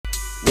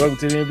Welcome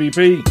to the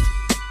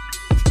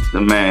MVP.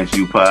 The Man's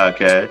You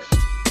podcast.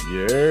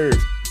 Yeah,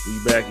 we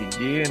back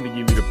again to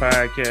give you the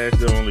podcast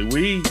that only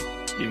we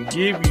can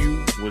give you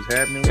what's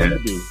happening when you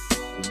do.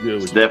 What's good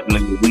with It's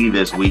definitely we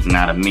this week,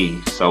 not a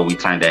me. So we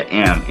turned that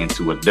M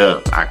into a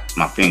dub.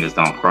 My fingers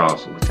don't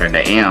cross. We turned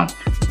that M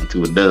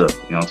into a dub.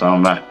 You know what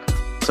I'm talking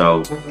about?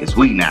 So it's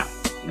we now.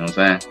 You know what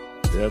I'm saying?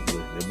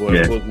 Definitely. That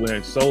boy Book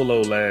went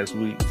solo last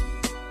week.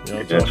 You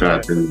know what I'm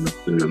talking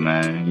about? To,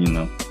 man, you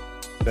know.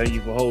 Thank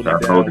you for holding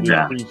it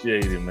down. We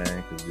appreciate it,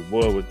 man, because the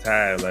boy was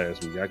tired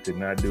last week. I could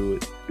not do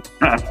it.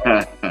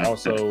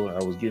 Also,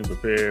 I was getting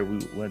prepared.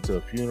 We went to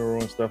a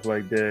funeral and stuff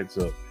like that,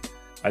 so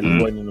I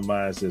just wasn't in the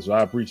mindset. So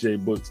I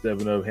appreciate Book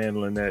stepping up,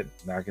 handling that,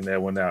 knocking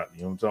that one out.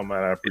 You know what I'm talking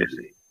about? I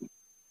appreciate it.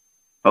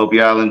 Hope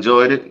y'all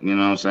enjoyed it. You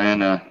know what I'm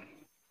saying?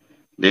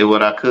 Did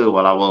what I could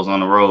while I was on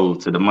the road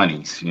to the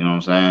monies. You know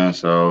what I'm saying?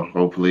 So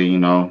hopefully, you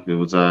know, it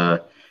was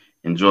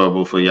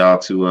enjoyable for y'all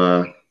to, you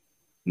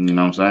know what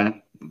I'm saying?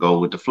 Go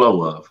with the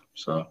flow of.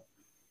 So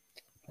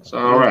it's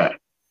all right.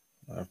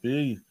 I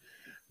feel you.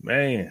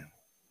 Man,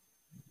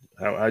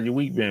 how your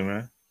week been,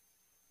 man?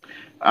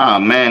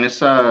 Man, it's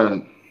been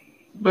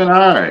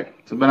all right.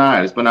 It's been all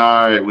right. It's been an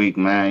all right week,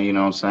 man. You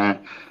know what I'm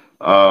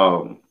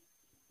saying?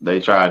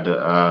 They tried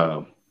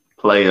to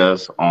play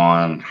us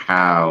on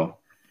how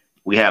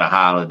we had a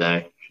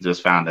holiday.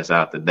 Just found this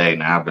out today.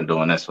 Now I've been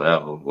doing this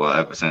forever. Well,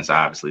 ever since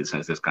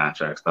this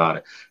contract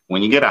started.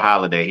 When you get a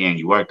holiday here and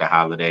you work the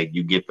holiday,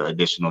 you get the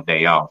additional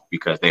day off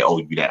because they owe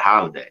you that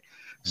holiday.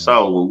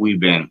 So what we've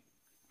been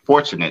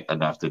fortunate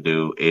enough to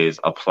do is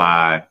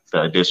apply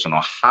the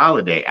additional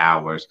holiday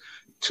hours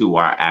to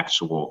our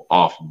actual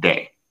off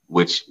day,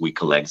 which we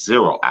collect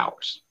 0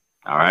 hours.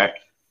 All right.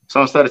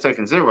 So instead of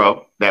taking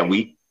 0 that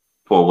week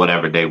for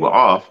whatever day we're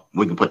off,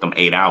 we can put them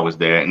 8 hours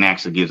there and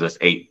actually gives us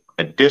 8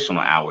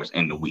 additional hours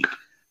in the week.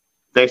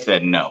 They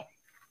said no.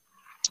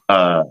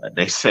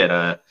 They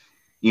said,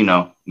 you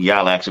know,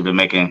 y'all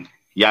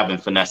been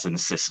finessing the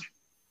system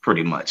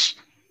pretty much.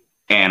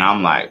 And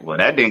I'm like, well,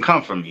 that didn't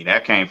come from me.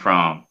 That came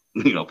from,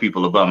 you know,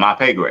 people above my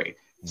pay grade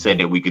said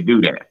that we could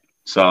do that.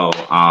 So,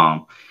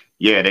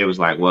 yeah, they was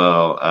like,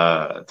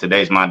 well,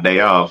 today's my day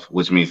off,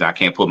 which means I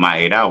can't put my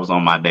 8 hours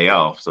on my day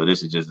off. So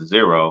this is just a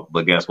 0.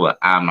 But guess what?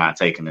 I'm not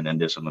taking an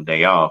additional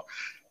day off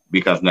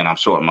because then I'm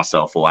shorting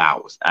myself 4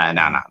 hours. I'm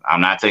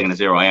not taking a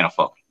 0 and a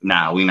 4.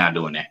 Nah, we're not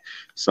doing that.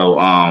 So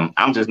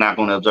I'm just not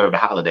going to observe the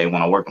holiday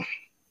when I work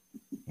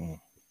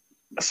them.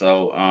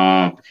 So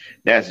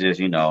that's just,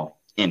 you know,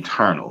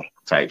 internal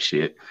type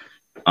shit.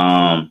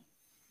 It's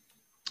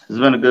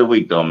been a good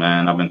week though,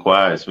 man. I've been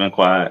quiet. It's been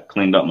quiet.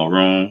 Cleaned up my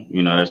room.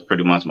 You know, that's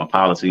pretty much my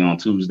policy on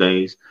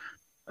Tuesdays.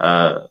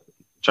 Try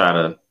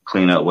to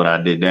clean up what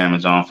I did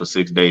damage on for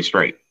 6 days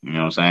straight. You know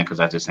what I'm saying? Because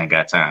I just ain't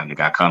got time. Like,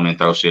 I come in,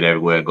 throw shit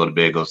everywhere, go to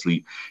bed, go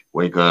sleep,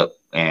 wake up,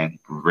 and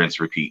rinse,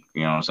 repeat.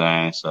 You know what I'm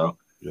saying? So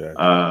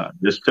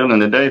just chilling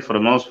today for the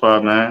most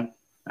part, man.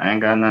 I ain't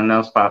got nothing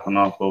else popping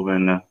off over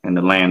in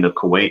the land of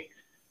Kuwait.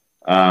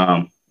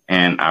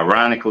 And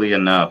ironically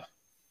enough,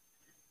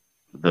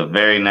 the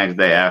very next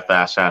day after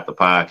I shot the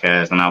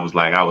podcast, and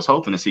I was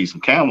hoping to see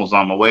some camels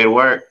on my way to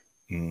work.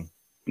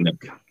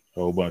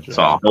 Whole bunch of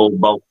a whole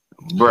boat.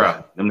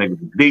 Bruh, them niggas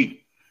was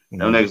deep.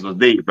 Them niggas was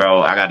deep,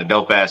 bro. I got the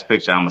dope ass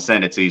picture. I'm gonna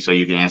send it to you so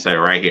you can insert it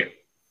right here.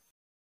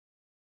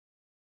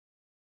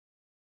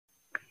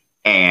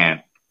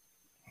 And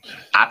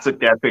I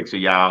took that picture,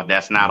 y'all.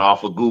 That's not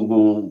off of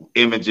Google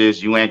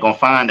Images. You ain't gonna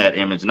find that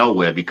image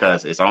nowhere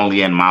because it's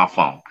only in my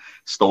phone,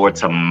 stored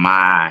to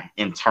my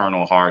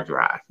internal hard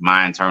drive,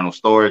 my internal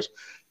storage.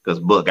 Because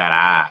Book got an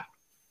eye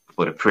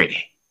for the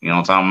pretty. You know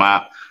what I'm talking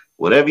about?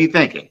 Whatever you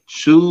thinking,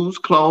 shoes,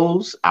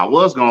 clothes. I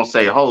was gonna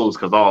say hoes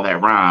because all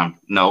that rhyme.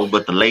 No,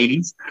 but the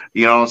ladies.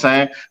 You know what I'm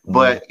saying?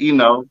 But you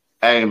know,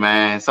 hey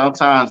man,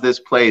 sometimes this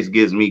place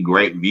gives me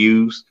great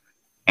views.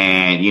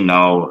 And, you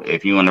know,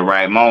 if you're in the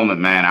right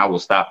moment, man, I will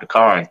stop the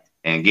car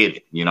and get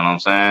it. You know what I'm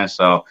saying?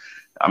 So,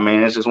 I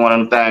mean, it's just one of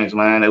them things,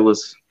 man. It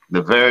was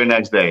the very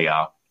next day,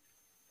 y'all,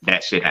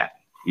 that shit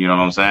happened. You know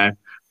what I'm saying?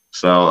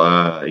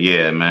 So,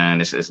 yeah, man,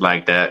 it's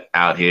like that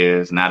out here.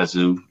 It's not a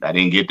zoo. I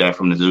didn't get that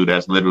from the zoo.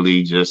 That's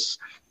literally just,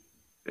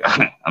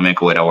 I'm in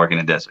Kuwait. I work in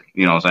the desert.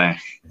 You know what I'm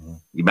saying?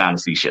 You're bound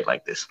to see shit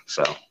like this.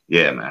 So,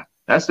 yeah, man.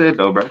 That's it,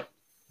 though, bro.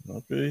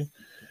 Okay.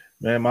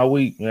 Man, my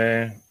week,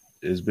 man,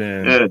 it's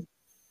been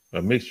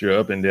a mixture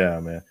up and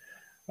down, man.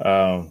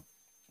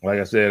 Like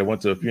I said, I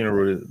went to a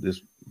funeral this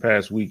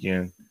past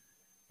weekend.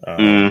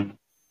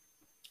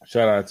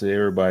 Shout out to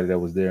everybody that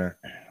was there.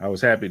 I was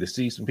happy to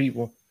see some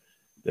people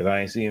that I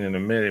ain't seen in a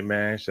minute,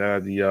 man. Shout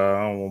out to y'all.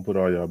 I don't want to put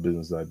all y'all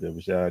business out there,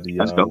 but shout out to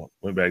y'all.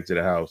 Went back to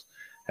the house,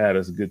 had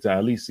us a good time,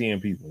 at least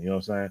seeing people. You know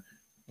what I'm saying?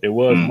 It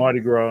was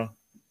Mardi Gras.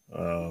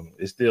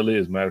 It still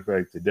is. Matter of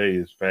fact, today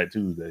is Fat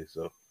Tuesday,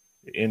 so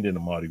it ended the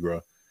Mardi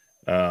Gras.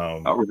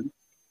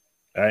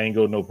 I ain't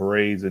go no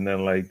parades or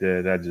nothing like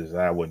that.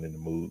 I wasn't in the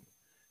mood.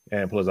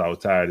 And plus, I was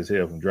tired as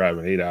hell from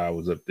driving 8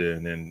 hours up there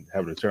and then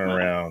having to turn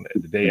around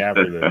the day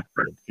after the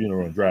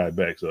funeral and drive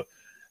back. So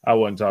I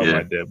wasn't talking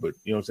like that. But,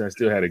 you know what I'm saying?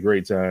 Still had a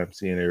great time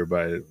seeing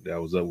everybody that I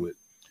was up with.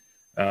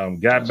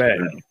 Got back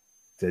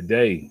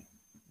today.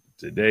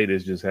 Today,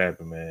 this just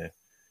happened, man.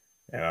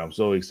 And I'm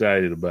so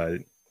excited about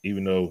it,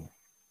 even though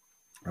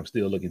I'm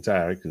still looking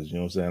tired because, you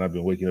know what I'm saying, I've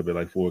been waking up at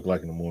like 4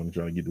 o'clock in the morning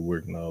trying to get to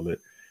work and all that.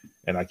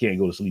 And I can't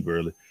go to sleep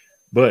early.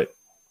 But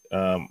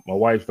my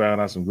wife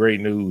found out some great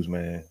news,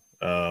 man.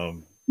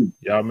 Y'all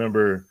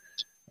remember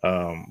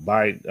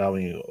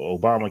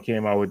Obama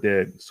came out with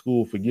that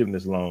school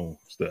forgiveness loan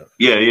stuff.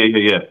 Yeah.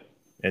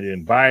 And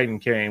then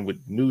Biden came with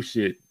new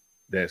shit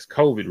that's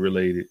COVID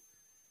related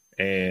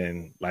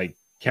and like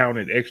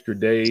counted extra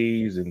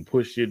days and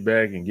pushed shit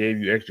back and gave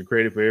you extra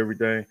credit for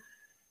everything.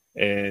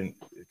 And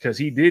because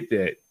he did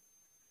that,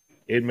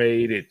 it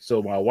made it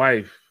so my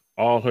wife,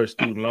 all her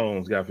student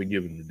loans got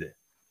forgiven today.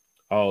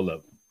 All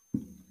of them.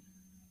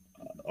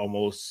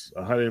 Almost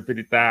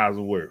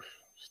 150,000 worth.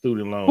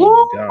 Student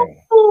loans gone.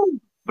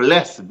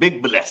 Blessed,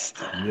 big blessed.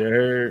 You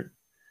heard?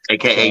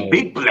 AKA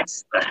big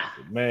blessed.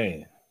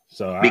 Man.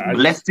 So big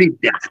blessed.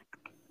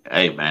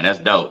 Hey man, that's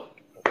dope.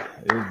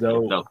 It's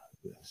dope.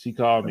 She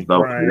called me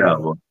crying. Yeah,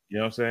 you know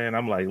what I'm saying?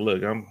 I'm like,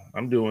 look,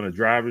 I'm doing a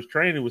driver's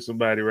training with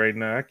somebody right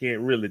now. I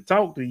can't really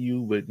talk to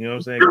you, but you know what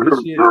I'm saying?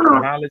 Good shit.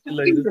 I'll holler at you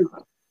later.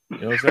 You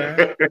know what I'm saying?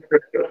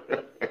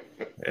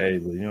 Hey,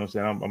 but you know what I'm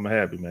saying? I'm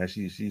happy, man.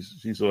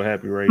 She's so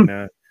happy right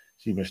now.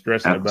 She's been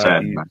stressing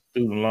about these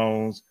student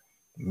loans.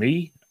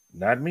 Me?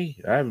 Not me.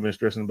 I haven't been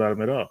stressing about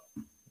them at all.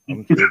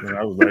 I'm tripping.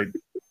 I was like,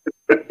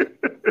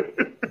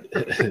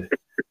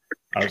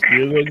 I'm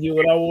still gonna get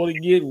what I want to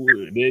get.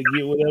 They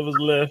get whatever's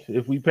left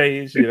if we pay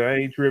it. Shit, I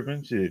ain't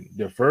tripping. Shit,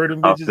 defer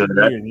them bitches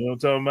again. You know what I'm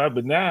talking about?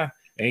 But nah,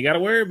 ain't gotta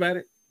worry about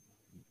it.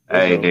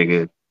 Hey,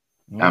 nigga.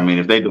 I mean,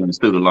 if they doing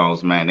student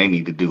loans, man, they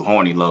need to do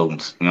horny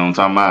loans. You know what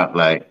I'm talking about?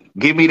 Like,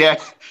 give me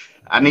that.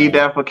 I need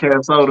that for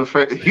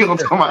Sarasota. You know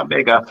what I'm talking about,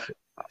 nigga?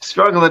 I'm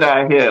struggling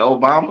out here,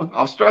 Obama.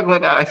 I'm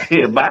struggling out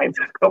here. Biden,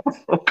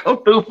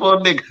 come through for a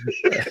nigga.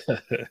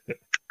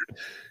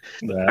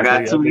 I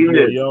got 2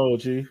 years. Yo,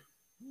 Chief.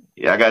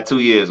 Yeah, I got 2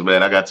 years,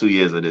 man. I got 2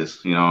 years of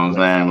this. You know what I'm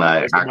saying?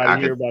 Like, let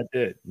somebody hear about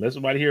that. Let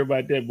somebody hear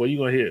about that. Boy,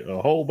 you're gonna hear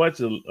a whole bunch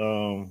of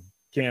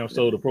Cam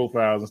Soda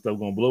profiles and stuff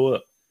gonna blow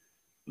up.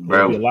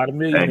 There'll be a lot of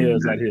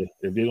millionaires out here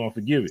if they're gonna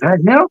forgive it. Is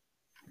that him?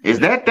 Is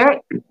that?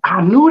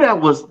 I knew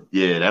that was.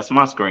 Yeah, that's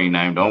my screen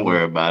name. Don't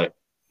worry about it.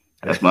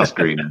 That's my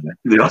screen name.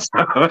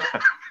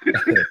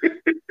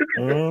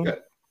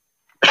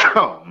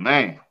 Oh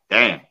man,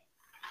 damn!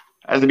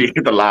 I just need to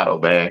hit the lotto,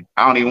 man.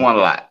 I don't even want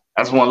a lot.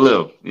 I just want to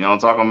live. You know what I'm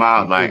talking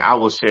about? Like I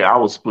will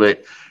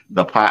split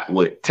the pot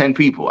with 10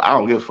 people. I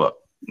don't give a fuck.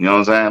 You know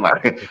what I'm saying?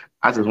 Like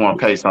I just want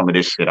to pay some of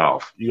this shit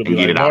off. You gonna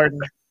be like Martin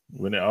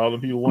when all the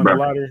people won the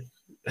lottery?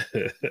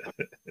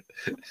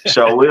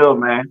 Sure will,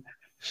 man.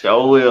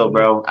 Sure will,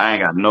 bro. I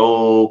ain't got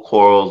no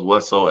quarrels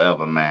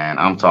whatsoever, man.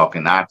 I'm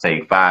talking, I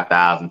take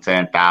 5,000,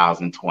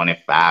 10,000,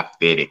 25,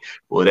 50,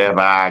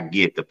 whatever I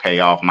get to pay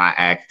off my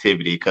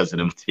activity because of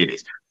them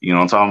titties. You know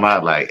what I'm talking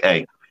about? Like,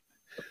 hey,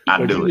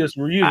 I do it.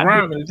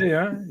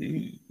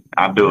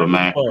 I do it,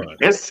 man.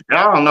 It's,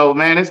 I don't know,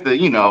 man. It's the,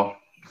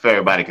 if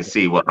everybody can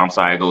see what, I'm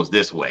sorry, it goes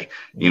this way.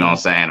 You know what I'm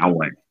saying? I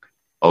went,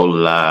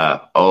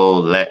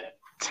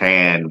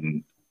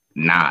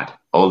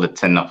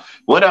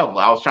 whatever.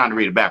 I was trying to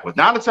read it backwards.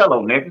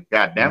 Donatello, nigga.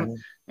 God damn it.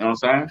 You know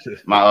what I'm saying?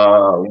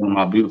 One of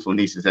my beautiful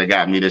nieces that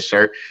got me this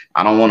shirt.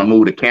 I don't want to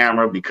move the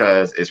camera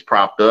because it's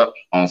propped up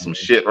on some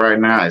shit right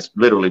now. It's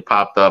literally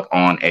popped up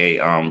on a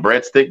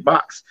breadstick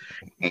box.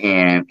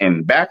 And in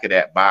the back of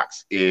that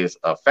box is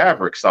a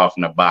fabric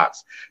softener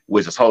box,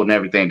 which is holding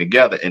everything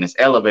together. And it's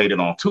elevated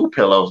on 2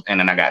 pillows. And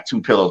then I got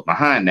 2 pillows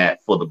behind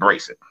that for the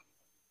bracing.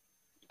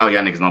 Oh,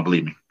 y'all niggas don't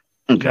believe me.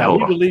 Okay, no,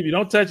 you believe you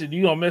don't touch it,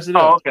 you gonna mess it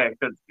up. Oh, okay.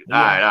 All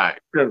right.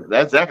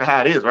 That's exactly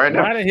how it is right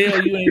now. Why the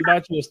hell you ain't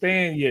bought you a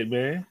stand yet,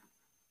 man?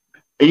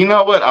 You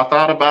know what? I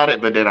thought about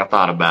it, but then I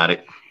thought about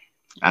it.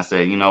 I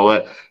said, you know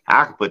what?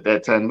 I could put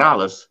that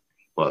 $10.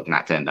 Well,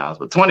 not $10,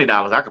 but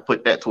 $20. I could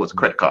put that towards a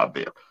credit card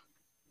bill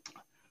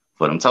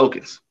for them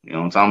tokens. You know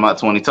what I'm talking about?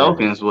 20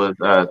 tokens was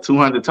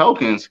 200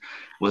 tokens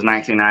was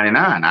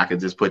 $19.99. I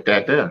could just put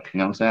that there. You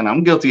know what I'm saying?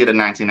 I'm guilty of the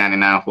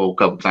 $19.99 for a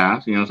couple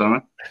times. You know what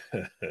I'm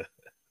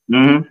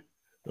saying?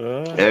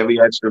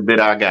 Every extra bit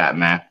I got,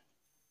 man.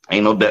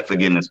 Ain't no debt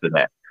forgiveness for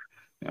that.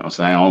 You know what I'm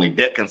saying? Only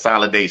debt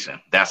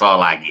consolidation. That's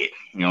all I get.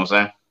 You know what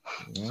I'm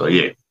saying? So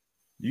yeah.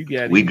 You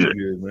got it. We good,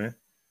 man.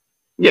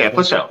 Yeah,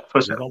 for sure.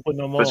 Don't put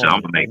no more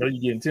on. I know you're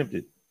getting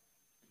tempted.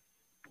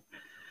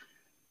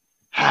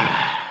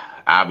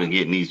 I've been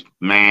getting these,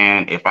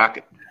 man. If I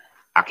could,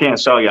 I can't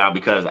show y'all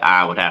because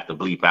I would have to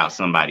bleep out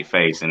somebody's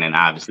face. And then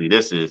obviously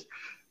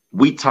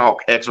we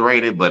talk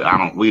X-rated,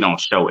 but we don't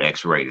show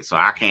X-rated. So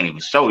I can't even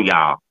show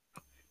y'all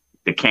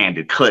the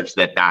candid clips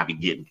that I be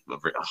getting. Oh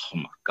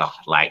my God.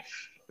 Like,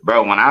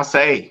 bro, when I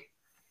say,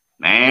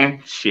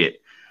 man, shit,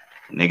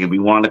 nigga be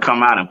wanting to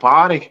come out and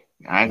party.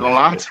 I ain't gonna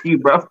lie to you,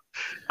 bro.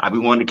 I be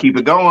wanting to keep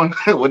it going.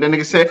 What the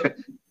nigga said,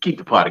 keep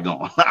the party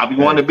going. I be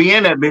wanting to be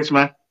in that bitch,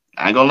 man.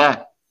 I ain't gonna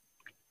lie.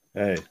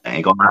 Hey, I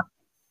ain't gonna lie.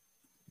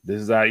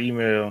 This is our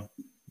email.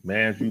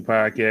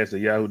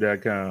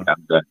 mansviewpodcast@yahoo.com.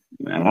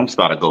 Man, I'm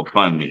starting to go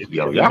fund me.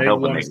 Yo, y'all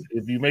helping me.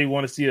 If you may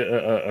want to see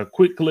a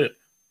quick clip,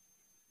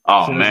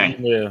 oh man,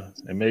 email,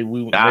 and maybe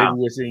we'll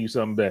send you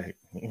something back.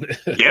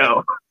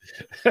 Yo,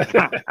 I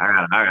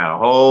got a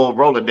whole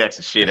Rolodex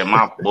of shit in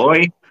my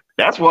boy.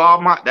 That's where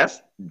all my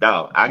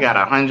dog. I got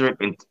 100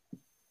 and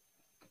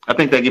I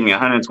think they give me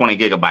 120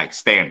 gigabytes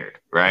standard,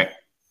 right?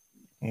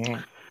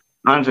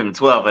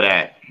 112 of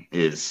that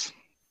is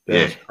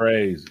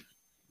crazy.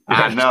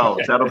 I know.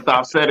 Tell them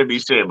stop sending me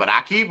shit, but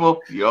I keep them.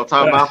 You know what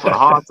I'm talking about? For the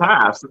hard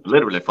times.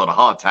 Literally for the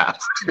hard times.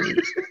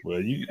 Well,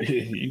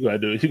 you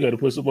gotta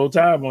put some more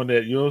time on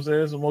that. You know what I'm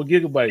saying? Some more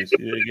gigabytes.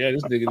 Yeah,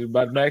 this nigga is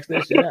about to max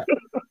that shit out.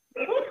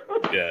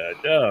 Yeah,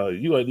 no,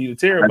 you gonna need a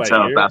terabyte.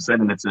 Stop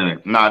sending it to me.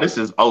 Nah, this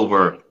is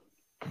over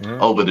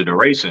the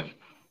duration.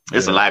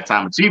 It's a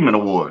lifetime achievement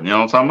award. You know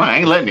what I'm talking about? I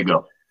ain't letting it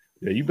go.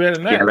 Yeah, you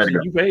better not.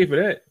 You pay for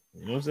that.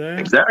 You know what I'm saying?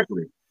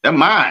 Exactly. They're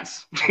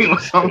mines. You know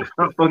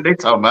what they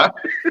talking about?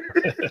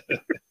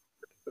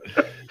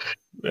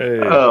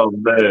 Man. Oh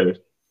man.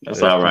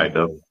 That's all right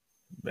though.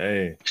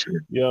 Man.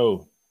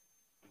 Yo.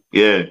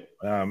 Yeah.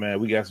 Man,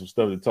 we got some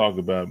stuff to talk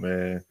about,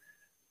 man.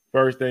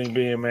 First thing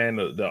being, man,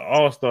 the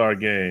All-Star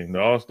game,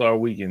 the All-Star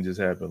weekend just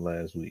happened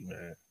last week,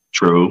 man.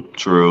 True.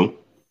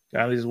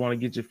 I just want to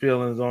get your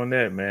feelings on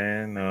that,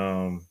 man.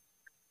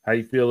 How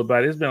you feel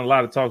about it? There's been a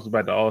lot of talks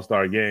about the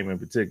All-Star game in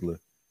particular.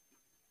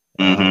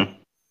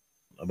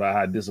 About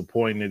how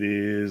disappointing it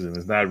is, and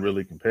it's not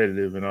really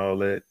competitive and all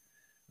that.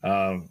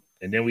 And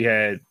then we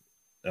had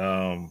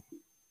the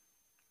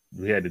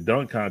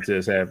dunk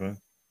contest happen.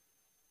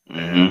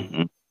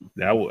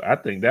 I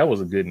think that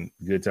was a good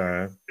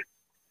time.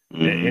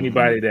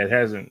 Anybody that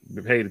hasn't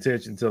paid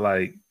attention to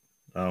like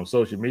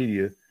social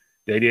media,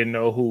 they didn't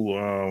know who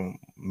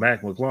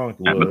Mac McClung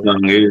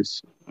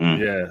was.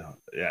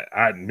 Yeah,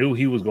 I knew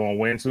he was going to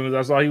win as soon as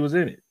I saw he was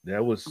in it.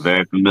 That was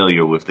very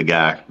familiar with the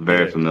guy.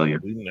 Very familiar.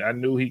 I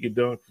knew he could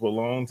dunk for a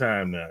long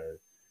time now.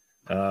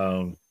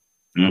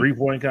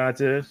 3-point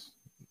contest,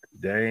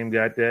 Dame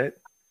got that.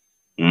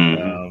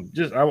 I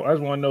just want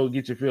to know,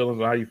 get your feelings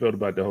on how you felt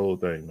about the whole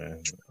thing,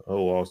 man. The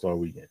whole All-Star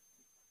weekend.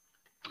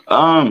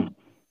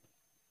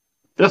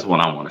 That's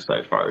what I want to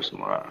say first,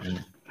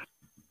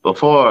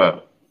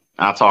 before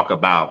I talk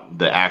about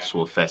the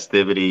actual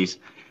festivities.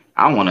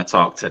 I want to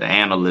talk to the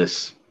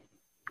analysts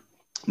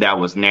that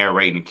was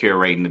narrating and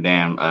curating the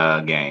damn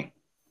game.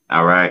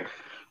 All right.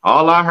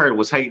 All I heard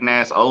was hating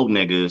ass old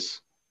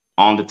niggas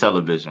on the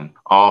television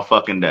all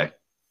fucking day.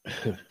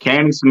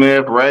 Kenny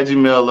Smith, Reggie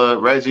Miller,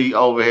 Reggie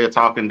over here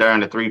talking during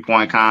the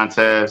 3-point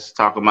contest,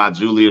 talking about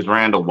Julius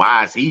Randle.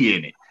 Why is he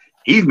in it?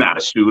 He's not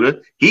a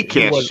shooter. He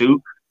can't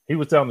shoot. He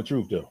was telling the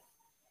truth, though.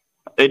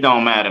 It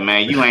don't matter,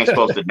 man. You ain't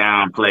supposed to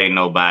downplay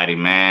nobody,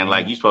 man.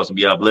 Like, you supposed to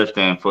be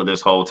uplifting for this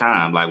whole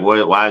time. Like,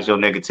 why is your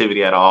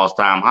negativity at an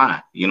all-time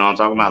high? You know what I'm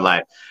talking about?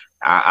 Like,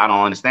 I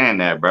don't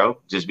understand that, bro.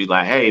 Just be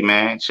like, hey,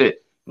 man, shit.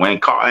 When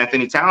Karl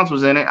Anthony Towns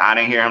was in it, I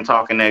didn't hear him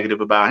talking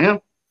negative about him.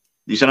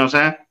 You see what I'm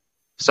saying?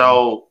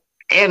 So,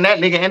 and that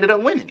nigga ended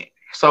up winning it.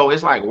 So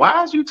it's like,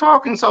 why is you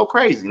talking so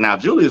crazy? Now,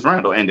 Julius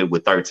Randle ended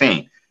with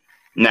 13.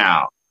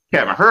 Now,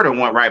 Kevin Huerter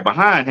went right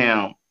behind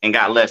him and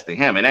got less than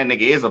him. And that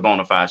nigga is a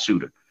bona fide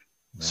shooter.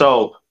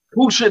 So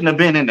who shouldn't have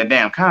been in the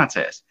damn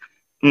contest?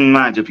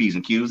 Mind your P's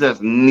and Q's.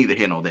 That's neither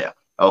here nor there.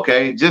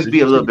 Okay? Just be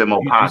a little bit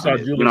more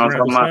positive. You know what I'm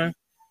talking about?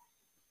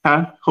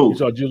 Huh? Who? You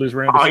saw Julius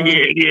Randle? Oh,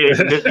 yeah.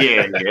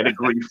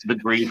 The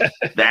grief,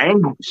 the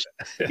anguish.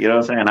 You know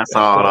what I'm saying? I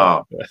saw it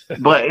all.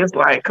 But it's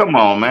like, come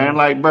on, man.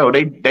 Like, bro,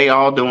 they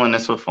all doing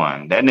this for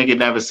fun. That nigga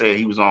never said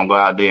he was going to go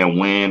out there and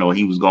win, or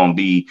he was going to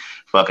be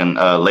fucking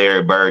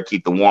Larry Bird,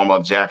 keep the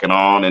warm-up jacket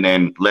on, and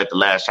then let the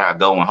last shot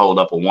go and hold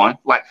up a one.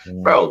 Like,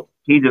 bro,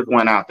 he just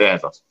went out there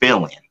as a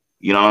fill-in.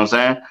 You know what I'm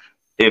saying?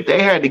 If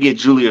they had to get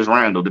Julius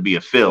Randle to be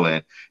a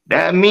fill-in,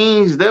 that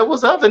means there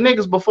was other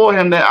niggas before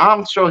him that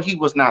I'm sure he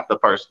was not the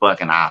first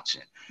fucking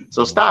option.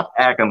 So stop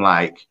acting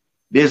like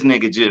this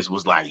nigga just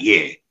was like,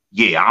 yeah,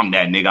 I'm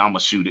that nigga. I'm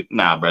gonna shoot it.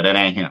 Nah, bro, that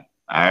ain't him.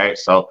 All right.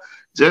 So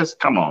just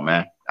come on,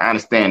 man. I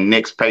understand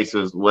Knicks,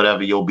 Pacers,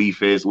 whatever your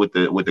beef is with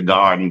the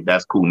Garden.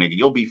 That's cool, nigga.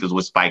 Your beef is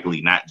with Spike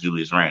Lee, not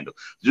Julius Randle.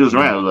 Julius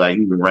Randle, like,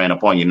 he ran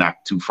up on you,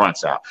 knocked 2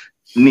 fronts out.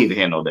 Neither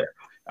here nor there.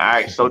 All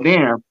right. So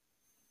then,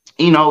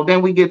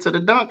 then we get to the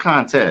dunk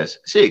contest.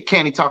 Shit,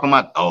 Kenny talking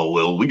about, oh,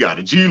 well, we got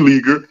a G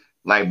Leaguer.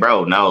 Like,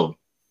 bro, no.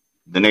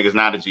 The nigga's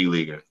not a G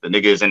Leaguer. The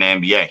nigga is in the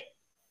NBA.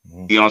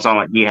 You know what I'm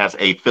talking about? He has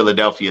a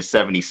Philadelphia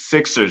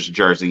 76ers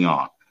jersey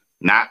on.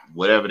 Not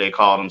whatever they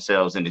call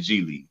themselves in the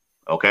G League.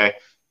 Okay?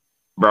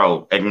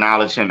 Bro,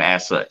 acknowledge him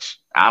as such.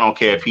 I don't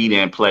care if he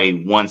didn't play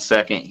 1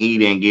 second. He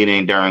didn't get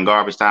in during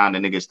garbage time. The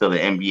nigga's still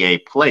an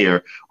NBA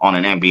player on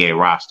an NBA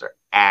roster.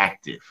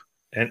 Active.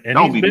 And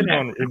he's been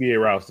on NBA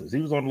rosters.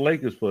 He was on the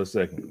Lakers for a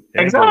second.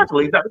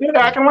 Exactly. They're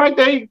acting right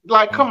there.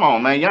 Like, come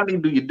on, man. Y'all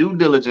need to do your due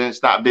diligence.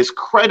 Stop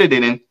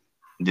discrediting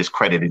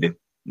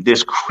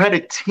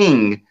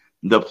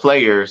the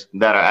players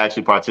that are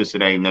actually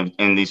participating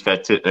in these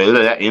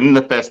in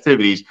the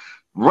festivities,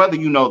 whether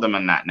you know them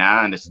or not. Now,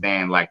 I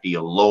understand, like, the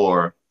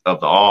allure of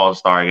the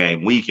All-Star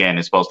game weekend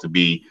is supposed to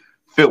be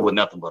filled with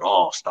nothing but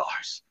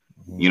all-stars.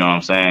 You know what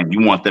I'm saying?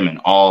 You want them in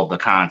all the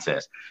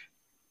contests.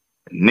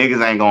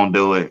 Niggas ain't gonna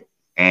do it,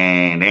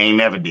 and they ain't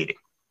never did it.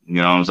 You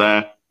know what I'm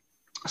saying?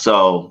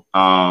 So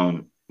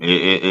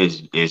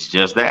it's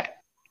just that.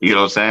 You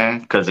know what I'm saying?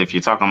 Because if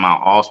you're talking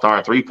about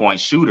all-star three-point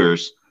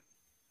shooters,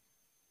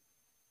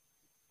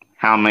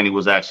 how many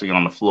was actually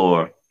on the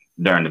floor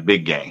during the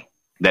big game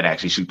that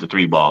actually shoot the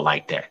three ball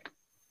like that?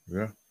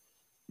 Yeah.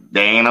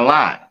 They ain't a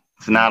lot.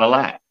 It's not a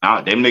lot.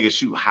 Them niggas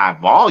shoot high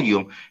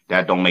volume.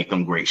 That don't make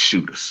them great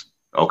shooters.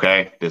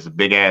 Okay? There's a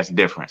big ass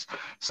difference.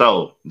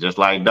 So just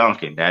like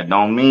dunking, that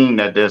don't mean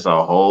that there's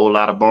a whole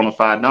lot of bona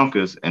fide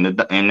dunkers in the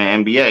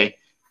NBA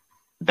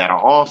that are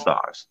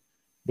all-stars.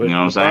 But you know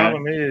what I'm saying? The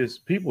problem is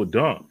people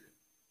dunk.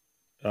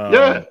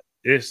 Yeah.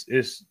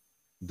 It's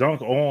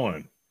dunk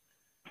on.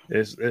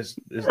 It's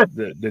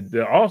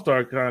the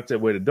All-Star contest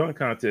where the dunk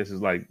contest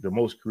is like the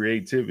most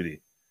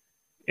creativity.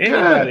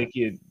 Anybody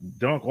can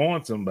dunk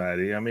on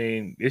somebody. I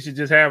mean, it should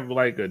just have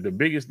like the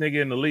biggest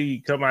nigga in the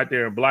league come out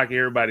there and block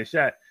everybody's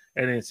shot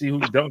and then see who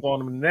dunk on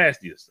them the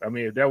nastiest. I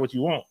mean, if that's what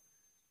you want,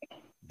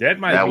 that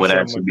would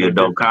actually be a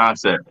dope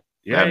concept.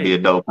 Yeah, that'd be a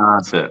dope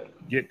concept.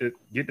 Get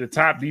the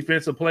top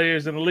defensive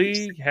players in the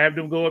league, have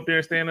them go up there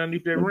and stand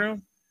underneath their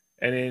rim,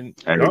 and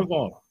then dunk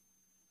on them.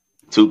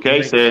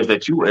 2K says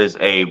that you is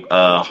a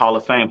Hall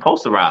of Fame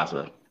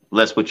posterizer.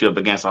 Let's put you up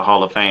against a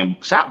Hall of Fame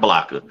shot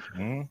blocker.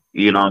 Mm-hmm.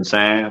 You know what I'm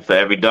saying? For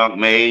every dunk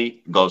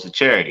made, goes to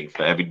charity.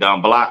 For every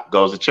dunk block,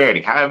 goes to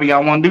charity. However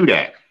y'all want to do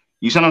that.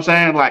 You see what I'm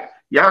saying? Like,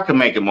 y'all can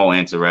make it more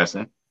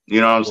interesting.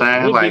 You know what I'm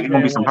saying? Like, it's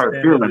going to be some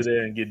hurt feelings.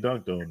 And get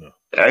dunked on, though.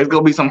 It's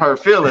going to be some hurt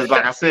feelings,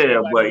 like I said.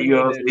 But, you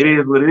know, it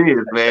is what it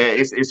is, man.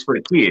 It's for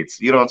the kids.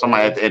 You know what I'm talking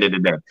about at the end of the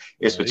day?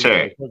 It's for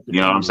charity.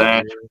 You know what I'm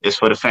saying? It's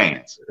for the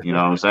fans. You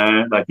know what I'm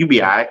saying? Like, you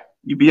be all right.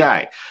 You be all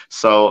right.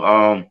 So,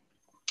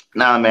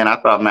 nah, man, I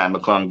thought Matt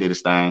McClung did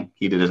his thing.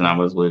 He did his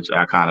numbers, which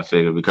I kind of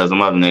figured because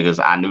them other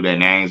niggas, I knew their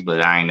names,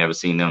 but I ain't never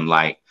seen them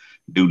like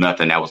do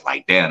nothing that was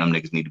like, damn, them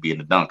niggas need to be in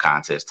the dunk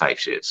contest type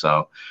shit.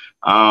 So,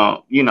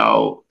 you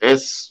know,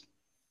 let's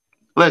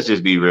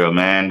just be real,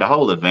 man. The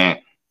whole event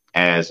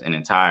as an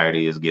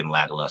entirety is getting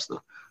lackluster.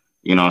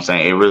 You know what I'm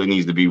saying? It really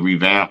needs to be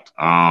revamped,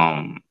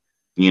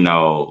 you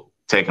know,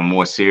 taken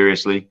more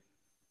seriously.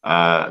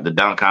 The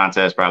dunk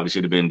contest probably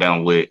should have been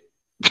done with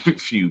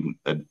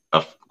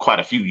quite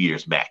a few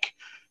years back.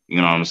 You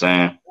know what I'm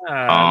saying?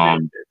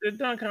 The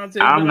dunk contest.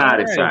 I'm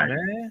not excited,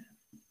 man.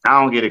 I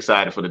don't get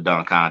excited for the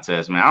dunk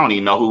contest, man. I don't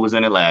even know who was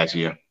in it last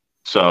year.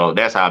 So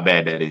that's how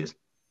bad that is.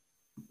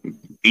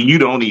 You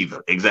don't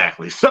either,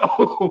 exactly.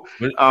 So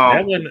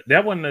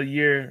that wasn't the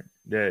year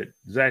that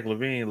Zach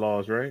LaVine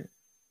lost, right?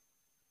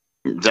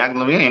 Zach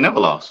LaVine ain't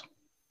never lost.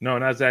 No,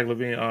 not Zach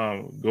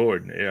LaVine.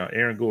 Gordon. Yeah,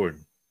 Aaron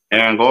Gordon.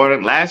 Aaron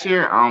Gordon last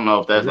year. I don't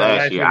know if that's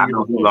last year. I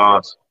know he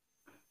lost.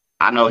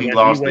 I know he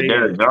lost to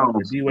Derrick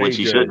Jones, which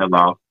he shouldn't have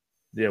lost.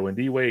 Yeah, when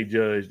D-Wade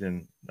judged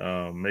and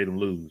made him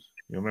lose.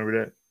 You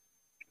remember that?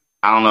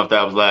 I don't know if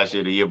that was last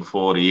year, the year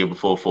before, You know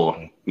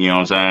what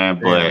I'm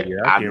saying? But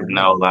I just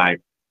know, like,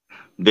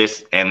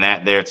 this and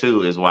that there,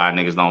 too, is why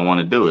niggas don't want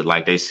to do it.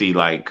 Like, they see,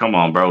 like, come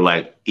on, bro.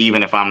 Like,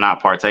 even if I'm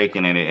not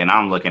partaking in it and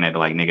I'm looking at it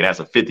like, nigga, that's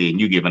a 50 and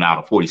you giving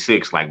out a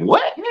 46. Like,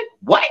 what?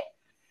 What?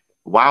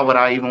 Why would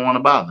I even want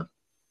to bother?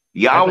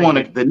 Y'all want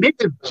to, the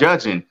niggas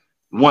judging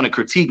want to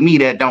critique me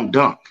that don't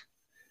dunk.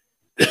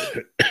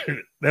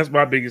 That's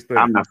my biggest thing.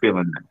 I'm not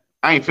feeling that.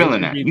 I ain't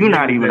feeling that. You're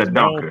not even a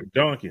dunker.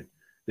 Dunking.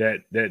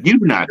 That you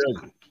not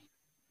judging.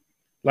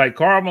 Like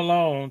Karl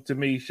Malone to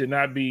me should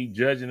not be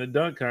judging a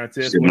dunk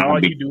contest when all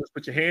you do is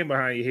put your hand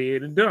behind your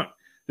head and dunk.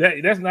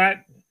 That's not.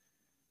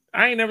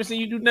 I ain't never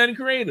seen you do nothing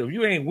creative.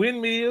 You ain't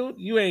windmilled.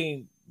 You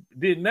ain't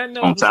did nothing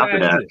else.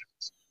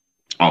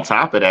 On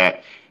top of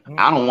that,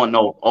 I don't want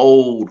no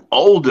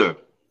older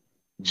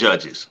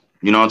judges.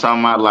 You know what I'm talking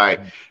about? Like,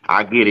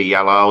 I get it.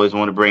 Y'all always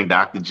want to bring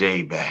Dr.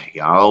 J back.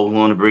 Y'all always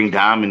want to bring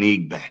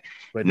Dominique back.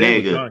 But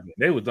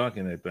they was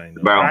dunking that thing,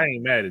 though. Bro, I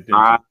ain't mad at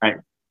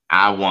them.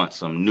 I want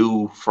some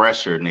new,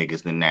 fresher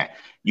niggas than that.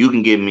 You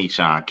can give me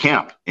Sean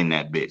Kemp in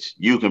that bitch.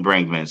 You can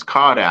bring Vince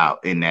Carter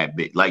out in that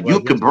bitch. Like,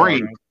 you can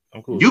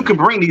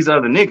bring these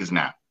other niggas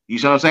now. You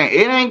know what I'm saying?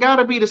 It ain't got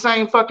to be the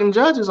same fucking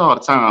judges all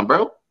the time,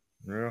 bro.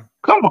 Yeah.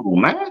 Come on,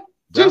 man.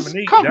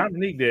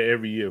 Dominique there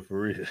every year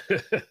for real.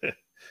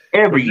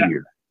 Every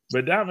year.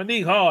 But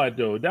Dominique hard,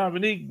 though.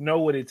 Dominique know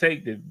what it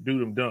take to do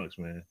them dunks,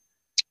 man.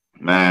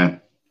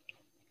 Man.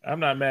 I'm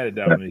not mad at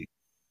Dominique.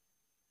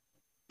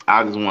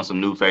 I just want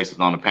some new faces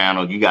on the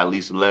panel. You got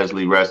Lisa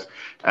Leslie.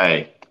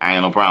 Hey, I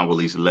ain't no problem with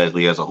Lisa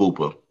Leslie as a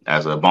hooper,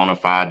 as a bona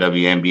fide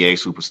WNBA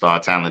superstar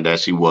talent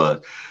that she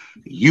was.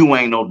 You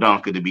ain't no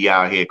dunker to be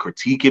out here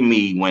critiquing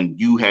me when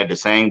you had the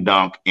same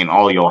dunk in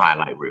all your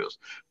highlight reels.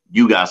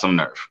 You got some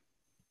nerve.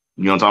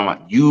 You know what I'm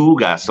talking about? You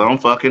got some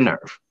fucking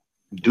nerve.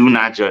 Do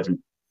not judge me.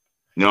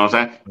 You know what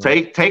I'm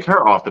saying? Take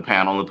her off the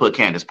panel and put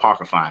Candace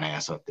Parker fine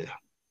ass up there.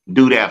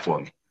 Do that for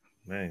me.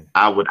 Man.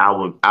 I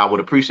would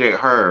appreciate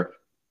her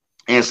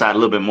insight a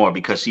little bit more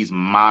because she's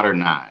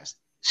modernized.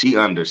 She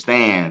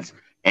understands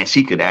and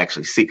she could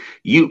actually see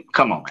you.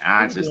 Come on, man.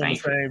 I just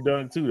ain't the same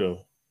dunk too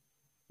though.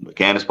 But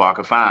Candace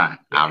Parker, fine.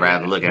 I'd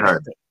rather look at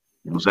her.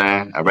 You know what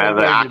I'm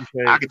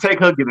saying? I could take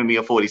her giving me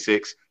a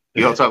 46.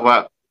 You know what I'm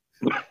talking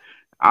about?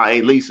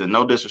 Hey Lisa,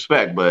 no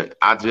disrespect, but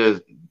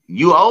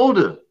you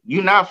older.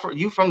 You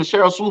from the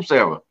Cheryl Swoops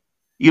era.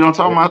 You know what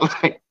I'm talking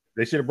about? Like,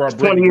 they should have brought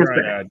Brittany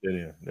Griner out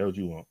there. That's what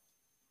you want.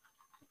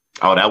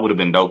 Oh, that would have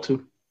been dope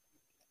too.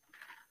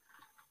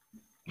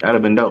 That'd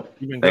have been dope.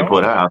 They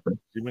put her out there.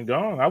 She's been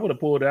gone. I would have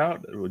pulled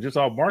out just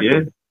off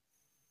market.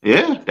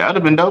 Yeah, that'd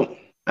have been dope.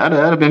 That'd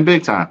have been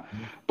big time.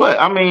 But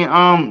I mean,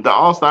 the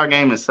All-Star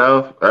game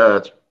itself,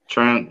 getting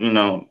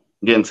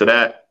to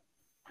that,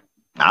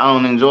 I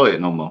don't enjoy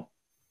it no more.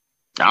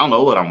 I don't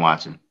know what I'm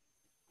watching.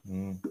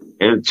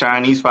 It's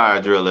Chinese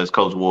fire drill, as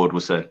Coach Ward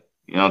would say.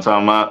 You know what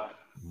I'm talking about?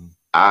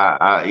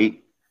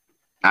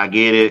 I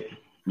get it.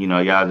 You know,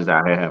 y'all just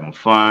out here having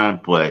fun,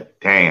 but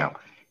damn,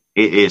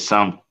 it is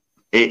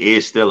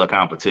still a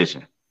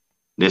competition.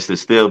 This should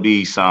still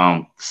be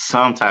some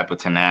type of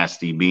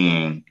tenacity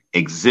being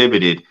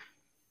exhibited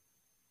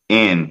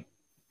in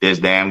this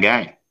damn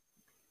game.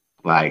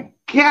 Like,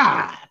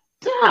 God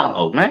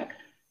damn, man.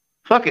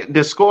 Fuck it.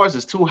 The scores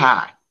is too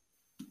high.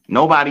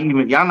 Y'all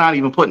not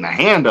even putting a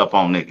hand up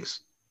on niggas.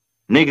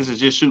 Niggas is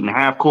just shooting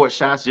half-court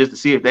shots just to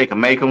see if they can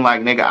make them.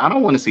 Like, nigga, I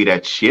don't want to see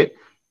that shit.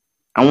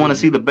 I want to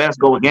see the best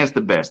go against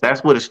the best.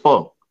 That's what it's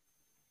for.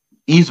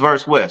 East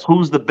versus West.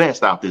 Who's the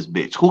best out this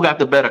bitch? Who got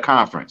the better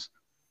conference?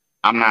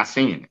 I'm not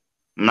seeing it.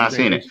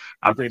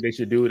 I think they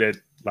should do it at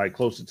like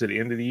closer to the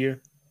end of the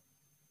year.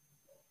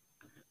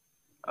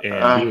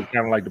 And do it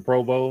kind of like the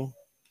Pro Bowl.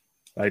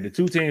 Like the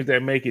two teams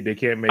that make it, they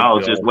can't make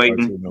it. Just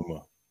waiting. No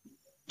more.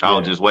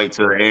 Just wait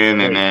till the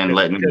end and then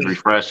let niggas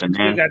refresh. And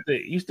then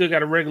you still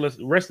got a regular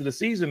rest of the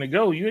season to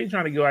go. You ain't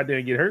trying to go out there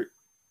and get hurt.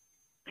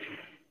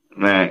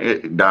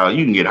 Man, dog,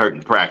 you can get hurt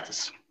in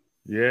practice.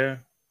 Yeah.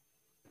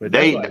 But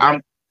they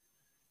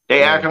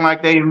acting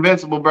like they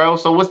invincible, bro.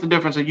 So what's the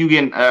difference of you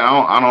getting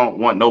I don't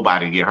want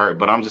nobody to get hurt,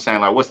 but I'm just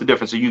saying, like, what's the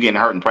difference of you getting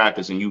hurt in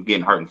practice and you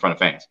getting hurt in front of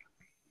fans?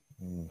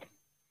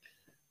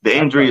 The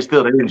injury is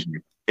still the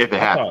injury if it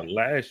happens.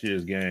 Last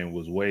year's game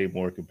was way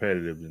more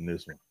competitive than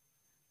this one.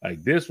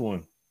 Like this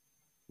one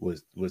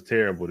was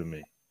terrible to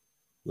me.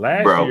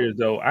 Last year's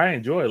though, I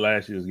enjoyed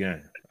last year's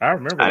game. I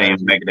remember. I didn't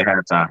even make it to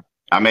halftime.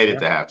 I made it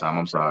to halftime.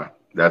 I'm sorry.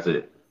 That's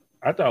it.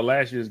 I thought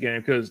last year's game,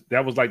 because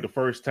that was like the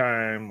first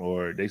time,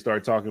 or they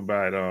started talking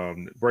about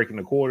breaking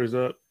the quarters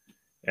up,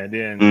 and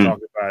then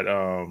talking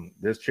about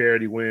this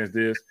charity wins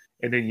this,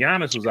 and then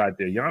Giannis was out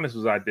there. Giannis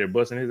was out there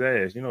busting his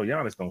ass. You know,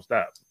 Giannis don't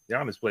stop.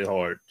 Giannis play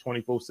hard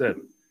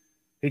 24/7.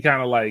 He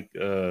kind of like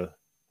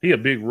he a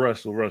big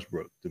Russell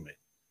Westbrook to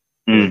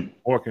me,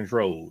 more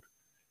controlled.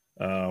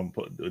 The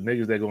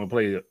niggas that gonna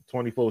play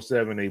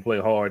 24/7, they play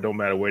hard. Don't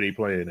matter where they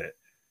playing at.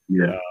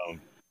 Yeah.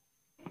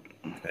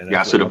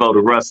 Y'all should have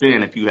voted Russ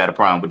in if you had a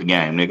problem with the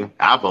game, nigga.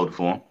 I voted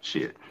for him.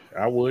 Shit.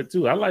 I would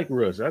too. I like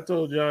Russ. I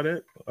told y'all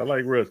that. I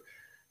like Russ.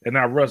 And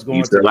now Russ going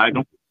you still like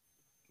him?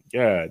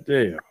 God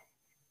damn.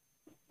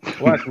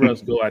 Watch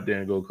Russ go out there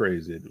and go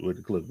crazy with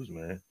the Clippers,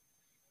 man.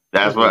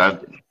 That's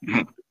what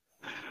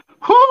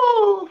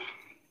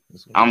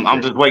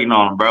I'm just waiting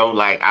on him, bro.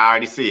 Like, I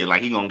already see it.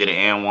 Like, he gonna get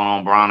an N1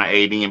 on Bron or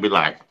AD and be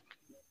like,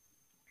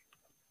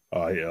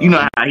 oh yeah, you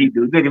know how he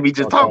do. Nigga be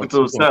just talking to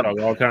himself.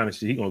 All kind of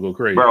shit. He gonna go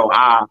crazy, bro.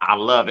 I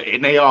love it,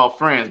 and they all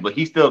friends, but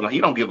he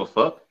don't give a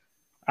fuck.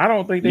 I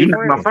don't think they. You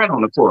my friend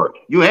on the court.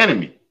 You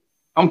enemy.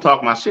 I'm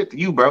talking my shit to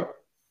you, bro.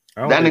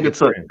 That nigga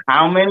took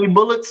how many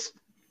bullets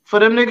for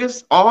them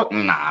niggas?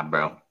 Nah,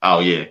 bro. Oh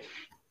yeah.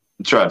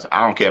 Trust.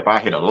 I don't care if I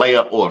hit a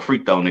layup or a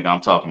free throw, nigga.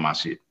 I'm talking my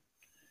shit.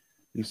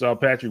 You saw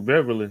Patrick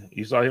Beverly.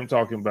 You saw him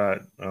talking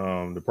about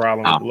the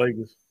problem with the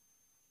Lakers.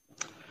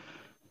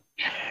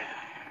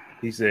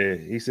 He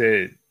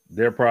said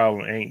their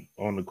problem ain't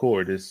on the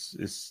court.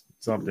 It's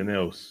something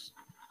else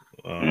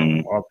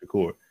off the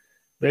court.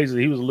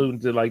 Basically, he was alluding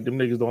to like them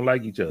niggas don't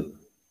like each other.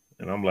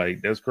 And I'm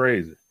like, that's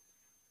crazy.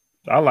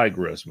 I like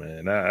Russ,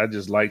 man. I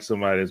just like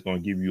somebody that's going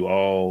to give you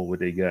all what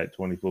they got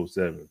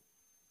 24/7.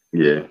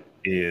 Yeah.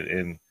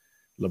 And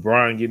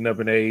LeBron getting up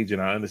in age,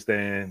 and I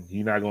understand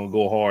you're not going to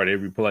go hard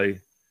every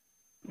play.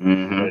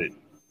 But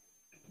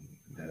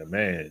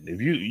man,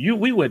 if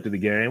we went to the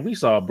game, we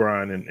saw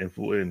Bron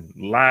in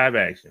live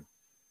action.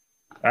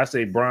 I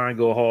say Bron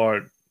go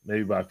hard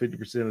maybe about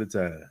 50% of the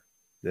time.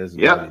 That's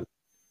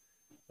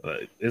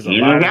it's a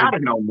lot. Ain't got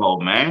it no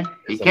more, man.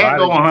 He can't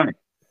go 100.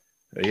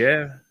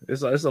 Yeah,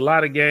 it's a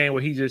lot of game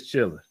where he just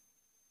chilling,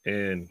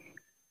 and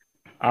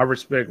I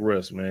respect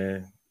Russ,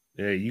 man.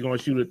 Yeah, you gonna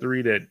shoot a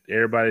three that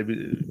everybody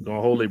gonna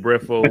hold their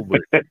breath for,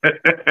 but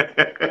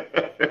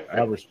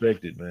I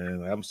respect it,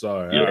 man. I'm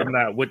sorry, I'm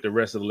not with the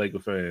rest of the Laker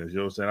fans. You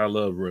know what I'm saying? I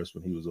love Russ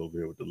when he was over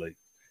here with the Lakers.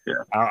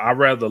 Yeah, I'd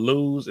rather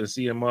lose and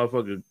see a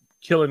motherfucker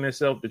killing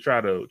himself to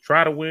try to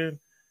win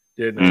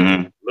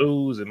than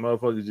lose and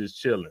motherfuckers just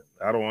chilling.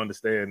 I don't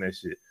understand that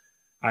shit.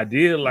 I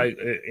did like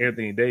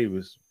Anthony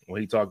Davis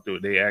when he talked to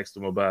it. They asked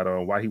him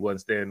about why he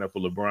wasn't standing up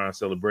for LeBron's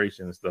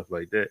celebration and stuff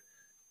like that.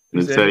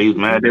 He said he was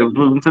mad they was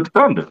losing to the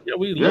Thunder. Yeah,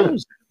 we losing.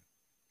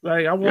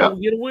 Like I want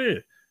to get a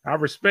win. I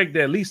respect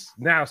that. At least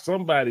now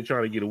somebody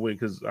trying to get a win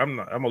because I'm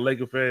a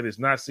Laker fan. It's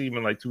not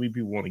seeming like too many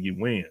people want to get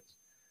wins.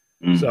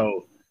 Mm-hmm.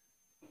 So,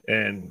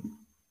 and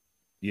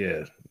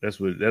yeah, that's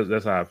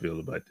how I feel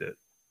about that.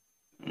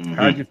 Mm-hmm.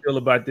 How'd you feel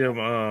about them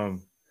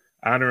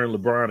honoring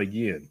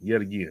LeBron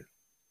yet again?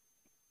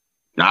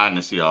 I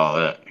didn't see all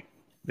that.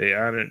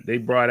 They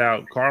brought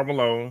out Karl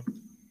Malone,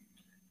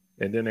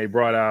 and then they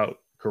brought out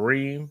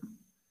Kareem,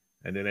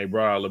 and then they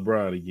brought out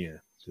LeBron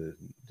again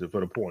for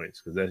the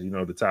points because that's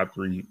the top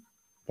 3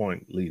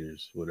 point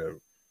leaders, whatever.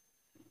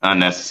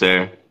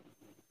 Unnecessary.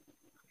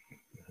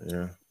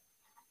 Yeah.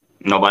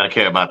 Nobody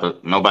care about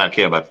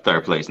the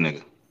third place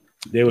nigga.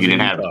 You didn't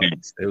have a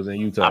chance. It was in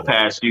Utah.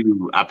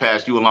 I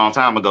passed you a long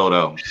time ago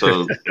though.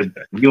 So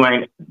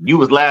you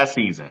was last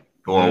season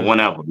or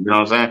whenever. You know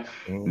what I'm saying?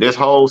 Mm-hmm. This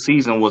whole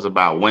season was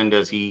about when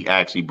does he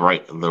actually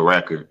break the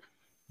record.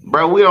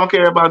 Bro, we don't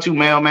care about you,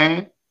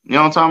 mailman. You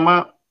know what I'm talking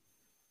about?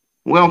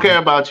 We don't care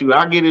about you.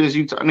 I get it as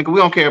Utah. Nigga, we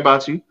don't care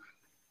about you.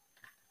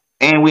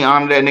 And we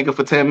honor that nigga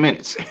for 10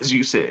 minutes, as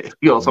you said.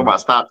 Somebody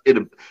stopped it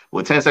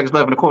with 10 seconds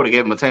left in the quarter,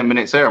 gave him a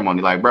 10-minute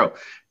ceremony. Like, bro,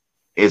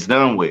 it's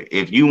done with.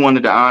 If you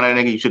wanted to honor that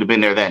nigga, you should have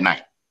been there that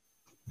night.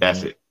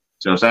 That's it.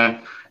 See what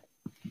I'm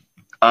saying?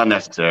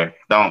 Unnecessary.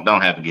 Don't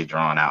have to get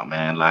drawn out,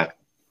 man. Like,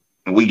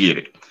 we get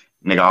it.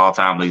 Nigga,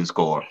 all-time leading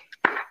scorer.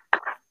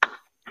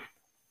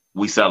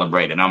 We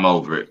celebrated. I'm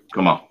over it.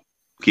 Come on.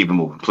 Keep it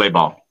moving. Play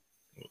ball.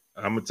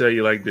 I'm gonna tell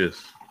you like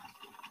this.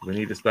 We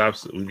need to stop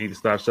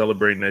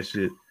celebrating that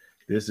shit.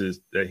 This is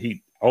that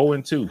he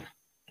 0-2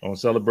 on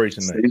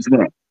celebration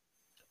night.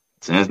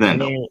 Since then,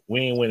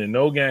 we ain't winning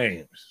no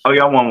games. Oh,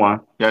 y'all won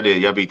one. Y'all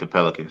did. Y'all beat the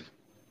Pelicans.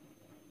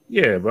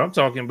 Yeah, but I'm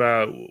talking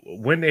about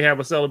when they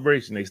have a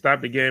celebration. They stop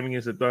the game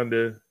against the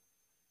Thunder.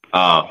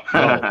 Oh.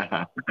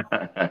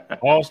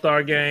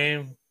 All-Star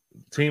game.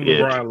 Team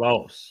LeBron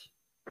lost.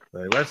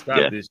 Like, let's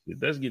stop this shit.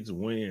 Let's get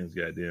some wins,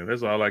 goddamn.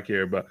 That's all I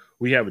care about.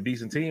 We have a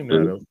decent team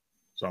now, though.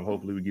 So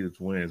hopefully we get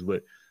some wins.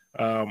 But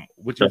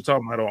what you were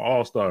talking about on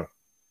All-Star,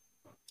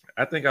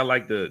 I think I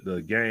liked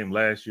the game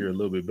last year a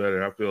little bit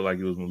better. I feel like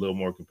it was a little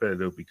more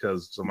competitive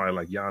because somebody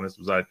like Giannis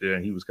was out there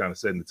and he was kind of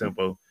setting the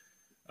tempo.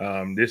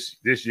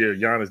 This year,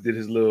 Giannis did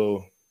his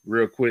little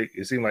real quick.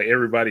 It seemed like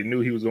everybody knew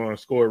he was going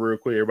to score real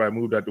quick. Everybody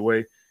moved out the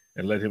way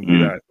and let him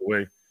get out the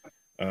way.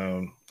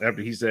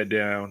 After he sat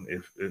down,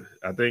 if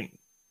I think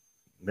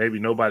maybe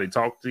nobody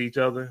talked to each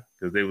other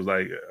because they was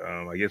like,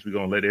 I guess we're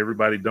going to let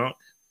everybody dunk.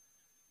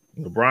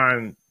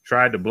 LeBron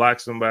tried to block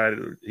somebody.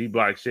 He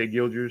blocked Shai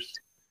Gilgeous.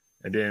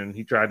 And then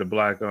he tried to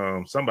block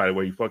somebody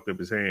where he fucked up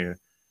his hand,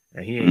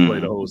 and he ain't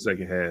played the whole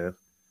second half.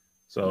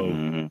 So,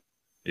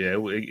 yeah,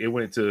 it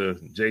went to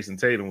Jason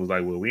Tatum was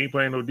like, well, we ain't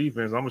playing no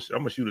defense. I'm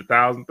gonna shoot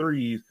 1,000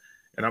 threes,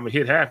 and I'm gonna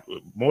hit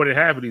more than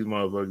half of these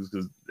motherfuckers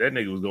because that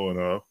nigga was going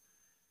off.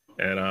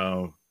 And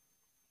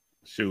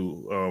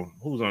who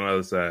was on the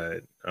other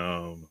side?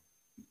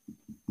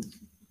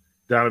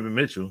 Donovan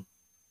Mitchell.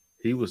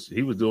 He was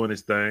doing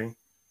his thing.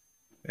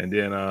 And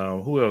then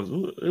who else?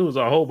 It was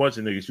a whole bunch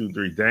of niggas shooting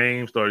threes.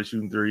 Dame started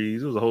shooting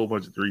threes. It was a whole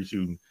bunch of three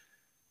shooting.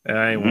 And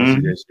I ain't want to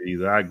see that shit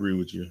either. I agree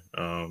with you.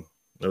 That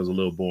was a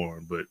little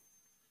boring, but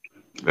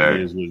it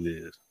is what it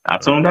is. I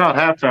tuned out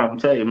halftime. I'll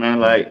tell you, man.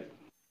 Like,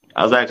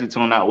 I was actually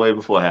tuned out way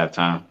before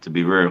halftime, to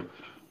be real. I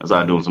was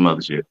out doing some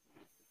other shit.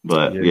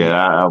 But you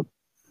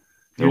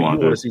want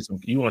to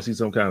see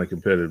some kind of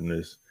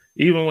competitiveness.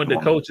 Even when the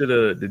coach of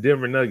the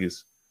Denver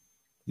Nuggets,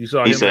 you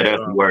saw he him said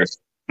that's the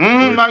worst.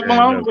 Mike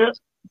Malone.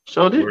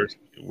 So did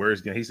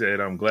worst game. He said,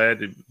 "I'm glad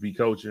to be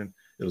coaching.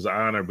 It was an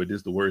honor, but this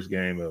is the worst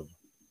game ever.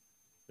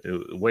 It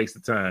was a waste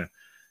of time."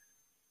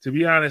 To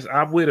be honest,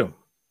 I'm with him.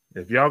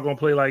 If y'all gonna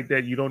play like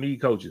that, you don't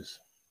need coaches.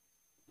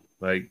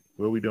 Like,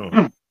 what are we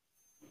doing?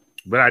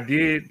 But I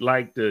did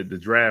like the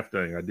draft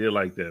thing. I did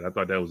like that. I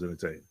thought that was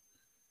entertaining.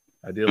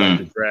 I did like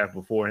the draft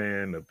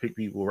beforehand, to pick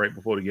people right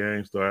before the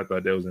game started. I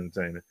thought that was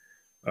entertaining.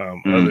 Other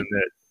than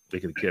that, they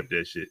could have kept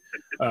that shit.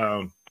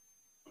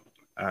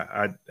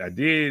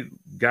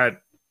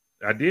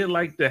 I did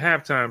like the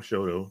halftime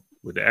show though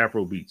with the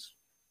Afro beats.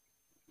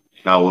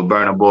 Oh, with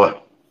Burna Boy.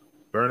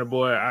 Burna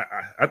Boy.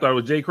 I thought it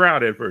was Jay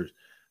Crowder at first.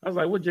 I was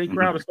like, what Jay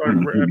Crowder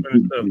started rapping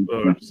and stuff,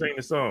 singing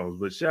the songs.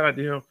 But shout out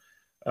to him.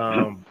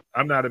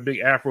 I'm not a big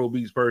Afro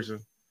beats person,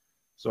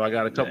 so I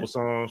got a couple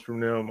songs from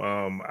them.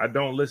 I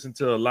don't listen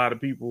to a lot of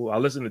people. I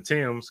listen to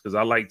Tim's because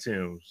I like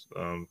Tim's.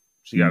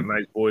 She got a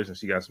nice voice and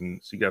she got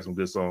some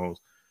good songs.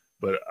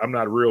 But I'm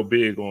not real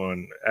big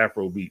on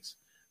Afro beats.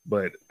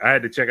 But I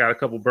had to check out a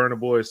couple Burna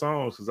Boy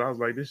songs because I was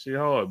like, this shit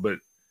hard. But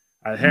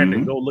I had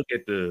to go look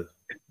at the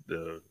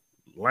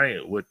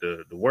line with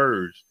the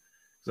words.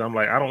 So I'm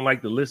like, I don't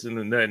like to listen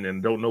to nothing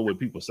and don't know what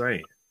people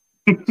saying.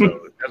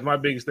 So that's my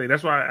biggest thing.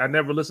 That's why I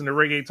never listened to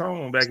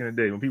reggaeton back in the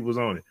day when people was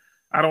on it.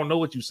 I don't know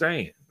what you're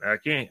saying. I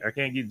can't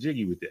get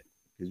jiggy with that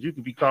because you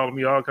could be calling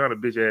me all kind of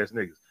bitch ass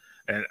niggas,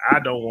 and I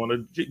don't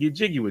want to get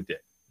jiggy with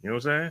that. You know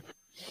what I'm saying?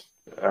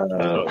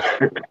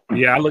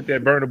 I looked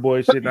at Burna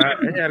Boy shit. And I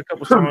had a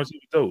couple songs he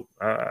was dope.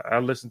 I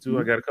listened to.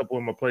 I got a couple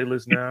on my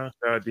playlist now.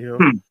 Shout out to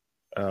him.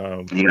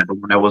 Yeah, the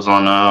one that was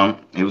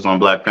on he was on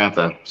Black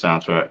Panther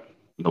soundtrack,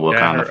 the Yeah,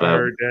 Wakanda I Forever.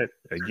 heard that.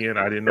 Again,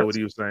 I didn't know what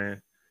he was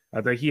saying.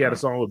 I think he had a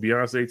song with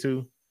Beyonce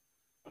too.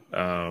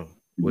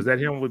 Was that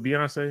him with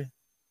Beyonce?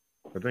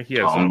 I think he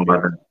had a I don't song know with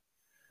about Beyonce. that.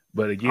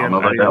 But I don't again, know I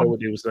about didn't that know one. what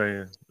they were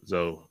saying.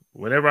 So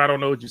whenever I don't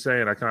know what you're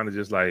saying, I kind of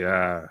just like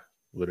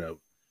whatever.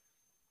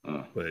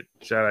 But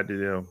shout out to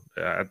them.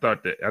 I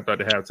thought the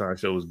halftime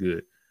show was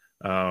good.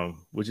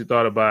 What you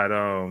thought about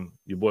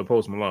your boy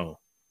Post Malone?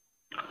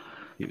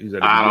 He's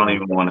at the I don't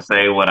beginning. even want to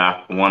say what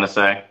I want to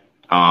say.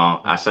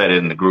 I said it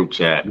in the group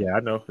chat. Yeah, I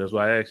know. That's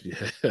why I asked you.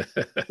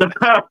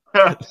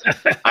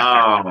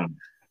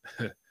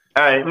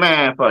 Hey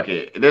man, fuck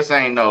it. This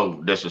ain't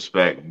no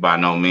disrespect by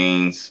no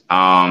means.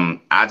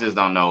 I just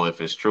don't know if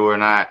it's true or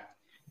not.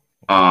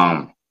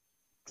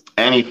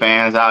 Any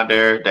fans out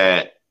there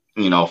that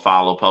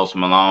follow Post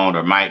Malone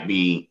or might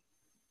be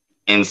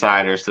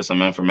insiders to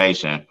some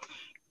information,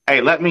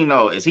 hey, let me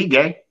know. Is he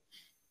gay?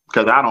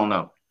 Because I don't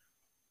know.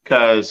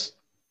 Because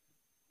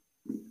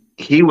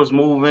he was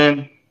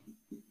moving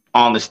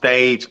on the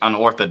stage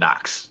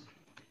unorthodox,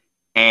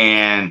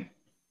 and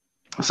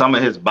some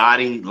of his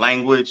body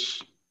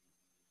language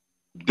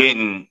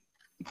didn't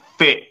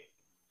fit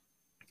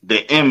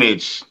the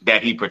image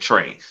that he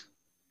portrays.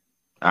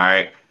 All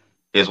right,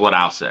 is what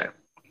I'll say.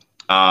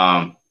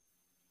 Now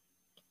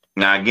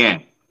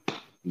again,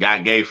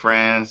 got gay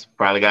friends,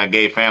 probably got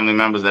gay family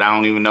members that I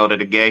don't even know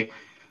that are gay.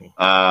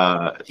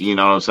 You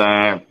know what I'm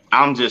saying?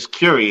 I'm just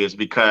curious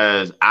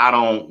because I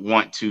don't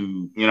want to,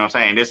 you know what I'm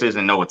saying? This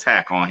isn't no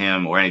attack on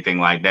him or anything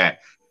like that.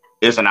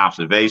 It's an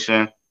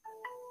observation,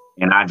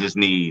 and I just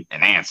need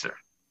an answer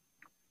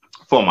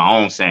for my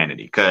own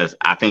sanity because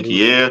I think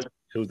he is.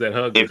 It was that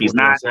hug. If he's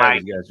not,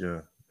 Savage got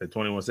you. That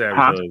 21 Savage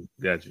hug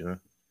got you. Huh?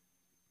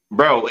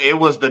 Bro, it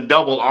was the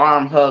double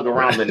arm hug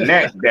around the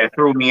neck that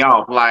threw me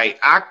off.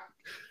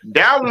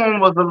 That one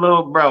was a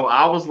little, bro.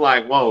 I was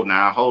like, whoa,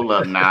 now hold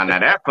up, now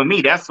that for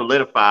me, that's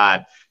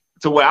solidified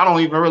to where I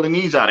don't even really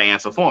need y'all to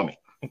answer for me.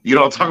 You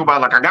know what I'm talking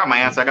about? Like I got my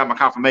answer, I got my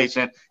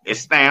confirmation, it's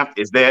stamped,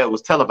 it's there, it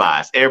was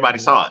televised, everybody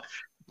saw it.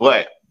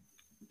 But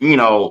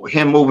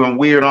him moving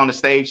weird on the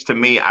stage, to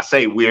me, I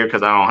say weird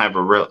because I don't have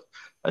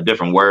a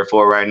different word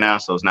for it right now,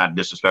 so it's not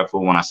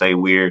disrespectful when I say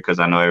weird because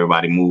I know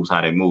everybody moves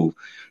how they move.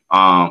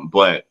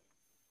 But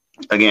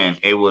again,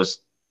 it was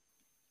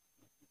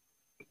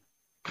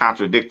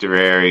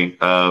contradictory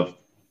of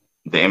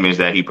the image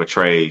that he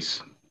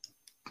portrays,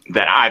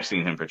 that I've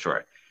seen him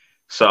portray.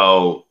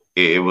 So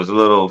it was a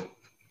little,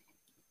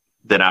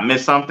 did I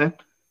miss something?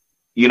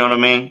 You know what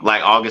I mean?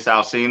 Like August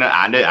Alsina,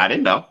 I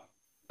didn't know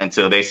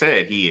until they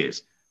said he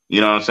is.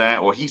 You know what I'm saying?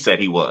 Or he said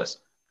he was.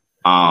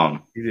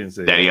 He didn't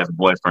say that he has a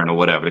boyfriend or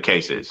whatever the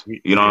case is.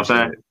 You know what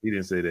I'm saying? He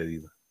didn't say that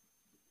either.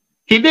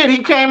 He did.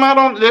 He came out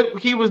on.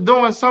 He was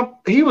doing some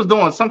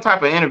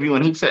type of interview,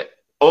 and he said,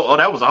 "Oh,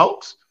 that was a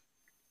hoax."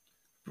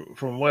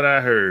 From what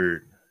I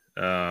heard,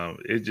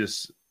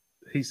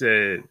 he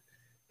said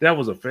that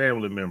was a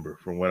family member.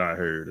 From what I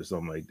heard, or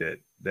something like that.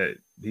 That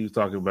he was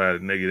talking about a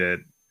nigga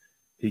that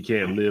he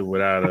can't live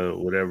without a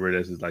whatever.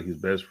 That's like his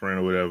best friend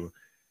or whatever.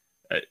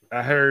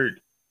 I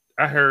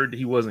heard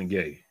he wasn't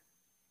gay,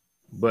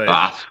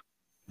 but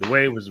the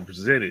way it was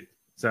presented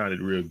sounded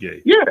real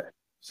gay. Yeah.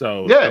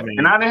 So yeah,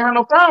 and I didn't have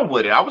no problem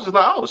with it. I was just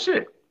like, oh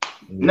shit,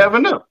 never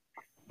knew.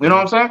 You know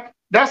what I'm saying?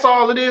 That's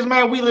all it is,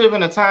 man. We live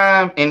in a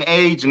time and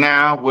age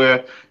now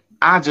where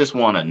I just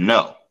want to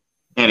know,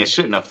 and it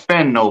shouldn't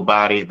offend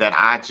nobody that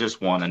I just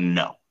want to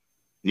know.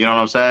 You know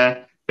what I'm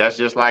saying? That's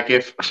just like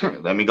if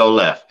let me go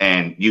left,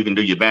 and you can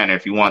do your banner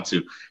if you want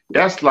to.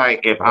 That's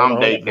like if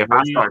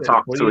I start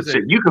talking to a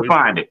chick, you can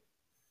find it.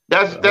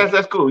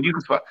 That's cool. You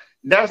can find.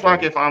 That's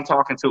like if I'm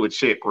talking to a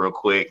chick real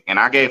quick, and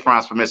I gave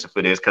Franz permission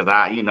for this because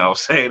I,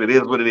 saying it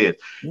is what it is.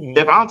 Mm-hmm.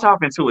 If I'm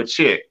talking to a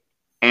chick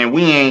and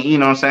we ain't,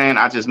 what I'm saying,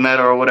 I just met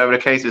her or whatever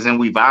the case is, and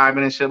we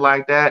vibing and shit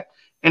like that,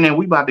 and then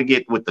we about to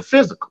get with the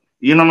physical.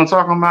 You know what I'm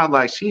talking about?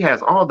 Like she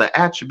has all the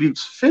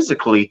attributes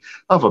physically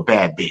of a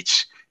bad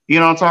bitch. You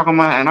know what I'm talking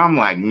about? And I'm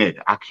like, nigga,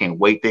 I can't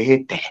wait to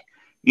hit that.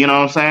 You know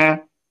what I'm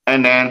saying?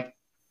 And then,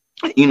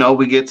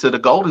 we get to the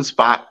golden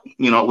spot,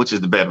 which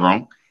is the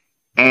bedroom.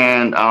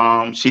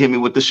 And she hit me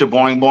with the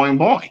shaboing, boing,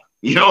 boing.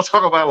 You know what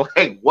I'm talking about?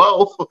 Like,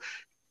 whoa,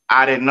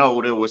 I didn't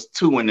know there was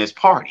two in this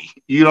party.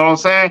 You know what I'm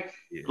saying?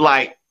 Yeah.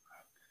 Like,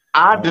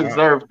 I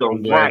deserve the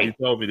right. You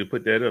told me to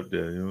put that up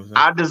there. You know what I'm saying?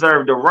 I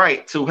deserve the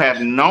right to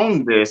have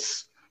known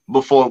this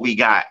before we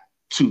got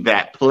to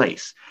that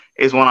place,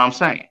 is what I'm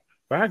saying.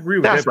 But I agree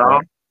with That's that.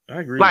 All. I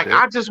agree like, with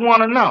that. I just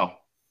want to know.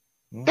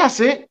 That's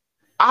it.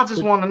 I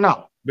just want to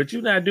know. But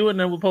you're not doing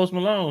that with Post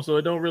Malone, so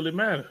it don't really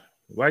matter.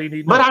 Why you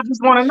need? But I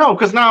just want to know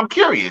because now I'm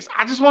curious.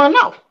 I just want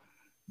to know,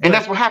 and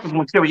that's what happens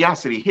when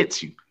curiosity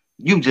hits you.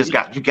 You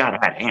gotta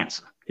have an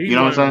answer. You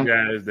know what I'm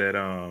saying? Guys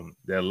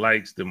that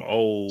likes them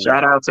old.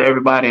 Shout out to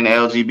everybody in the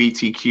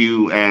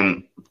LGBTQ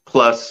and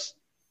plus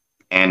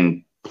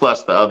the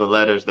other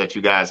letters that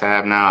you guys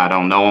have now. I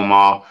don't know them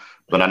all,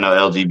 but I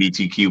know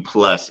LGBTQ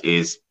plus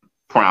is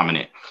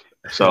prominent.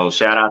 So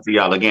shout out to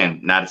y'all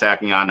again. Not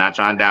attacking y'all, not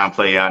trying to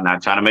downplay y'all,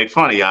 not trying to make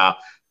fun of y'all.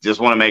 Just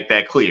want to make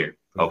that clear,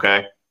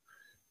 okay?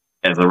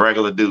 As a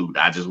regular dude,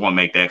 I just want to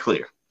make that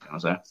clear. You know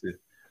what I'm saying?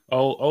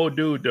 Old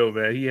dude though,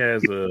 man. He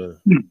has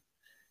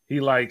he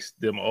likes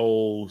them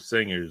old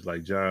singers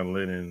like John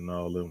Lennon and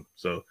all them.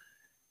 So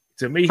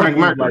to me, he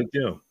moved like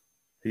them.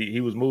 He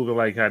was moving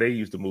like how they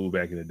used to move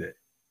back in the day.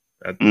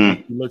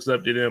 He looks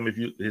up to them.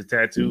 His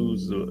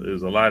tattoos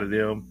is a lot of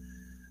them,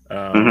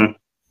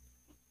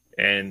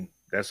 and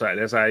that's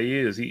how he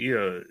is.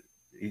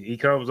 He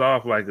comes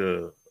off like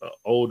a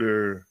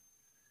older,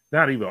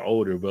 not even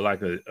older, but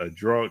like a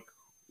drunk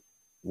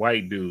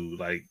white dude,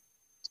 like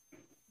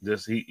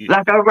just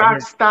like a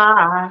rock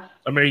star.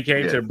 I mean, he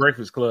came to a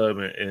Breakfast Club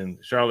and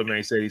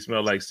Charlamagne said he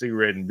smelled like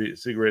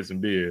cigarettes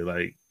and beer,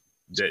 like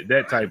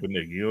that type of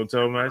nigga. You know what I'm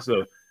talking about?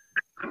 So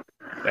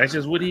that's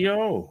just what he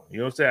own. You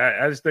know what I'm saying?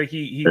 I just think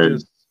he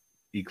just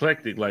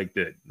eclectic like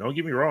that. Don't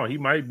get me wrong, he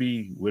might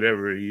be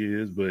whatever he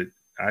is, but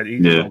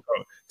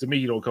to me,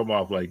 he don't come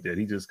off like that.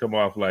 He just come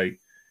off like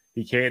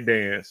he can't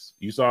dance.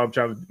 You saw him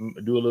trying to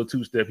do a little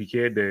two-step. He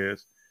can't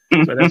dance.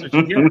 So that's what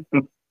you get.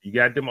 You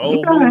got them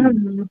old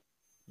movies.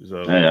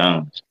 So,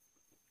 hey,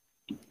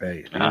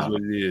 it is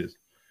what it is.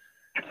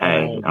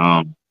 Hey,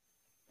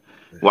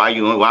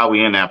 while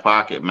we in that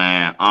pocket,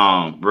 man,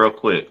 real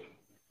quick,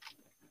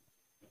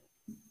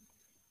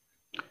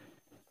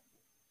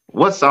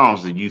 what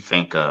songs do you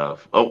think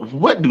of?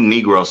 What do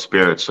Negro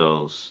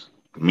spirituals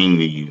mean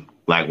to you?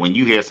 Like when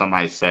you hear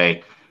somebody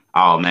say,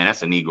 "Oh man,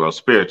 that's a Negro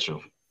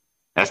spiritual,"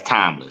 that's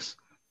timeless.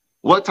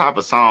 What type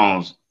of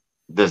songs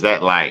does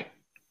that like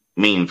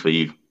mean for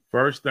you?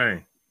 First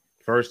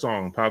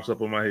song pops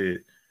up on my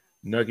head,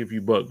 "Nuck If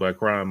You Buck" by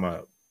Crime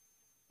Mob.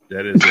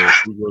 That is a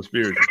Negro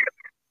spiritual.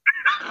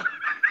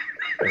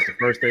 That's the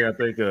first thing I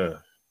think of.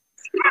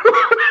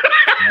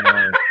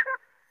 I'm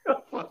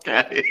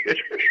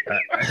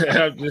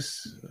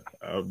just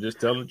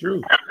telling the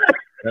truth.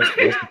 That's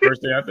the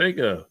first thing I think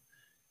of.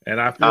 And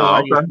I feel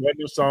like it's one of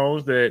those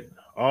songs that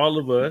all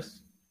of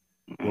us,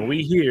 when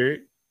we hear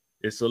it,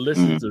 it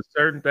solicits a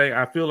certain thing.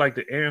 I feel like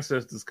the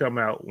ancestors come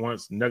out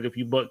once "Nuck If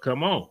You Buck"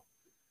 come on.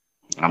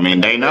 I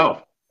mean, they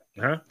know.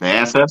 Huh? The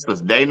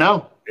ancestors, they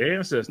know. The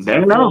ancestors. They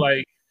know.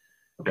 Like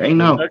they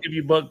know. "Nuck If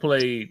You Buck"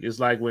 played, it's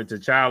like when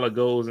T'Challa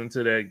goes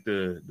into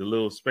the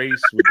little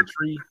space with the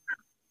tree.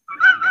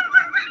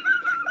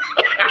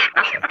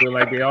 I feel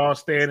like they all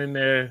standing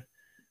there,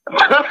 you know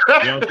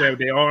what I'm saying, with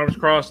their arms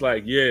crossed,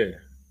 like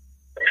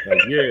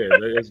let's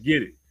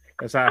get it.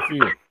 That's how I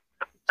feel.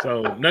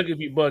 So "Nuck If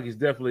You Buck" is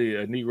definitely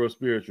a Negro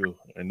spiritual,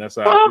 and that's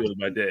how I feel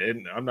about that.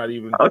 And I'm not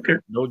even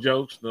no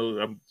jokes, no,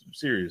 I'm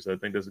serious. I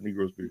think that's a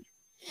Negro spiritual.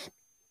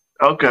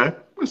 Okay,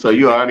 so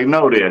you already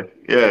know that,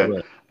 yeah.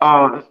 Right.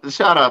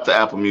 Shout out to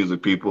Apple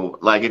Music people.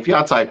 Like if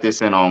y'all type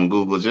this in on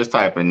Google, just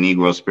type in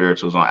Negro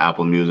spirituals on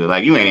Apple Music.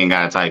 Like you ain't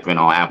gotta type in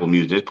on Apple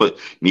Music. Just put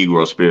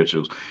Negro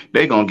spirituals.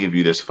 They gonna give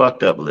you this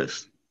fucked up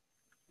list.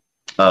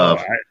 I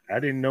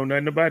didn't know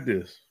nothing about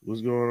this.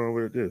 What's going on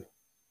with this?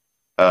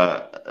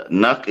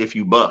 Nuck If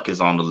You Buck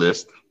is on the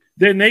list.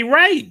 Then they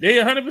right. They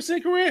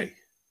 100% correct.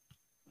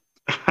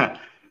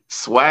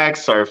 Swag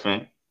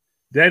Surfing.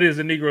 That is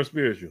a Negro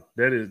spiritual.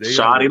 That is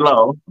Shawty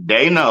Low.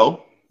 They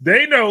know.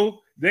 They know.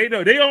 They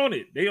know. They own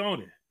it. They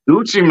own it.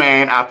 Gucci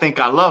Mane, I Think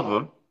I Love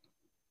Her.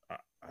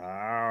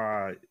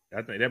 I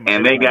think that.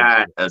 And they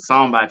got a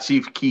song by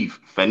Chief Keef,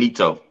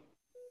 Finito.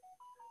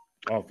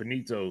 Oh,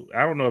 Finito.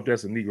 I don't know if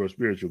that's a Negro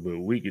spiritual, but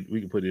we could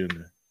put it in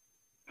there.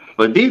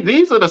 But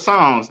these are the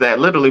songs that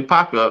literally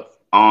pop up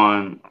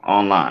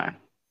online.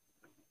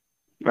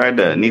 Right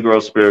there.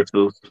 Negro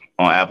spirituals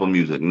on Apple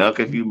Music. Nuck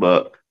If You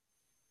Buck.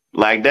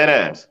 Like that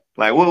ass.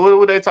 Like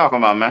what they talking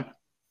about, man?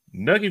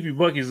 Nuck If You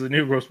Buck is a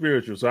Negro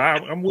spiritual, so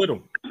I'm with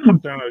them.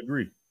 I'm trying to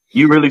agree.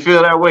 You really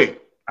feel that way?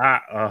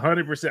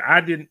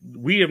 100%.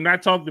 We have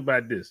not talked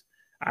about this.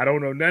 I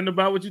don't know nothing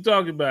about what you're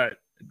talking about.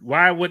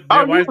 Why you were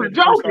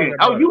joking.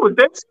 You were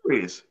dead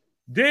serious.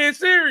 Dead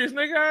serious,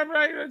 nigga. I'm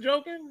right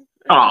joking.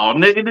 Oh,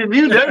 nigga,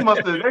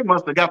 they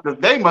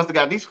must have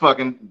got these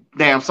fucking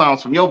damn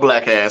songs from your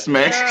black ass,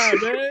 man. Nah,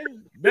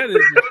 man. That is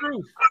the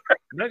truth.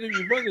 Nuck If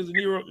You Buck is a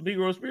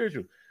Negro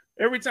spiritual.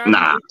 Every time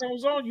it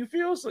comes on, you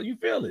feel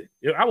it.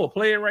 I will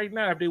play it right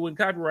now if they wouldn't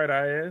copyright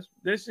our ass.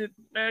 That shit,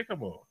 man,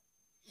 come on.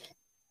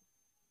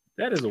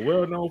 That is a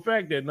well-known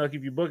fact that Nuck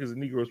If You Buck is a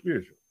Negro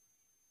spiritual.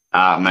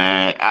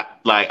 Man, all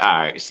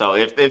right. So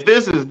if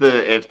this is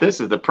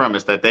the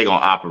premise that they're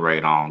gonna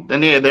operate on,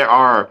 then there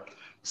are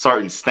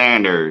certain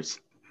standards.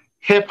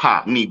 Hip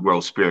hop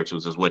Negro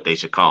spirituals is what they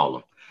should call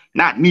them,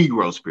 not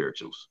Negro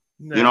spirituals.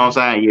 No. You know what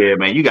I'm saying? Yeah,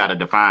 man, you got to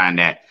define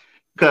that.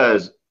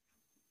 Because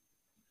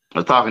I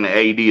was talking to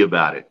AD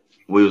about it.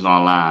 We was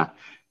online,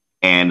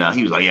 and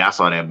he was like, "Yeah, I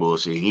saw that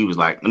bullshit." He was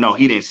like, "No,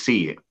 he didn't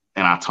see it."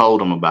 And I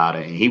told him about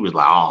it, and he was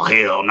like, "Oh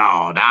hell no,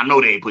 I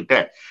know they ain't put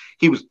that."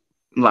 He was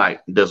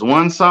like, "There's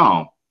one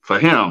song for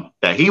him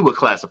that he would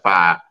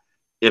classify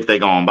if they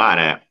gonna buy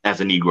that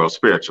as a Negro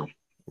spiritual."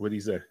 What'd he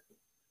say?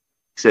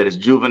 He said it's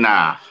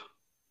Juvenile.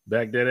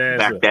 Back that ass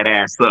Back up. that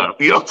ass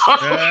up. You know what I'm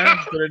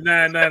talking For the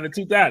 99 to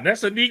 2000.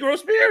 That's a Negro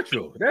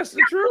spiritual. That's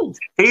the truth.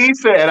 He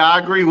said, I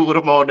agree with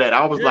him on that.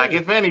 I was like,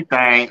 if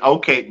anything,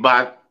 okay,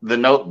 by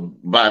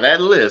that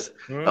list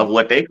of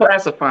what they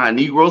classify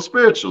Negro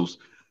spirituals,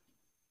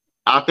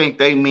 I think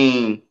they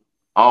mean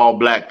all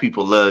black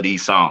people love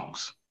these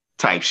songs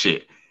type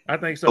shit. I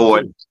think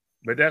so too.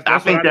 But that's I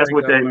think that's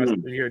what they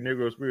mean. Hear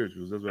Negro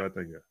spirituals. That's what I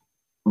think of.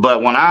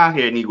 But when I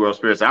hear Negro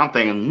spirituals, I'm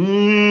thinking,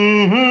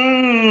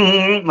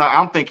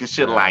 I'm thinking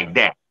shit like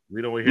that.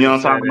 We don't hear you know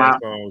what I'm talking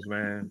about? Songs,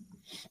 man.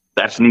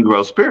 That's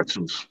Negro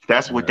spirituals.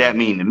 That's what that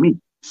mean to me.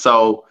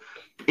 So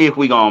if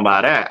we going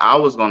by that, I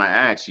was gonna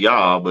ask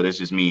y'all, but it's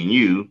just me and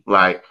you,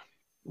 like,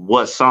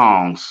 what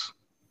songs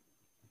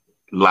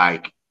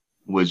like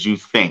would you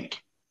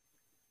think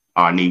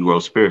are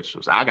Negro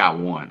spirituals? I got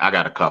one. I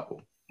got a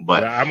couple.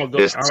 But I'm gonna go.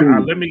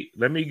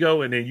 Let me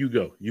go, and then you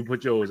go. You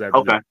put yours after.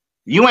 Okay.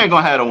 You ain't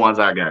gonna have the ones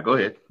I got. Go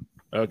ahead.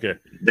 Okay.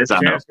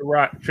 Chance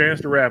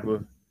the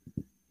Rapper.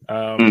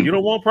 You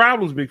don't want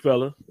problems, big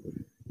fella.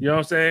 You know what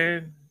I'm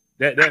saying?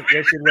 That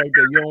shit right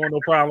there. You don't want no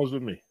problems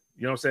with me.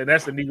 You know what I'm saying?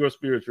 That's the Negro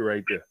spiritual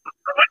right there.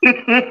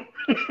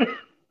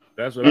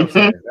 That's what I'm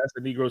saying. That's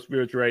the Negro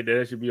spiritual right there.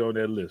 That should be on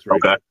that list,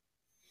 right? Okay.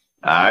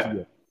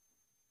 There.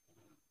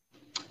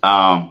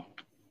 All right.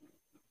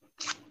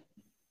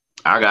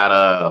 I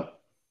got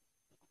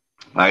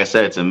like I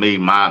said, to me,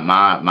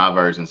 my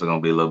versions are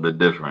gonna be a little bit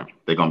different.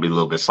 They're gonna be a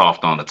little bit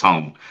soft on the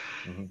tone.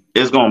 Mm-hmm.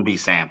 It's gonna be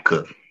Sam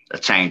Cooke. A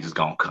change is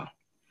gonna come.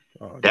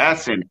 Oh,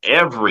 that's in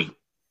every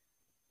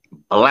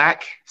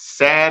black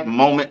sad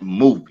moment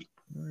movie.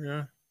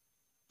 Yeah.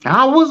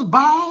 I was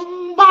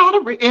born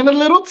in a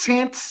little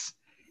tent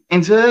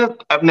and just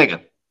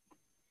nigga.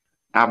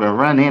 I've been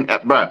running,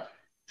 bro.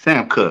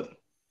 Sam Cooke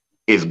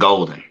is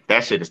golden.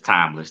 That shit is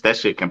timeless. That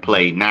shit can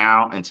play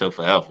now until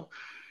forever.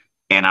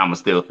 And I'ma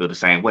still feel the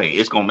same way.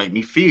 It's gonna make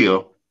me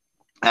feel,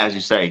 as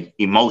you say,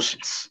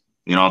 emotions.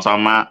 You know what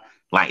I'm talking about?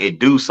 Like it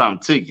do something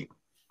to you.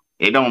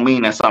 It don't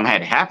mean that something had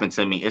to happen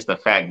to me. It's the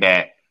fact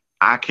that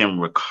I can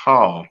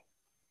recall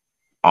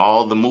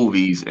all the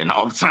movies and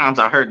all the times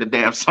I heard the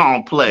damn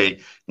song play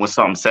when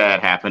something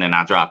sad happened and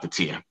I dropped a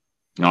tear.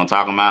 You know what I'm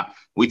talking about?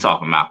 We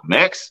talking Malcolm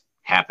X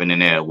happening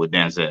there with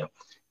Denzel.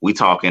 We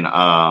talking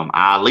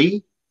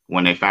Ali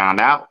when they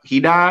found out he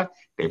died.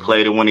 They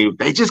played it when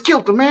they just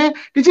killed him, man.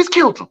 They just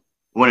killed him.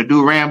 When a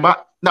dude ran by,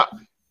 no,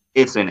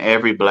 it's in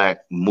every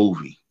black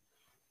movie.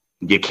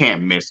 You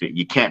can't miss it.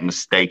 You can't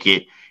mistake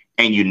it.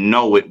 And you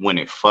know it when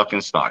it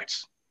fucking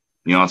starts.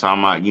 You know what I'm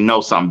talking about? You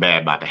know something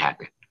bad about to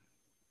happen.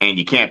 And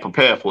you can't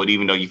prepare for it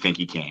even though you think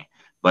you can.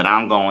 But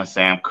I'm going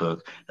Sam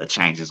Cooke. A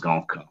change is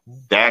going to come.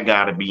 That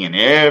got to be in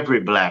every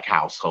black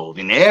household.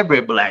 In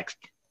every black,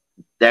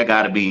 that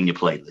got to be in your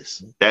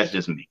playlist. That's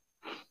just me.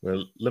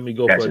 Well, let me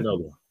go for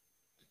another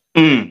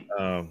one.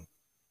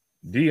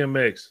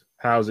 DMX,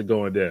 How's It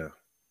Going Down?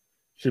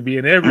 Should be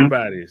in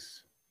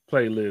everybody's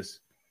playlist.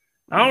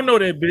 I don't know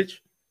that bitch.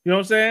 You know what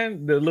I'm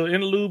saying? The little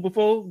interlude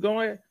before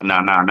going.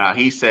 No.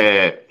 He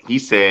said,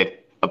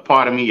 a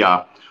part of me,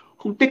 y'all,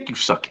 who dick you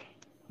sucking?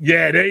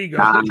 Yeah, there you go.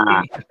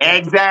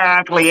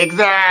 Exactly.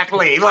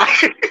 Like,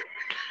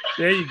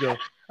 there you go.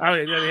 I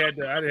had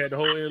the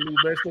whole interlude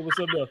messed up with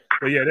something else.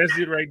 But yeah, that's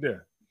it right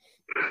there.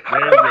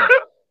 There you go.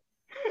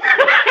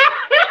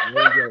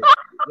 There you go.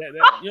 You know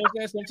what I'm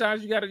saying?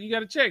 Sometimes you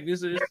gotta check.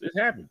 It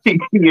happens.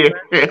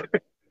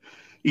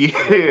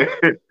 Yeah.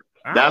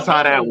 That's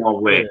how that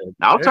one went.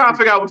 I was trying to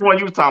figure out which one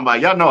you was talking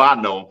about. Y'all know I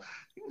know.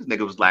 This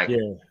nigga was like,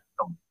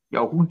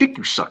 yo, who dick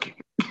you sucking?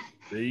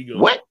 There you go.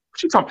 What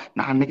you talking?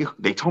 Nah, nigga,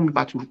 they told me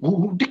about you.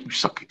 Who dick you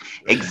sucking?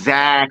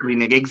 Exactly,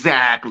 nigga.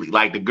 Exactly.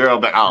 Like the girl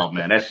back. Oh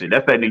man, that's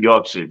that New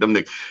York shit. Them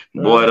niggas,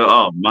 boy.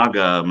 Oh my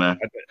god, man.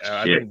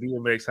 I think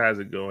DMX How's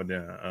It Going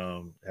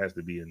Down has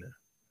to be in there.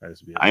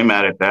 I ain't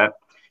mad at that.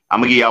 I'm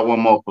gonna give y'all one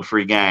more for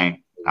free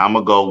game. I'm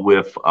gonna go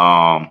with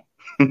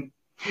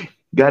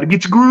Gotta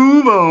get your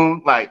groove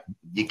on. Like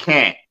you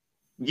can't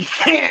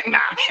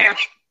not have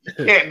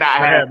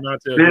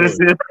this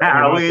is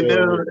how we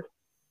do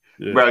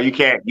it. Bro, you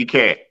can't.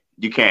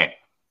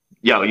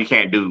 Yo, you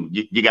can't do.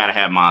 You gotta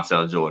have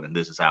Montel Jordan.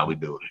 This is how we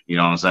do it. You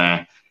know what I'm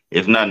saying?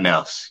 If nothing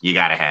else, you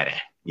gotta have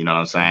that. You know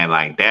what I'm saying?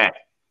 Like that.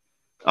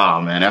 Oh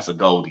man, that's a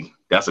goldie.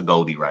 That's a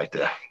goldie right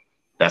there.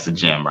 That's a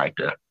gem right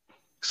there.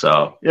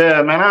 So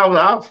yeah,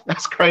 man,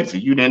 that's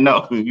crazy. You didn't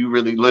know. You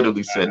really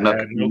literally said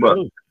nothing.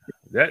 No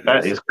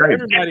that is crazy.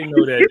 Everybody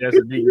know that's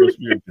a Negro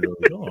spiritual.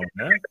 Come on,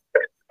 man.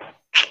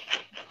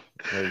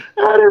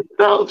 That is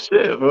dope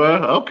shit, bro.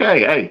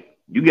 Okay, hey,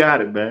 you got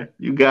it, man.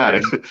 You got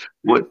it.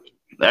 What?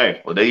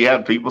 Hey, well, there you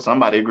have people.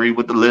 Somebody agreed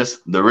with the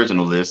list, the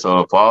original list.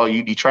 So for all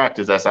you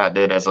detractors that's out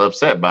there that's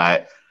upset by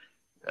it,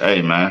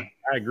 hey, man.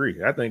 I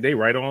agree. I think they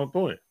right on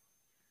point.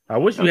 I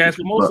wish you had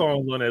some more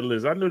songs on that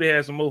list. I knew they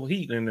had some more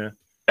heat in there.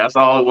 That's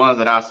all the ones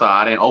that I saw.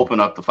 I didn't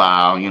open up the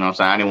file. You know what I'm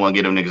saying? I didn't want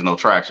to give them niggas no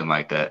traction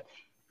like that.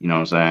 You know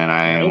what I'm saying?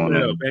 I ain't open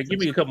it up, man. Give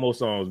me a couple more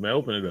songs, man.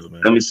 Open it up,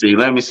 man. Let me see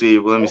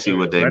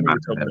what they.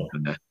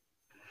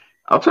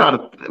 I'm trying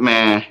to,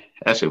 man.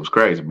 That shit was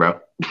crazy, bro.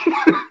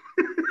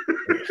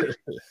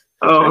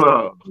 Hold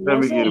on. Let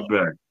me get it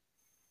back.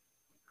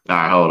 All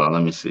right, hold on.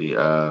 Let me see.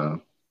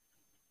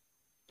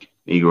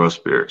 Negro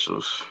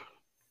spirituals.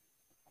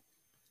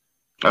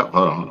 Oh,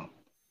 hold on.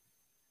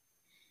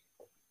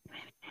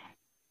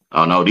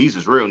 Oh no, these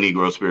is real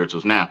Negro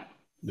spirituals now.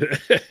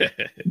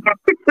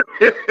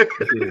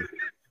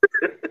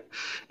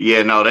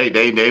 Yeah, no,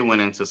 they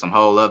went into some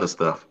whole other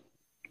stuff.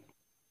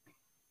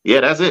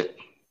 Yeah, that's it.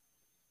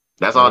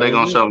 That's all they're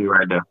gonna show me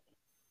right there.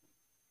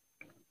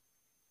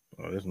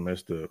 Oh, that's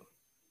messed up.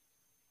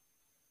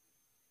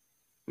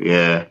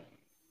 Yeah,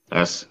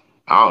 that's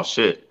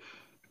shit.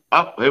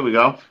 Oh, here we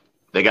go.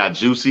 They got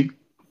Juicy,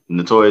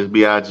 Notorious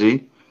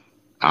B.I.G.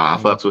 I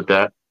fucks with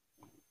that.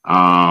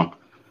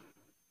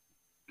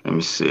 Let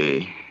me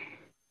see.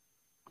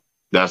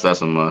 That's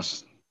a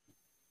must.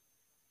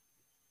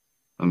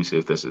 Let me see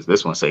if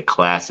this one say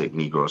classic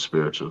Negro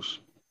spirituals.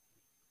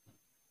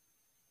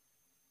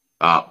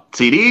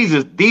 See, these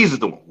is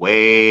the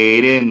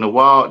Wade in the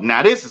Water.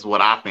 Now, this is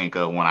what I think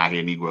of when I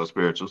hear Negro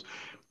spirituals.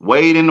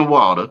 Wade in the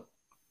Water,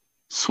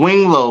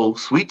 Swing Low,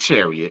 Sweet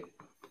Chariot,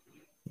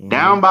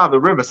 Down by the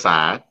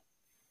Riverside,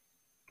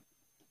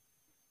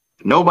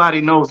 Nobody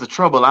Knows the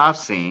Trouble I've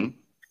Seen.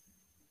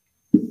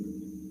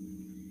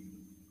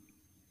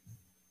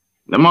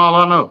 Them all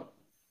I know.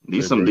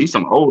 These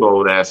some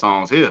old ass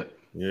songs here.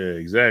 Yeah,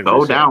 exactly.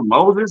 Go Down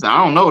Moses.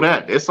 I don't know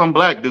that. There's some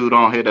black dude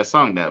on here that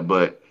sung that,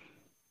 but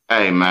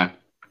hey, man,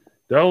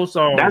 those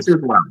songs. That's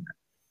just wild.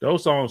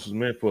 Those songs was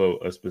meant for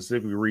a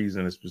specific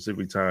reason, a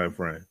specific time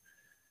frame.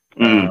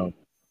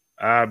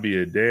 I'd be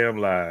a damn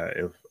lie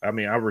if I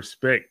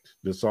respect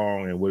the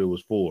song and what it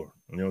was for.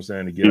 You know what I'm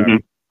saying? To get out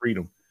of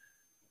freedom.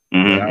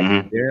 But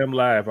I'd be a damn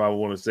lie if I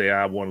want to say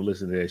I want to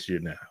listen to that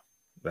shit now.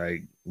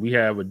 Like we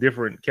have a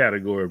different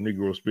category of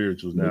Negro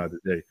spirituals now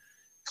today.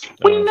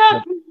 We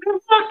not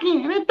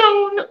fucking it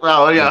don't.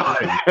 Oh yeah,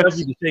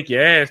 you can take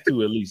your ass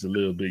to at least a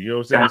little bit. You know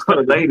what I'm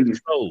saying? The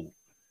ladies,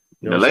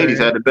 the ladies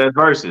had the best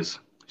verses.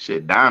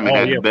 Shit, Diamond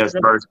had the best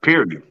verse.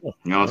 Period. You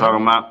know what I'm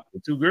talking about? The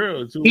two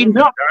girls, two women.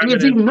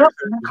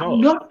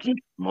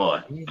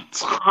 Boy.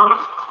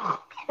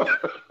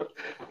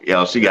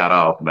 Yo, she got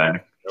off,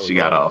 man. She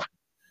got off.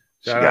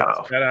 Shout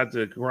out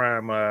to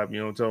Crime Mob. You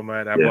know what I'm talking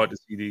about? I bought the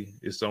CD.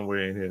 It's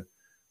somewhere in here.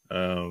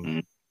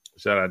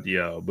 Shout out to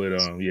y'all. But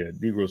yeah,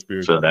 Negro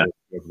Spirit is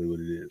definitely what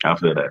it is. I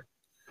feel that.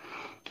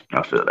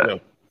 So,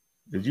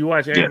 did you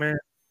watch Ant-Man?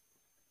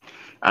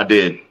 I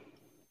did.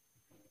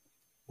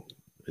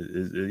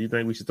 You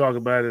think we should talk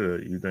about it,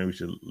 or you think we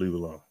should leave it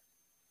alone?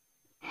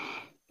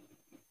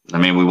 I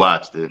mean, we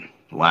watched it.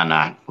 Why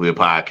not? We're a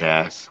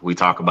podcast. We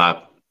talk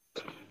about.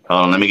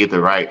 Hold on, let me get the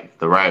right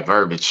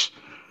verbiage.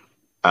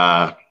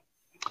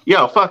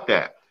 Yo, fuck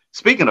that.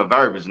 Speaking of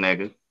verbiage,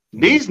 nigga,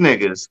 these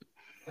niggas.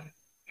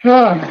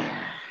 Brother,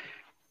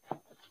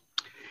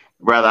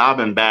 I've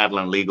been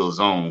battling Legal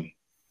Zone.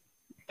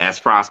 As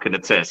Franz can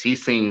attest, he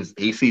sees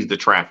the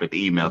traffic,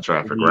 the email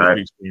traffic,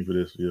 right? For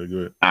this. Yeah,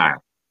 go ahead.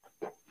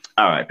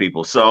 All right,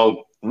 people.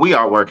 So we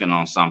are working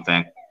on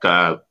something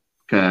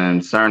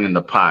concerning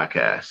the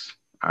podcast.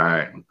 All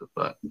right,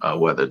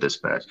 Weather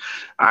Dispatch.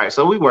 All right,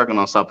 so we're working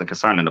on something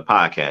concerning the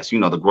podcast. You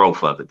know, the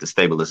growth of it, the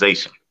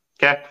stabilization.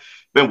 Okay,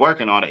 been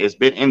working on it. It's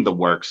been in the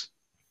works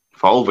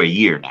for over a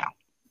year now.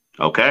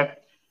 Okay,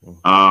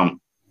 it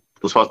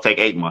was supposed to take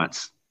 8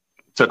 months.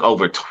 It took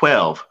over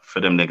 12 for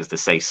them niggas to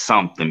say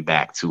something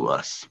back to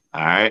us.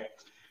 All right.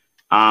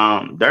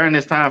 During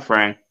this time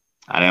frame,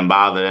 I didn't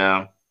bother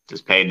them.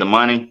 Just paid the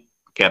money,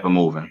 kept it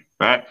moving,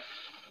 right?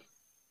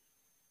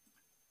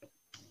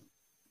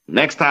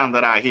 Next time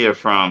that I hear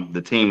from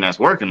the team that's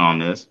working on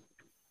this,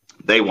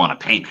 they want a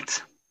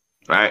payment,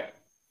 right?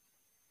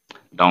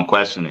 Don't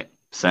question it.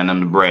 Send them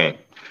the bread.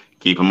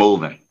 Keep it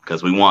moving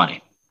because we want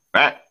it,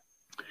 right?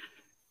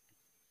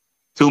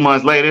 2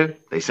 months later,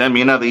 they send me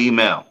another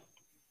email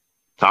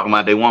talking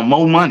about they want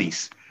more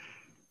monies.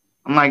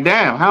 I'm like,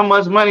 damn, how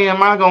much money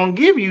am I going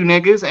to give you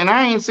niggas? And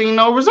I ain't seen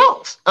no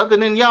results other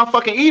than y'all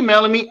fucking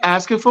emailing me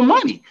asking for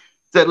money.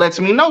 That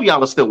lets me know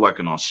y'all are still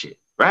working on shit,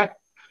 right?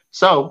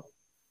 So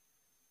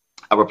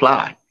I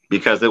replied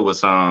because it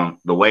was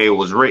the way it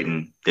was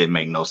written didn't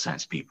make no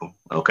sense, people,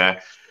 okay?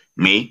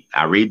 Me,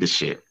 I read the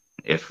shit.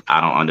 If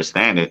I don't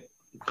understand it,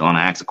 I'm going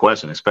to ask a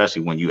question,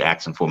 especially when you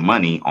asking for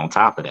money on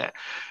top of that.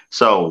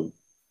 So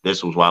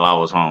this was while I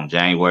was home.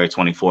 January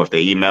 24th,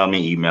 they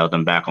emailed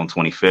them back on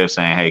 25th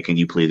saying, hey, can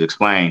you please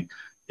explain,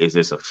 is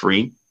this a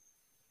free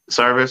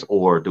service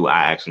or do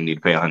I actually need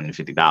to pay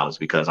 $150?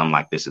 Because I'm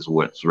like, this is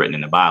what's written in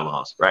the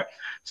bylaws, right?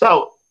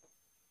 So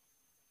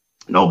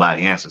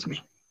nobody answers me.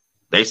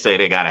 They say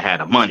they got to have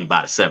the money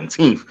by the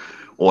 17th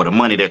or the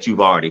money that you've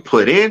already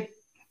put in.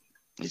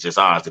 It's just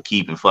ours to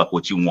keep and fuck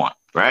what you want,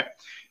 right?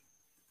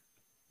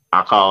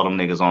 I called them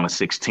niggas on the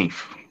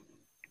 16th,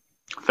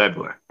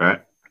 February,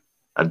 right?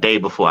 A day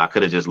before, I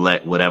could have just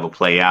let whatever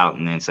play out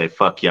and then say,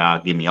 fuck y'all,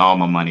 give me all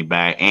my money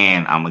back,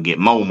 and I'm going to get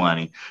more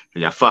money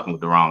because y'all fucking with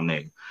the wrong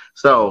nigga.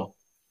 So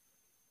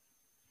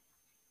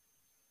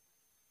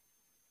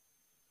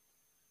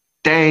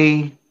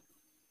they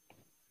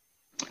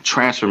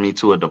transferred me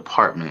to a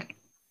department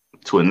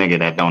to a nigga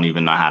that don't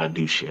even know how to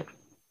do shit.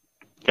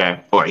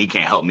 Okay? Or he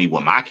can't help me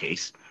with my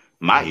case,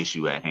 my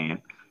issue at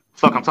hand.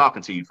 Fuck, I'm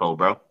talking to you for,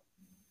 bro.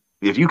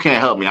 If you can't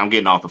help me, I'm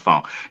getting off the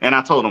phone. And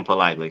I told him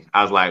politely.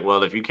 I was like,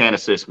 well, if you can't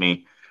assist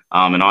me,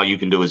 and all you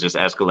can do is just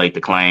escalate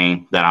the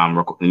claim that I'm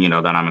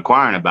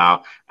inquiring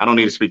about, I don't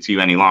need to speak to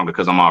you any longer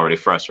because I'm already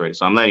frustrated.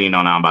 So I'm letting you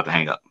know now I'm about to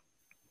hang up.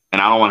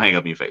 And I don't want to hang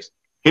up in your face.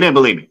 He didn't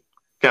believe me.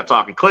 Kept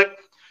talking. Click.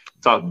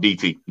 Talk to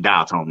DT.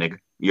 Dial tone, nigga.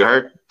 You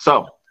heard?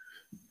 So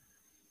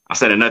I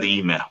sent another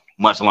email,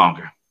 much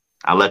longer.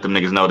 I let them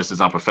niggas know this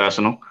is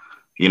unprofessional.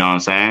 You know what I'm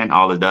saying?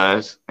 All it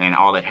does, and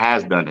all it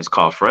has done, is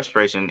cause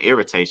frustration,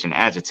 irritation,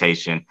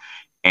 agitation,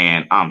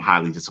 and I'm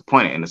highly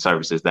disappointed in the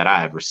services that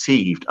I have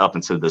received up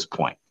until this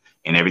point.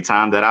 And every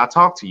time that I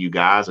talk to you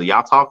guys or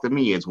y'all talk to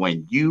me is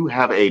when you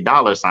have a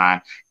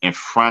 $sign in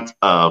front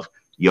of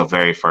your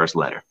very first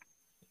letter.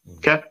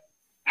 Okay?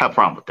 Have a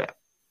problem with that.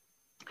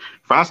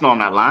 Franz know I'm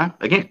not lying.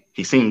 Again,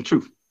 he's seen the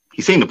truth.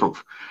 He's seen the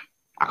proof.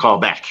 I call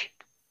back.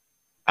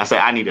 I say,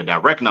 I need a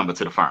direct number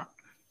to the firm.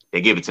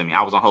 They give it to me.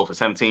 I was on hold for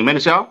 17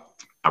 minutes, y'all.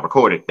 I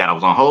recorded that I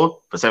was on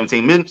hold for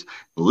 17 minutes,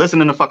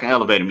 listening to fucking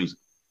elevator music.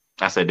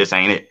 I said, this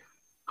ain't it.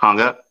 Hung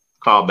up,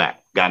 called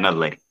back. Got another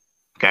lady.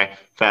 Okay?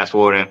 Fast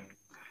forwarding.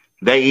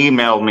 They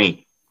emailed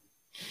me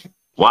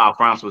while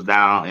Franz was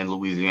down in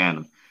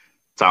Louisiana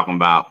talking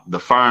about the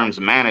firm's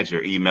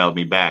manager emailed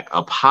me back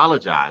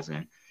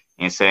apologizing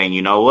and saying,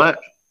 you know what?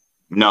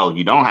 No,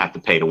 you don't have to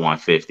pay the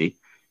 $150.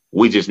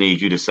 We just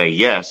need you to say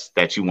yes,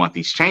 that you want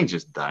these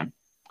changes done.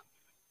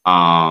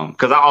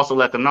 Because I also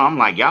let them know, I'm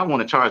like, y'all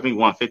want to charge me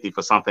 $150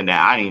 for something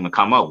that I didn't even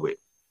come up with.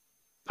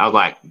 I was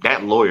like,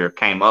 that lawyer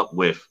came up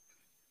with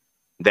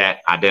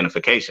that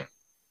identification.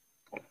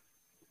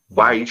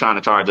 Why are you trying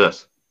to charge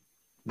us?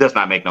 Does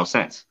not make no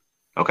sense.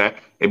 Okay.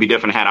 It'd be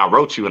different had I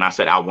wrote you and I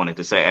said I wanted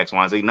to say X,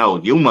 Y, and Z.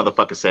 No, you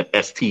motherfucker said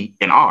ST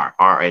and R,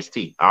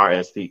 RST,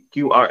 RST,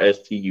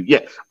 QRSTU.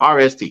 Yeah,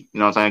 RST. You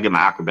know what I'm saying? Get my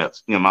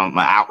alphabets, you know,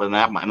 my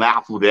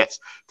alphabets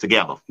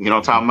together. You know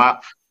what I'm talking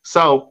about?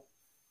 So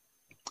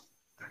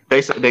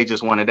they said they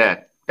just wanted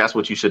that. That's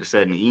what you should have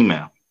said in the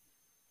email.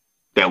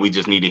 That we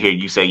just need to hear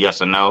you say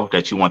yes or no,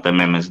 that you want the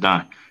amendments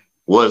done.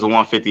 What does the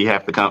 150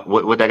 have to come?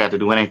 What that got to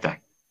do with anything?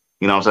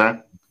 You know what I'm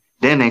saying?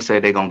 Then they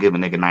said they're going to give a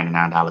nigga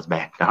 $99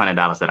 back, the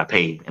 $100 that I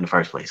paid in the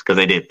first place, because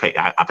they did pay.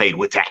 I paid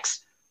with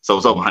tax. So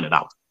it's over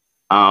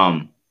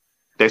 $100.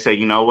 They say,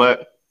 you know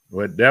what?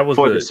 Well, that was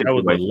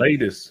the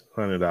latest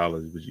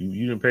 $100, but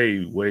you didn't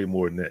pay way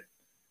more than that.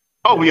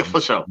 Oh, yeah,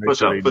 for sure.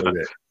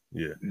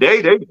 Yeah.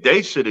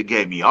 They should have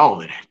gave me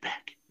all of that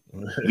back.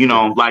 You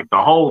know, like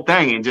the whole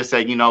thing, and just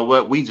say, you know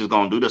what? We just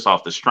going to do this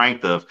off the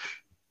strength of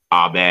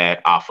our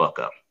bad, our fuck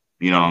up.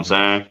 You know what I'm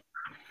saying?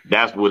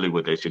 That's really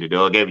what they should have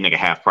done. Gave a nigga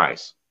half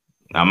price.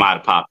 I might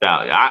have popped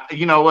out.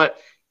 You know what?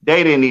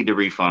 They didn't need to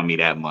refund me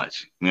that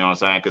much. You know what I'm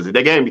saying? Because if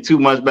they gave me too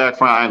much back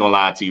front, I ain't gonna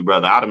lie to you,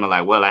 brother. I'd have been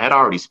like, well, I had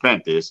already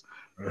spent this.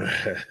 You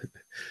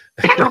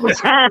know what I'm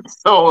saying?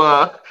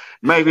 So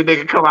maybe they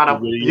could come out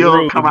of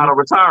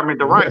retirement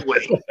the right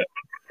way.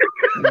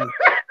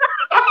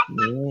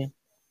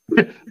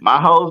 My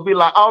hoes be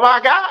like, oh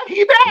my God,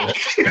 he back.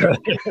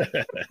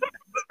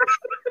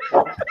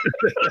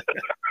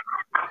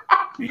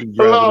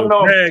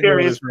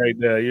 Right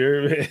now,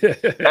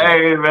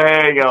 hey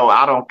man, yo,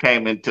 I don't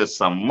came into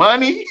some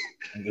money.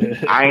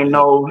 I ain't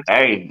know.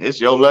 Hey,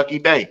 it's your lucky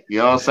day. You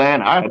know what I'm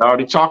saying? I had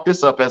already chalked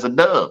this up as a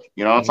dub.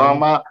 You know what I'm talking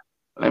about?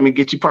 Let me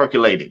get you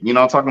percolated. You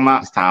know what I'm talking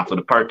about? It's time for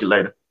the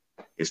percolator.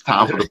 It's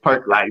time for the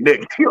percolate,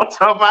 nigga. You know what I'm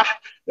talking about?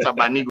 Talking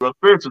about Negro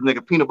spirituals,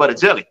 nigga, peanut butter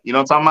jelly. You know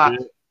what I'm talking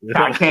about?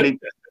 Cotton candy,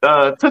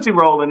 Tootsie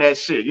Roll and that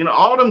shit. You know,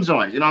 all them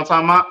joints. You know what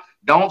I'm talking about?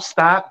 Don't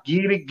stop,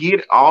 get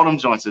it. All them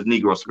joints is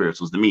Negro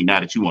spirituals to me,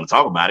 now that you want to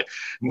talk about it.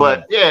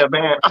 But yeah,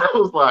 man, I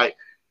was like,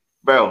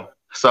 bro,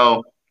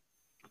 so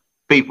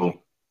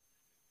people,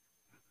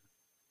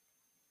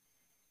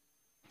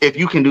 if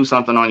you can do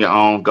something on your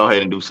own, go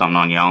ahead and do something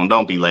on your own.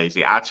 Don't be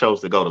lazy. I chose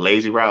to go the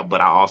lazy route,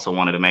 but I also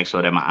wanted to make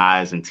sure that my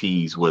I's and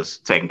T's was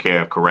taken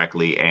care of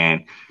correctly,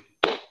 and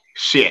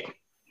shit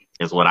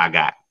is what I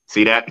got.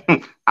 See that?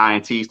 I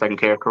and T's taken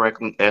care of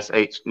correctly.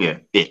 SH, yeah,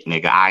 it,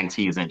 nigga. I and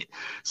T is in it.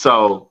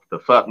 So the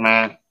fuck,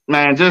 man,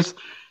 just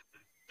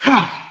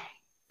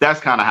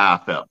that's kind of how I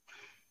felt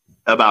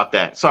about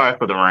that. Sorry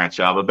for the rant,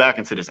 y'all. But back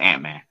into this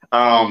Ant-Man.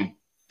 How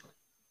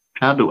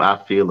do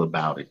I feel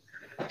about it?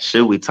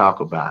 Should we talk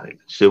about it?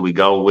 Should we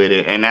go with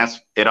it? And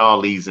it all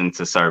leads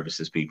into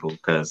services, people,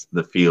 because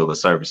the field of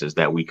services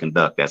that we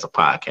conduct as a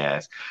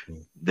podcast,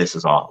 this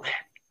is all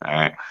that. All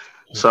right.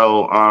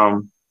 So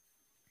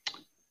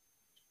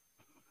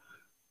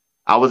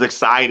I was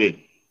excited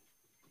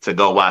to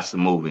go watch the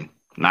movie.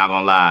 Not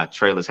gonna lie,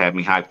 trailers had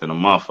me hyped in a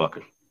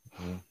motherfucker.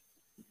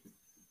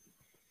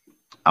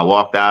 I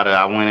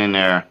went in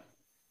there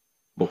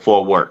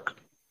before work.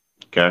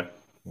 Okay.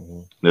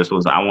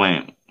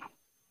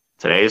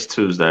 Today is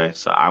Tuesday,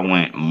 so I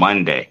went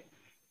Monday.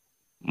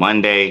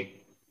 Monday,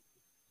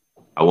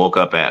 I woke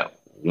up at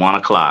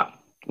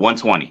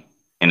 1:20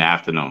 in the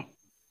afternoon.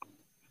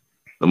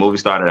 The movie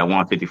started at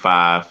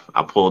 1:55.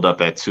 I pulled up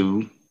at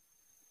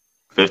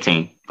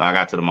 2:15, I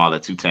got to the mall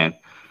at 2:10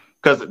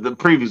 because the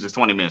previews is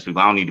 20 minutes.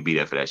 People, I don't need to be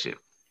there for that shit.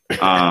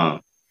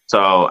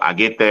 So I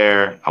get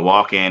there, I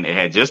walk in. It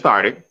had just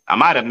started. I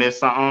might have missed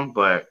something,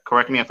 but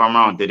correct me if I'm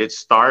wrong. Did it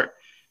start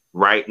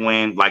right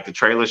when like the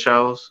trailer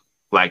shows,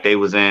 like they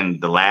was in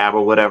the lab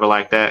or whatever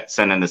like that,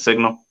 sending the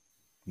signal?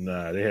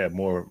 Nah, they had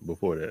more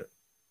before that.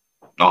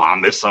 Oh, I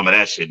missed some of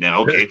that shit. Then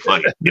okay,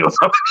 fuck it. You know,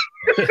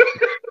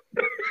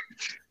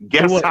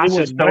 guess I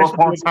should show up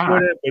on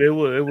time. That, but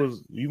it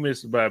was you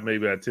missed about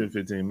 10,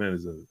 15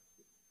 minutes of it.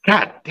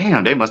 God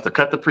damn, they must have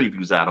cut the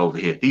previews out over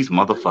here. These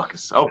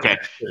motherfuckers. Okay.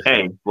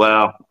 Hey,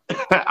 well,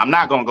 I'm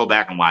not gonna go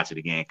back and watch it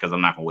again because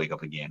I'm not gonna wake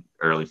up again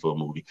early for a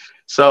movie.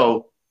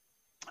 So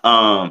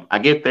I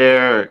get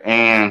there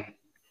and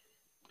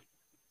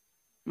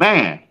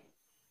man,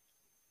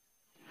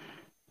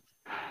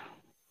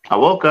 I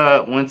woke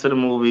up, went to the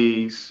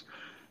movies.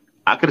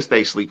 I could have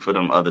stayed asleep for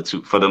them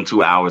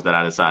 2 hours that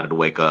I decided to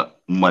wake up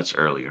much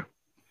earlier.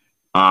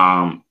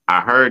 I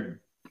heard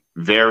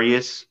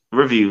various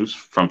reviews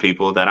from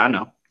people that I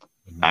know.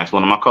 Asked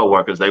one of my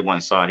coworkers, they went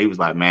and saw it. He was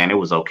like, man, it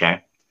was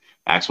okay.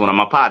 Asked one of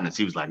my partners,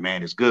 he was like,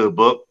 man, it's good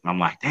book. I'm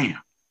like, damn,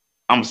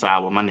 I'm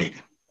side with my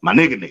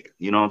nigga.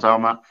 You know what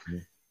I'm talking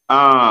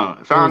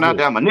about? Found out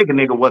that my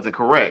nigga wasn't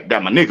correct,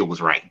 that my nigga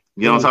was right.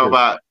 You know what I'm talking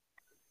about?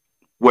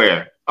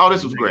 Where? Oh,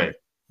 this was Greg.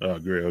 Oh,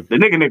 Greg. Okay. The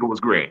nigga was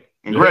Greg.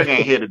 And Greg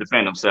ain't here to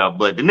defend himself,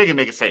 but the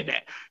nigga said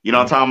that. You know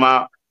what I'm talking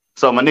about?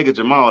 So my nigga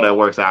Jamal that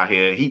works out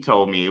here, he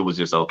told me it was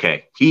just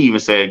okay. He even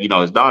said, you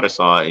know, his daughter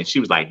saw it and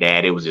she was like,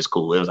 Dad, it was just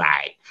cool. It was all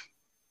right.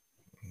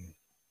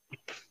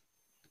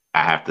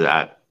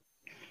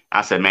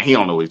 I said, man, he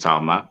don't know what he's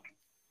talking about.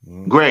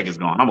 Greg is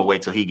gone. I'm gonna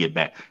wait till he get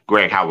back.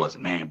 Greg, how was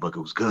it? Man, Book,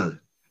 it was good.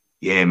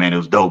 Yeah, man, it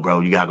was dope, bro.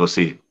 You gotta go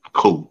see it.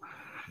 Cool.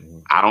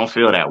 I don't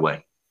feel that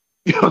way.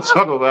 You know what I'm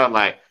talking about?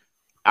 Like,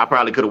 I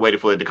probably could have waited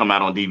for it to come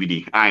out on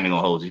DVD. I ain't even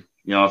gonna hold you.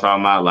 You know what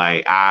I'm talking about?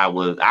 Like,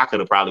 I could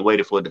have probably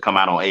waited for it to come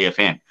out on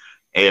AFN.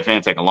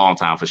 AFN take a long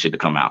time for shit to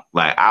come out.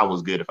 Like, I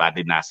was good if I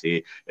did not see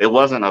it. It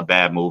wasn't a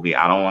bad movie.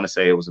 I don't want to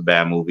say it was a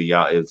bad movie,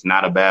 y'all. It's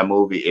not a bad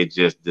movie. It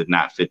just did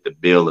not fit the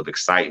bill of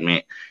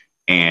excitement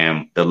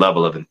and the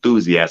level of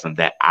enthusiasm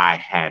that I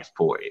had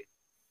for it.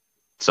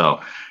 So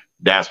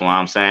that's what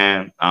I'm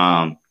saying.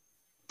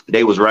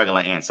 They was regular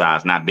ant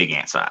size, not big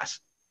ant size.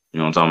 You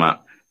know what I'm talking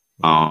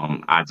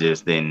about? I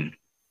just didn't.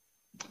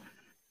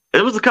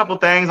 It was a couple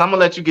things. I'm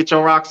gonna let you get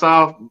your rocks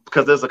off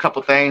because there's a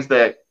couple things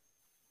that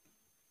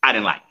I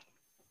didn't like.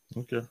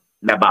 Okay.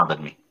 That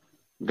bothered me.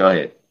 Go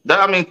ahead.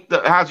 I mean,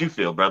 how'd you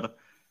feel, brother?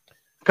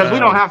 Because we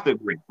don't have to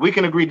agree. We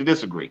can agree to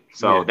disagree.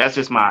 So yeah.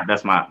 That's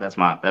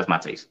my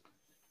taste.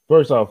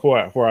 First off,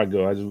 before I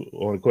go, I just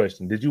want a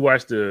question. Did you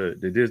watch the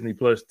Disney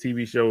Plus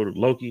TV show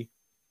Loki?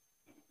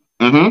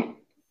 Mm-hmm.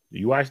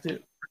 You watched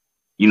it?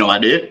 You know I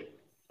did.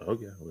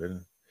 Okay.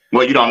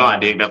 Well, you don't know I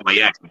did. That's why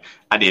you asked me.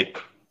 I did.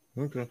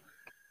 Okay.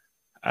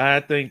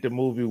 I think the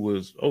movie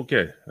was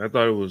okay. I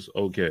thought it was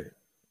okay.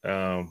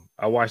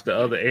 I watched the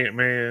other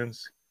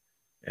Ant-Mans,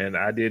 and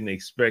I didn't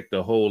expect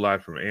a whole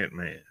lot from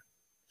Ant-Man.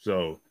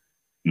 So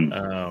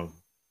I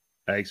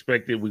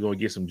expected we're going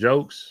to get some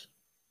jokes.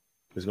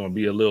 It's going to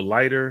be a little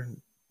lighter.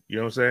 You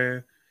know what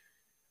I'm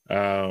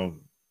saying?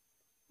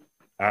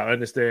 I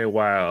understand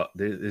why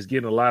it's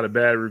getting a lot of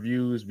bad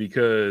reviews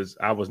because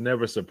I was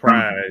never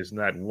surprised,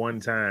 not one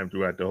time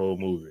throughout the whole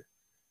movie.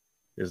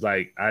 It's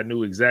like I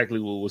knew exactly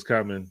what was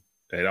coming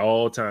at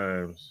all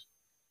times.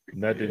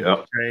 Nothing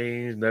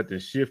changed, nothing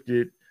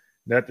shifted,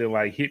 nothing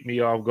like hit me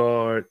off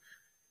guard.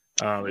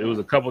 It was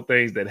a couple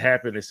things that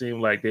happened. It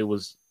seemed like it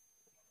was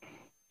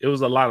a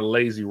lot of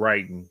lazy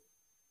writing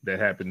that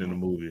happened in the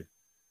movie.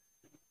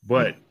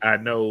 But I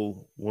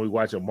know when we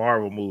watch a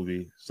Marvel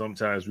movie,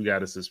 sometimes we got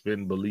to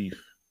suspend belief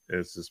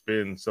and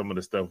suspend some of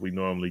the stuff we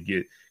normally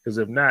get. Because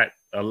if not,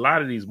 a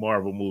lot of these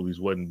Marvel movies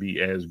wouldn't be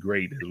as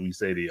great as we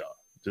say they are,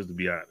 just to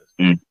be honest.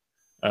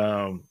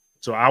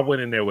 So I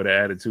went in there with an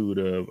attitude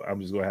of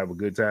I'm just going to have a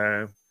good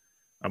time.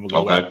 I'm going to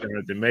go watch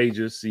Jonathan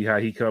Majors, see how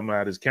he come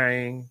out as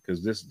Kang,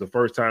 because this is the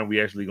first time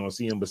we actually going to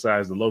see him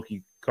besides the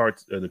Loki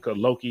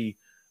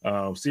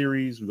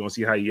series. We're going to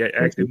see how he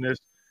acted in this.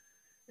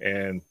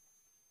 And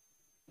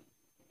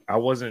I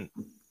wasn't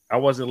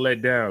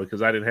let down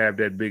because I didn't have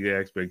that big of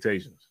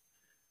expectations.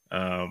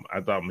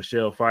 I thought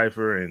Michelle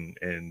Pfeiffer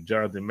and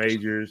Jonathan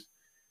Majors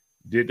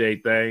did their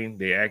thing.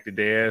 They acted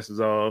their asses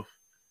off.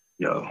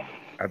 Yo.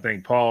 I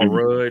think Paul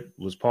Rudd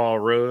was Paul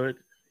Rudd.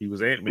 He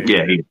was Ant-Man.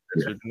 Yeah,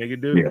 that's what the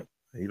nigga do. Yeah.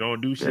 He don't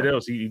do shit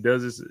else. He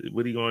does this.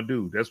 What he gonna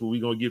do? That's what we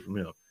gonna get from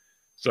him.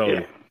 So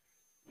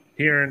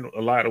hearing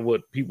a lot of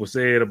what people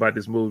said about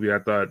this movie, I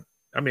thought,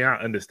 I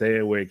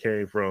understand where it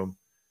came from.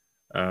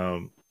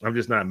 I'm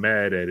just not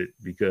mad at it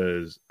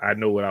because I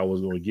know what I was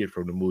going to get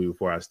from the movie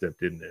before I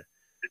stepped in there.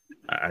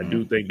 I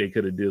do think they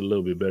could have did a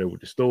little bit better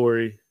with the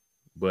story,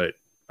 but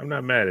I'm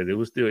not mad at it. It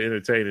was still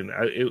entertaining.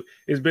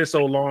 It's been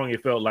so long,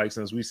 it felt like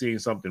since we seen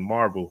something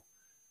Marvel.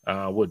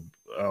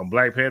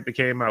 Black Panther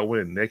came out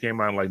when? That came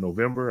out in like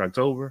November,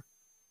 October?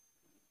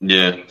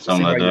 Yeah,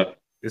 something like that.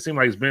 It seemed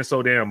like it's been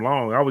so damn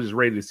long. I was just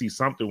ready to see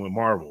something with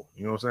Marvel.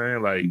 You know what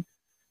I'm saying? Like,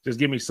 Just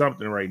give me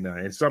something right now,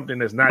 and something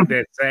that's not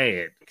that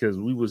sad, because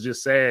we was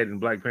just sad in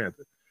Black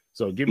Panther.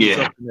 So give me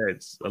something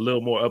that's a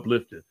little more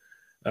uplifting.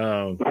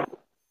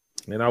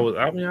 And I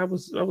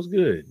was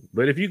good.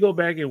 But if you go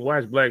back and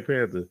watch Black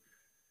Panther,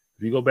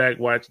 if you go back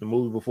watch the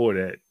movie before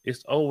that,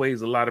 it's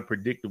always a lot of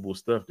predictable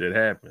stuff that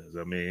happens.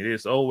 I mean,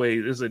 it's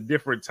a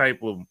different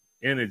type of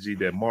energy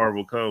that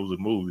Marvel comes with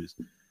movies.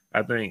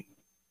 I think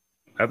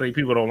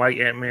people don't like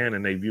Ant-Man,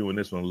 and they viewing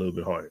this one a little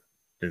bit harder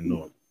than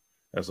normal.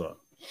 That's all.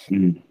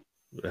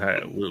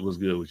 What was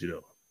good with you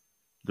though?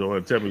 Go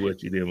ahead, tell me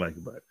what you didn't like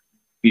about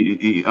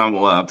it.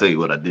 Well, I'll tell you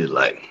what I did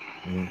like.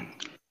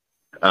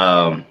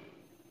 I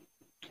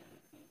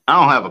don't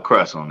have a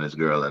crush on this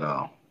girl at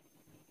all.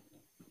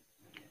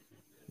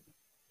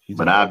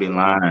 But I'd be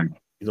lying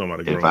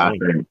if I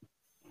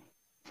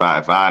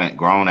didn't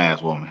grown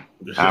ass woman.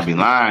 I'd be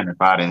lying if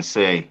I didn't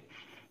say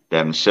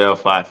that Michelle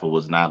Pfeiffer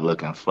was not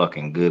looking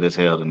fucking good as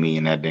hell to me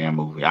in that damn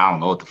movie. I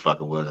don't know what the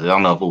fuck it was. I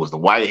don't know if it was the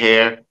white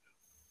hair.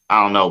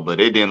 I don't know, but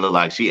it didn't look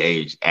like she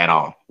aged at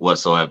all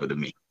whatsoever to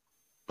me.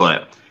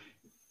 But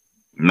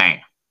man,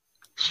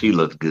 she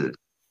looked good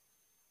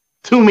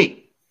to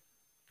me.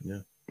 Yeah.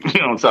 You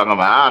know what I'm talking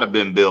about? I'd have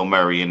been Bill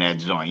Murray in that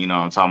joint. You know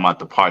what I'm talking about?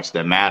 The parts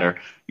that matter.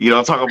 You know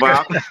what I'm talking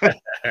about?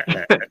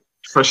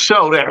 For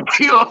sure that.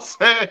 You know what I'm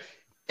saying?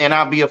 And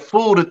I'd be a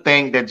fool to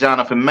think that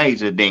Jonathan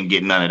Major didn't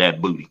get none of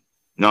that booty. You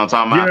know what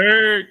I'm talking about?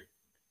 Yeah.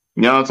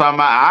 You know what I'm talking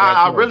about?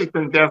 I really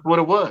think that's what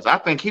it was. I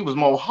think he was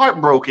more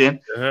heartbroken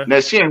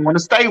that she didn't want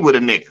to stay with a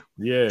nigga.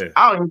 Yeah.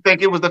 I don't even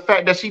think it was the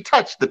fact that she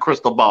touched the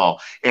crystal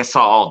ball and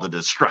saw all the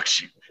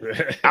destruction.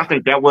 I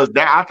think that was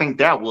that. I think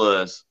that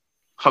was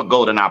her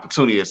golden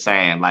opportunity of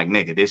saying, like,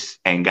 nigga, this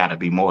ain't got to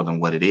be more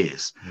than what it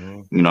is.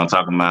 You know what I'm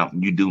talking about?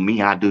 You do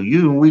me, I do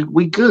you, and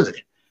we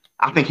good.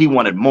 I think he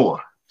wanted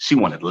more. She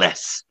wanted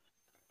less.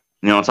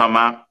 You know what I'm talking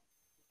about?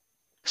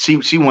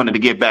 She wanted to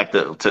get back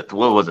to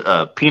what was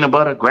it, peanut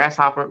butter,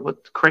 grasshopper,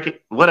 what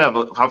cricket,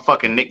 whatever her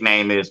fucking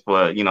nickname is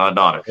for, you know, her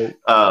daughter. You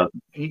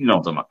know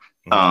what I'm talking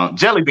about.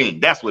 Jelly Bean,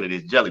 that's what it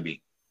is, Jelly Bean.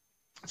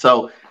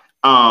 So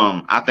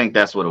I think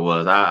that's what it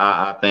was.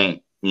 I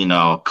think, you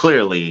know,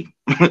 clearly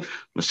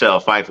Michelle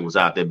Pfeiffer was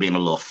out there being a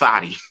little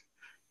thotty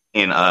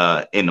in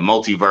the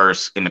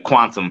multiverse, in the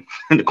quantum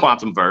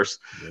verse,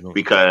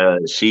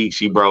 because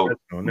she broke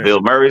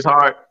Bill Murray's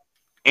heart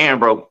and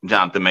broke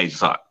Jonathan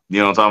Major's heart. You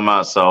know what I'm talking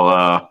about?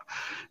 So,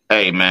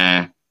 hey,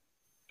 man.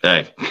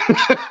 Hey,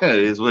 it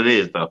is what it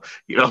is, though.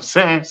 You know what I'm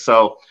saying?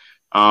 So,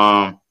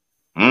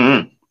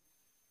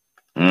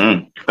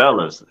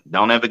 fellas,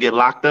 don't ever get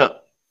locked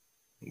up.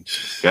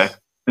 Okay?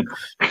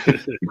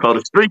 Go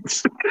to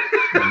streets.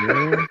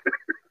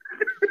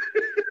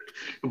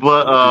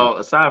 But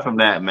aside from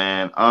that,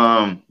 man,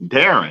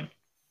 Darren.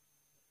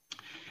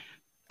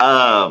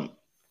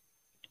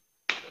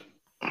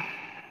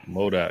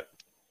 MODOK.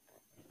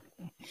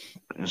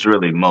 It's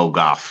really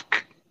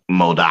Modoc,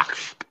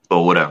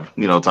 or whatever.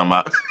 You know what I'm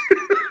talking about?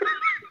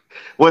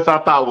 Which I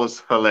thought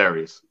was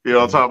hilarious. You know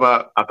what I'm talking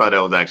about? I thought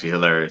that was actually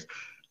hilarious.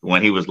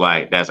 When he was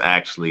like, that's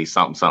actually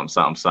something.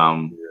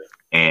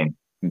 And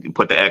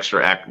put the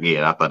extra act.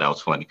 Yeah, I thought that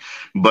was funny.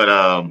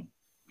 But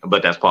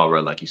that's Paul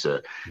Rudd, like you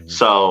said.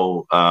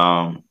 So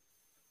that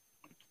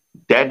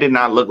did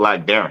not look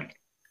like Darren.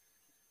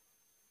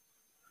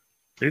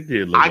 It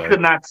did look I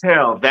could not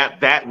tell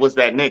that was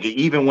that nigga,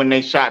 even when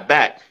they shot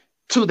back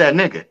to that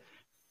nigga.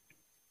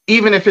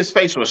 Even if his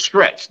face was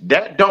stretched,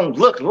 that don't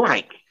look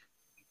like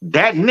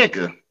that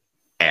nigga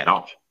at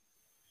all.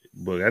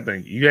 But I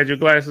think you had your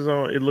glasses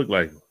on, it looked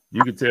like him.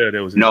 You could tell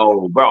there was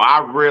no, bro.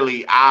 I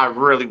really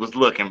was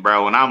looking,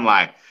 bro, and I'm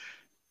like,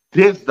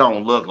 this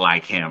don't look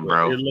like him,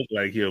 bro. It looked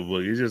like him,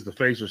 but it's just the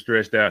face was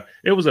stretched out.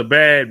 It was a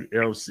bad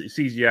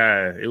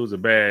CGI. It was a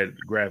bad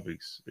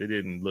graphics. It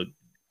didn't look.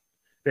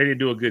 They didn't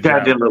do a good job.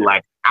 That didn't look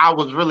like. I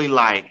was really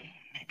like,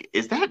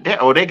 is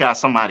that? Or they got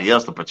somebody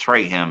else to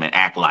portray him and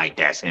act like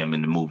that's him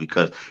in the movie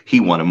because he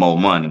wanted more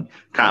money,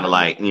 kind of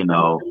like, you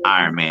know,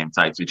 Iron Man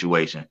type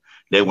situation.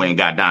 They went and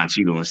got Don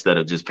Cheadle instead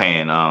of just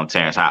paying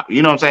Terrence Howard.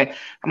 You know what I'm saying?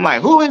 I'm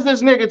like, who is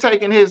this nigga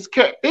taking his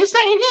character? This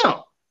ain't him.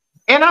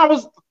 And I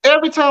was,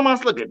 every time I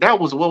was looking, that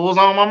was what was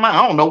on my mind.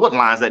 I don't know what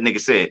lines that nigga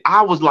said.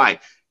 I was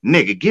like,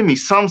 nigga, give me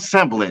some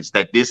semblance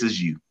that this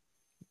is you.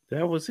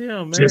 That was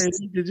him, man.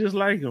 He did just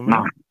like him,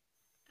 man.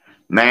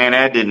 Man,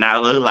 that did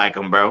not look like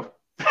him, bro.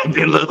 It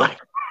didn't look like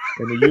him.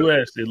 In the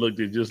U.S., it looked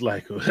just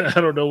like him. I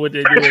don't know what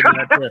they did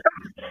out there.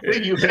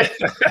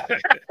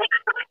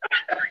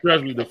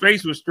 Trust me, the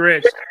face was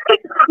stretched.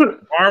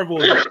 Marvel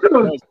does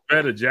a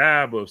better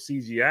job of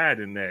CGI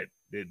than that.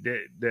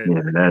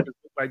 That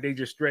like they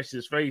just stretched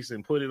his face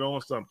and put it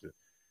on something.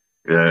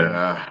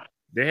 Yeah.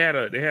 They had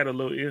a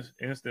little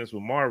instance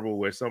with Marvel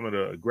where some of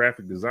the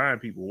graphic design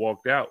people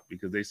walked out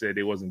because they said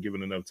they wasn't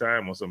given enough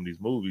time on some of these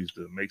movies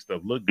to make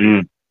stuff look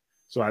good.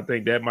 So I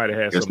think that might have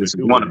had something to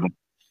do with it.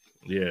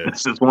 Yeah,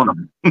 this is one of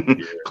them. Yeah.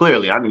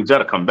 Clearly, I need y'all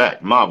to come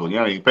back. Marvel, you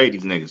know, you pay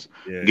these niggas.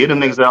 Yeah, give them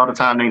niggas all the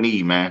time they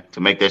need, man, to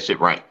make that shit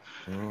right.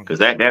 Because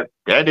that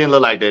didn't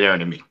look like that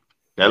Aaron to me.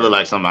 That looked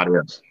like somebody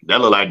else.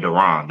 That looked like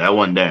Duran. That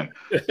wasn't them.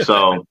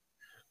 So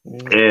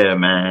Yeah,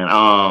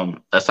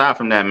 man. Aside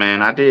from that,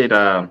 man, I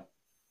didn't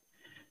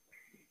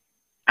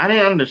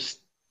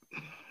understand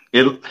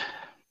it.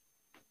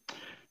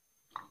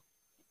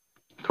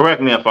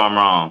 Correct me if I'm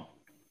wrong.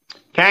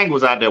 Kang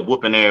was out there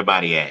whooping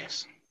everybody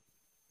ass.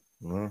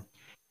 Mm-hmm.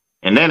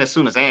 And then as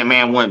soon as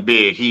Ant-Man went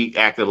big, he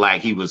acted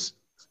like he was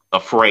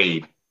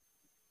afraid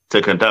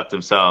to conduct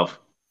himself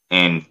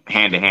in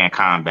hand-to-hand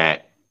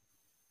combat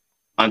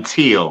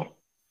until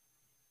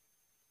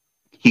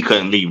he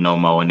couldn't leave no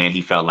more, and then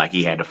he felt like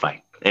he had to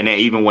fight. And then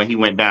even when he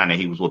went down there,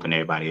 he was whooping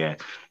everybody ass.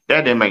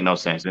 That didn't make no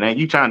sense. And then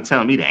you trying to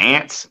tell me the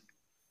ants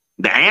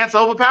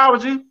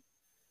overpowered you?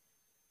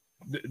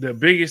 The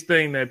biggest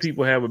thing that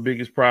people have a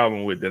biggest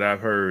problem with that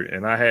I've heard,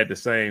 and I had the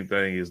same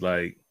thing, is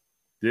like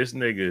this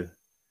nigga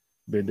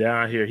been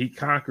down here. He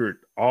conquered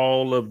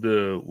all of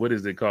the, what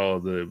is it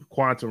called, the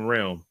quantum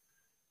realm.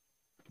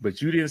 But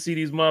you didn't see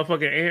these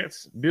motherfucking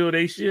ants build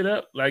they shit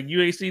up. Like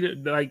you ain't see the,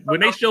 like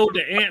when they showed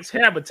the ants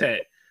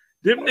habitat,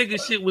 them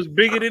niggas shit was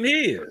bigger than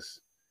his.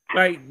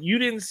 Like you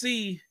didn't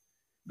see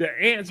the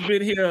ants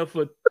been here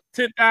for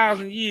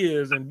 10,000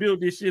 years and built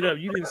this shit up.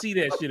 You didn't see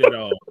that shit at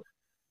all.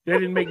 That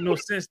didn't make no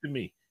sense to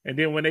me. And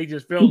then when they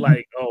just felt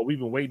like, oh, we've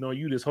been waiting on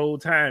you this whole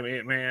time,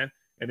 Ant-Man,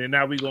 and then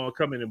now we gonna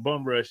come in and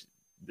bum rush.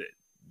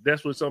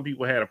 That's what some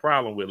people had a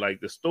problem with. Like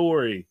the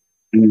story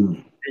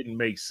didn't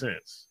make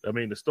sense. I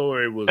mean, the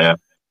story was. Yeah.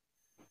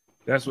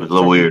 That's what a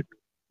little weird.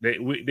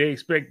 They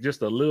expect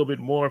just a little bit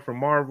more from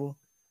Marvel,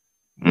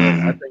 but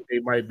I think they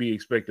might be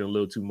expecting a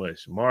little too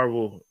much.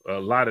 Marvel, a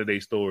lot of their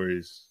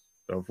stories,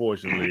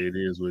 unfortunately, it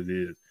is what it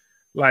is.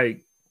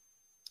 Like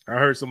I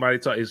heard somebody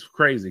talk. It's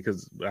crazy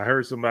because I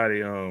heard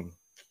somebody on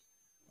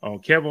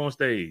Kevin on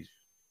stage,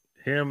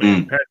 him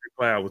and Patrick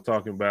Cloud was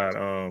talking about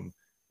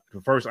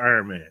the first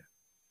Iron Man.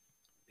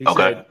 He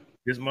said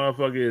this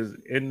motherfucker is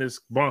in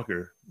this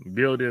bunker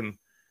building,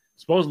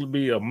 supposed to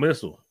be a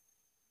missile.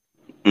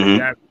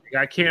 They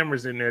got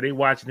cameras in there. They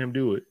watching him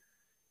do it.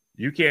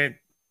 You can't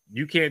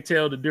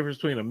tell the difference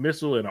between a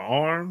missile and an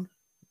arm.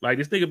 Like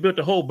this nigga built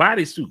the whole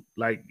bodysuit.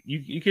 Like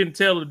you couldn't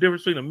tell the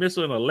difference between a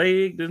missile and a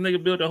leg. This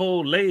nigga built the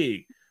whole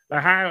leg.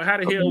 Like how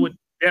the hell would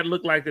that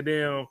look like a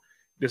damn?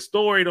 The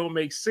story don't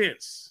make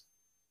sense.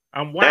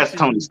 I'm watching. That's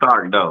Tony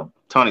Stark though.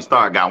 Tony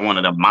Stark got one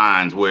of the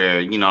minds where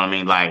you know what I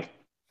mean. Like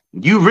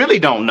you really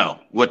don't know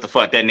what the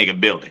fuck that nigga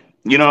building.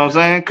 You know what I'm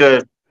saying?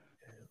 Because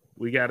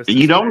we gotta.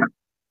 You don't.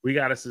 We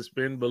got to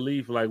suspend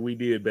belief like we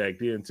did back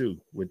then,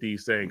 too, with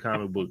these same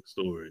comic book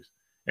stories.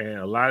 And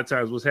a lot of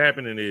times what's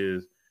happening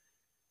is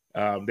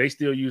they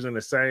still using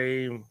the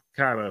same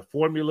kind of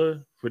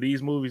formula for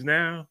these movies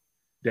now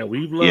that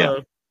we've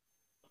loved.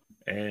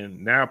 Yeah.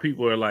 And now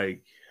people are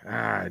like,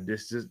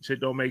 this just shit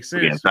don't make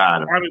sense.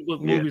 Comic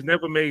book movies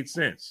never made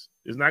sense.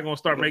 It's not going to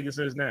start making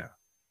sense now.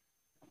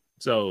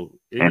 So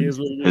it is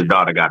what it is. His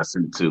daughter got a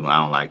suit, too. I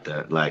don't like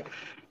that. Like,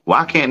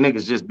 why can't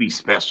niggas just be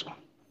special?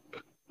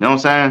 You know what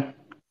I'm saying?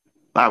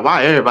 Like,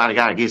 why everybody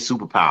gotta get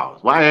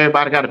superpowers? Why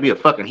everybody gotta be a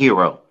fucking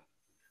hero?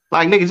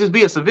 Like, nigga, just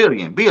be a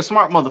civilian. Be a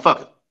smart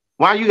motherfucker.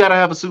 Why you gotta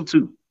have a suit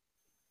too?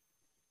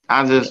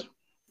 I just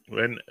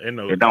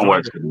it don't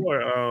work.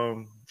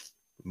 Before,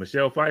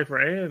 Michelle Pfeiffer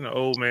and the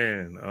old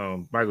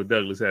man, Michael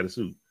Douglas had a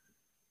suit.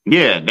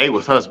 Yeah, they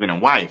was husband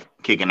and wife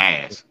kicking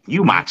ass.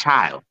 You my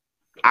child.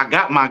 I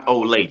got my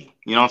old lady.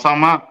 You know what I'm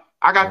talking about?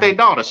 I got their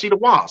daughter. She the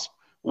Wasp.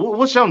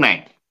 What's your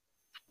name?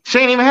 She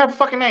ain't even have a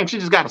fucking name. She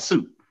just got a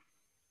suit.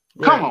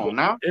 Come on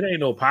now. It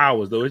ain't no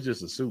powers though. It's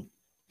just a suit.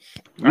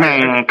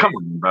 Man, come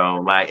on, bro.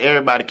 Like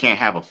everybody can't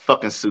have a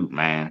fucking suit,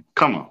 man.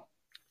 Come on.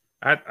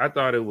 I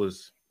thought it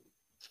was.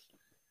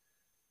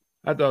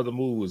 I thought the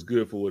movie was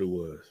good for what it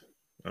was.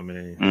 I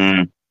mean,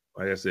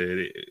 like I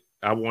said,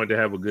 I wanted to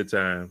have a good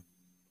time.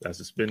 I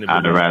suspended.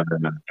 I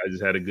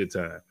just had a good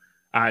time.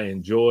 I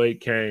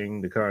enjoyed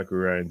Kang the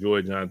Conqueror. I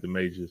enjoyed Jonathan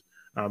Majors.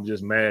 I'm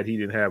just mad he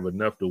didn't have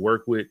enough to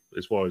work with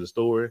as far as the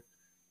story,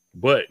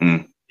 but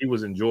he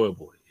was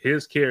enjoyable.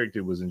 His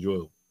character was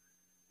enjoyable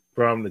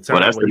from the time.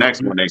 Well, that's the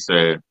next one they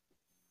said.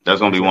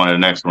 That's gonna be one of the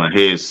next one.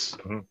 His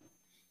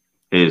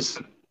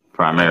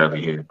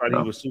primarily here. I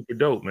thought he was super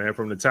dope, man.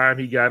 From the time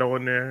he got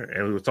on there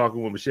and we was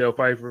talking with Michelle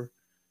Pfeiffer,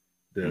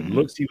 the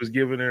looks he was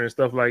giving her and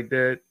stuff like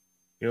that.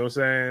 You know what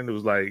I'm saying? It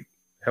was like,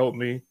 help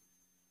me.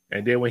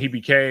 And then when he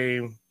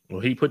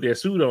put that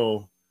suit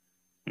on,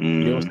 you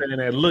know what I'm saying?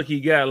 That look he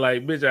got,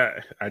 like, bitch,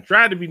 I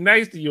tried to be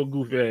nice to your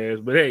goofy ass,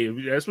 but hey,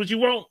 if that's what you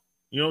want,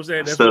 you know what I'm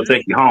saying? That's still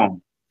take you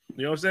home.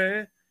 You know what I'm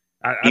saying?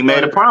 He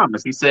made a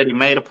promise. He said he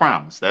made a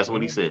promise. That's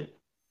what he said.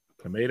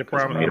 I made a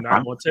promise. I'm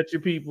not going to touch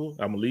your people.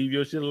 I'm going to leave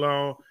your shit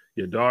alone.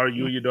 You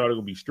and your daughter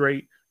going to be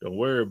straight. Don't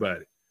worry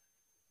about it.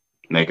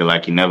 Make it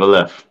like you never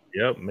left.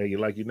 Yep, make it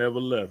like you never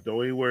left.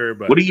 Don't even worry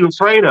about it. What are you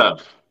afraid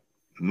of?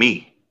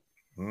 Me.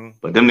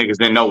 But them niggas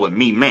didn't know what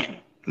me meant.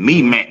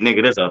 Me meant,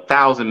 nigga, there's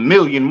 1,000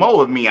 million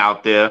more of me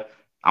out there.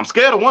 I'm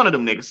scared of one of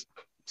them niggas.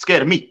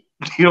 Scared of me.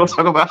 You know what I'm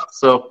talking about?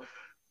 So,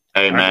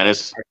 hey, man,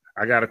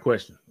 I got a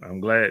question. I'm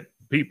glad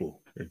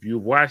people, if you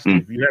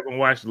haven't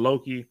watched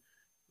Loki,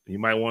 you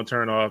might want to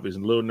turn off. It's a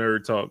little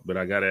nerd talk, but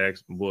I got to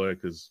ask my boy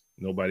because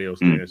nobody else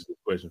can answer the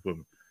question for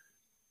me.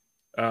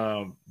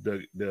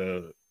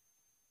 the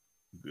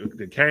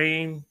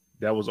Kane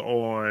that was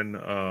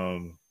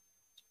on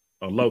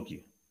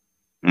Loki.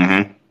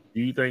 Mm-hmm.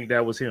 Do you think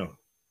that was him?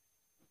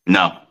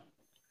 No.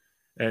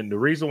 And the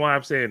reason why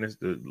I'm saying this,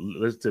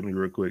 listen to me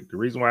real quick. The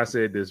reason why I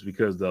said this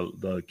because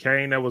the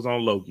Kane that was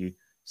on Loki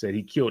said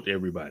he killed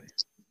everybody.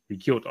 He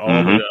killed all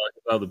of the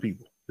other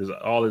people.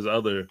 All his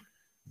other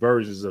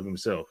versions of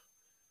himself.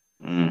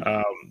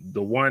 The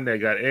one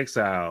that got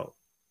exiled,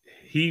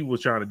 he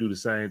was trying to do the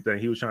same thing.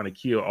 He was trying to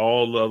kill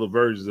all the other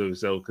versions of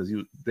himself because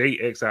they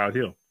exiled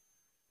him.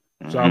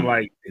 So I'm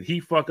like, did he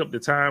fuck up the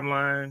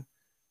timeline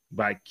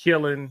by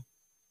killing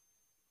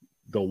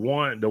the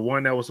one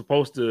that was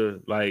supposed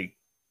to like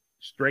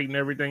straighten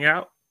everything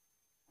out?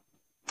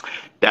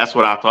 That's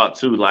what I thought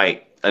too.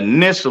 Like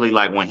initially,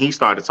 like when he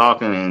started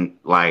talking, and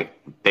like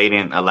they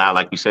didn't allow,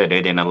 like you said,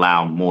 they didn't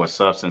allow more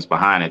substance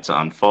behind it to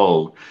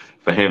unfold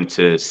for him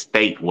to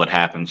state what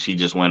happened. She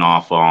just went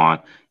off on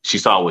she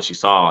saw what she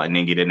saw and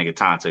then get a nigga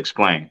time to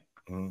explain.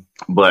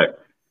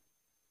 But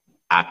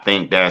I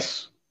think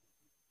that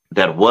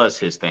was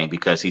his thing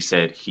because he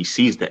said he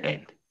sees the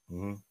end.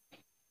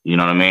 You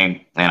know what I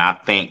mean? And I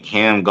think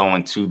him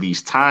going to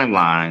these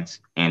timelines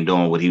and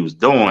doing what he was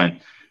doing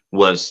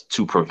was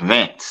to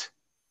prevent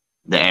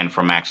the end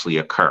from actually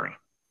occurring.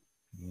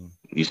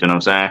 You see what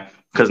I'm saying?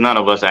 Because none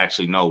of us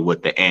actually know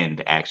what the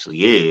end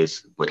actually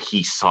is, but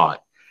he saw it.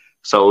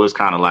 So it was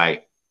kind of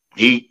like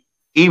he,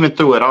 even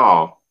through it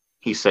all,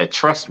 he said,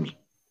 trust me.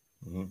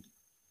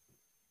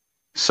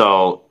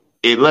 So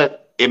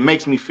it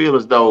makes me feel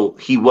as though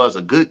he was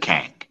a good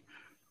Kang.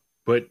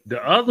 But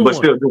the other one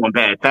still doing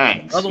bad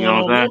things. You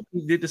know what I'm saying?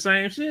 He did the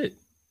same shit.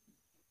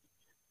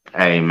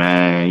 Hey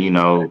man, you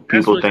know,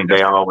 people think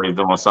they always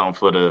doing something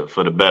for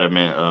the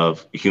betterment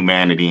of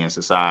humanity and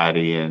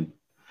society, and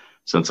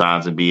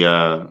sometimes it be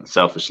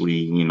selfishly,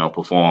 you know,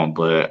 performed.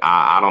 But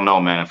I don't know,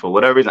 man. For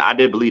whatever reason, I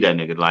did believe that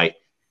nigga. Like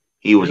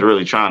he was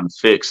really trying to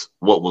fix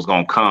what was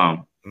gonna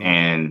come,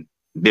 and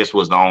this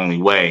was the only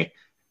way.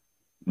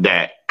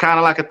 That kind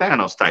of like a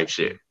Thanos type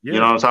shit. You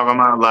know what I'm talking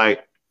about?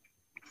 Like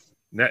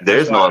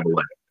there's no other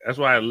way. That's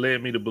why it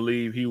led me to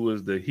believe he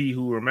was the He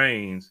Who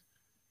Remains,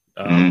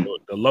 the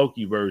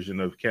Loki version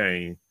of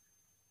Kane.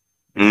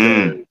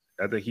 I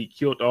think he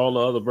killed all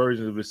the other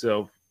versions of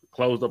himself,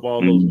 closed up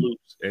all those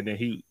loops, and then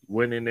he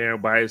went in there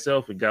by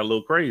himself and got a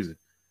little crazy.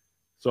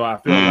 So I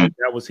feel like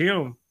that was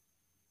him.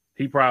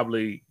 He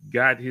probably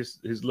got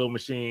his little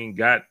machine,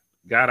 got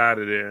out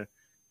of there,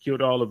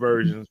 killed all the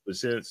versions, but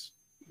since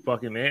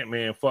fucking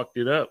Ant-Man fucked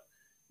it up,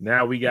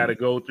 now we got to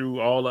go through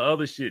all the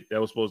other shit that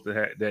was supposed to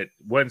that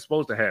wasn't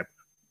supposed to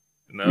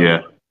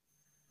happen.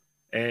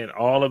 And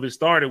all of it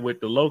started with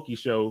the Loki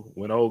show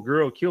when old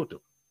girl killed him.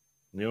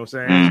 You know what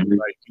I'm saying? So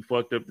like you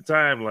fucked up the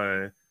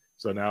timeline,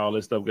 so now all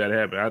this stuff got to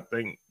happen. I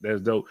think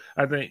that's dope.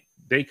 I think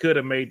they could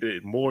have made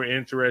it more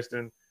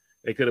interesting.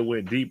 They could have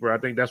went deeper. I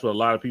think that's what a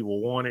lot of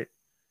people wanted,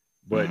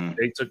 but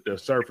they took the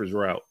surface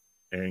route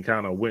and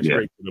kind of went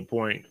straight to the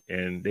point,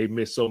 and they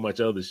missed so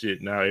much other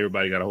shit. Now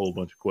everybody got a whole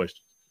bunch of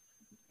questions.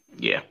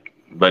 Yeah,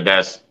 but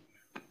that's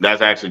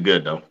actually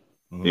good though.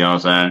 You know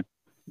what I'm saying?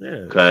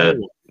 Yeah, because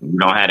you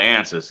don't have the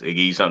answers. It gives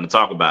you something to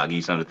talk about, give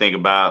you something to think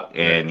about,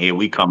 and here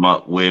we come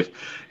up with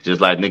just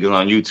like niggas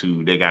on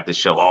YouTube. They got the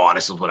show. Oh,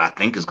 this is what I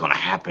think is gonna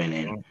happen,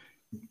 and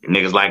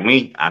niggas like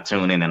me, I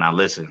tune in and I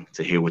listen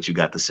to hear what you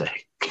got to say.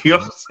 You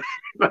know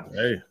what I'm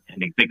saying?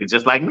 And they think it's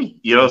just like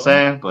me. You know what I'm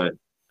saying? But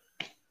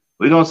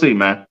we gonna see,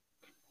 man.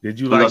 Did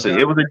you like?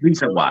 It was a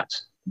decent watch.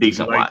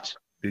 Watch.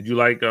 Did you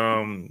like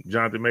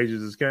Jonathan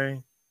Majors as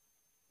Kane?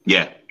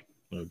 Yeah.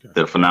 Okay.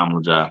 Did a phenomenal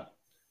job.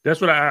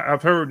 That's what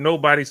I've heard.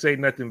 Nobody say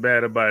nothing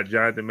bad about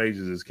Jonathan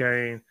Majors as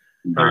Kane.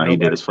 He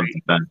did his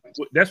fucking thing.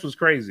 That's what's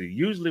crazy.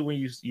 Usually when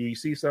you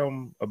see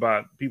something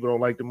about people don't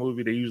like the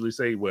movie, they usually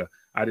say, well,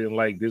 I didn't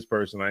like this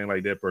person. I didn't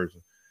like that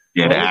person.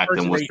 Yeah, the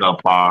acting was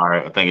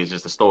subpar. I think it's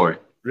just a story.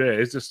 Yeah,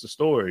 it's just a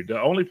story.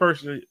 The only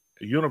person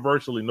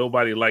universally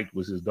nobody liked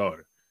was his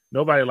daughter.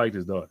 Nobody liked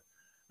his daughter.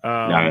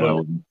 I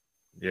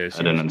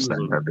didn't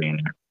understand her being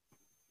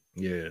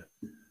there.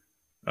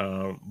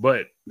 Yeah.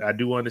 But I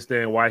do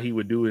understand why he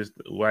would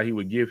why he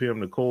would give him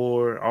the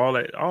core. All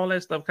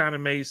that stuff kind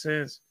of made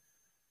sense.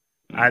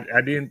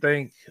 I didn't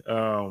think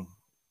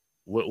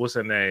what's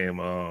her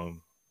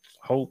name?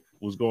 Hope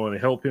was going to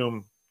help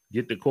him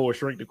get the core,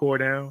 shrink the core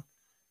down.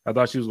 I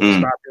thought she was going to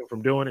stop him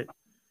from doing it.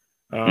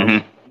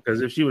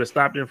 Because if she would have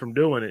stopped him from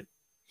doing it,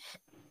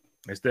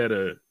 instead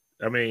of,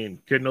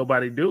 could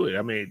nobody do it?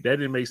 That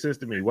didn't make sense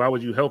to me. Why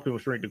would you help him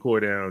shrink the core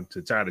down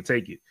to try to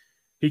take it?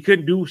 He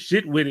couldn't do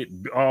shit with it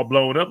all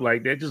blown up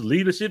like that. Just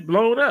leave the shit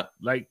blown up.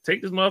 Like,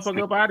 take this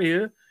motherfucker up out of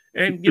here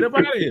and get up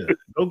out of here.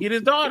 Go get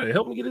his daughter.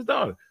 Help him get his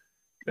daughter.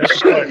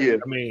 That's yeah.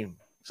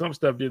 Some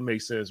stuff didn't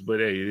make sense, but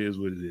hey, it is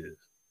what it is.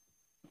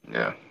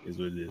 Yeah. It is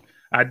what it is.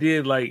 I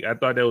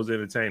thought that was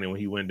entertaining when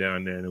he went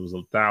down there and it was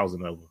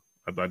 1,000 of them.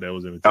 I thought that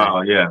was entertaining.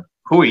 Oh, yeah.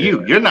 Who are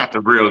you? You're not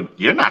the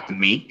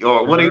me.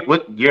 Or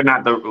what you're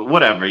not the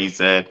whatever he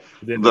said.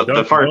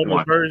 The first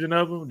one version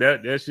of him,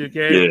 that shit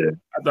came. Yeah.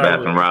 I thought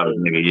Bath and Roberts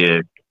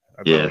nigga,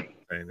 yeah.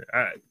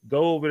 entertaining.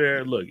 Go over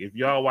there. Look, if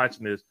y'all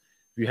watching this,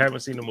 if you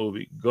haven't seen the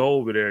movie, go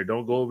over there.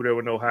 Don't go over there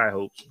with no high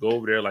hopes. Go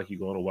over there like you're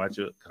going to watch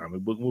a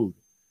comic book movie.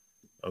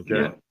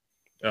 Okay.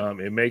 Yeah.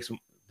 It makes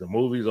the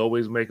movies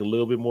always make a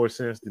little bit more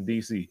sense than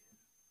DC.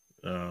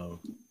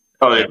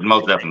 It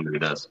most definitely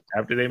does.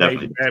 After they made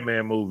the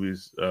Batman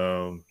movies,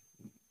 I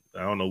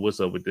don't know what's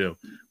up with them,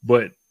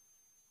 but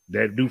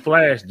that new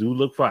Flash do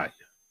look fire.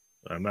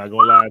 I'm not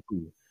gonna lie to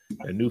you.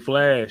 That new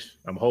Flash,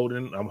 I'm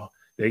hoping.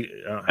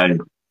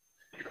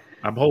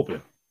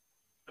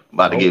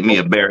 About to get me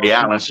a Barry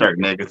Allen shirt,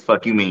 nigga.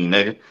 Fuck you mean,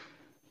 nigga?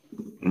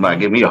 You might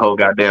get me a whole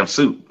goddamn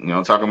suit. You know what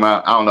I'm talking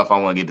about? I don't know if I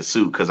want to get the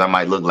suit because I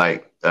might look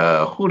like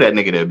who that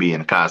nigga that be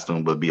in a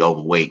costume but be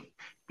overweight,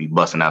 be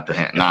busting out the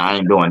hand. Nah, I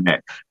ain't doing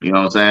that. You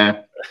know what I'm saying?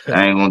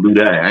 I ain't gonna do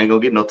that. I ain't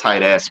gonna get no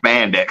tight ass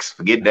spandex.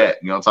 Forget that.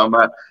 You know what I'm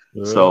talking about?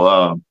 Yeah.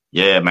 So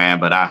yeah, man,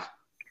 but I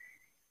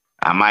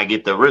might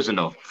get the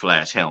original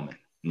Flash helmet.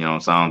 You know what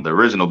I'm saying? The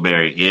original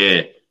Barry,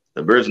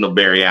 the original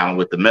Barry Allen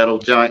with the metal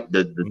joint.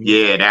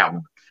 Yeah, that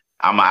one.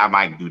 I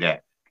might do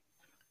that.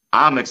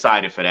 I'm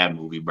excited for that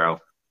movie, bro.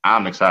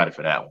 I'm excited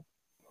for that one.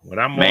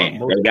 They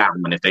got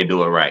one if they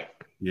do it right.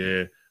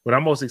 Yeah. What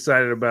I'm most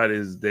excited about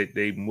is that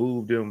they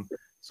moved him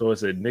so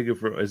it's a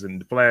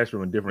Flash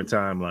from a different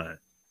timeline.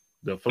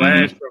 The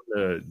Flash from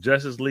the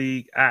Justice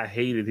League, I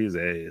hated his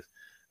ass.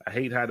 I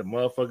hate how the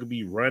motherfucker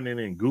be running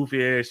and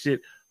goofy ass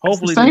shit.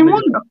 Hopefully, it's the same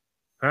one.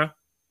 Huh?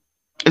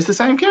 It's the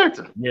same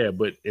character. Yeah,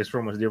 but it's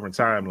from a different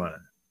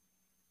timeline.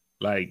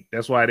 Like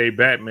that's why they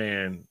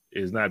Batman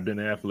is not Ben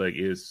Affleck.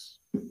 It's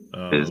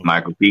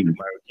Michael Keaton.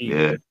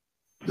 Yeah,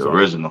 the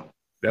original.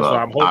 That's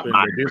why I'm hoping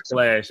that this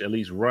Flash at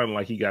least run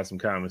like he got some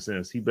common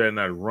sense. He better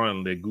not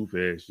run that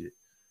goofy ass shit.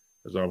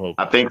 That's what I'm hoping.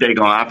 I think they're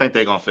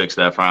gonna fix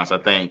that, France. I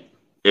think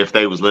if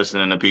they was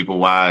listening to people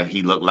why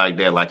he looked like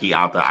that, like he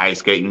out the ice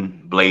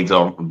skating, Blades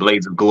of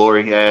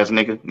Glory ass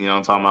nigga. You know what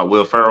I'm talking about?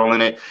 Will Ferrell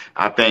in it.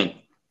 I think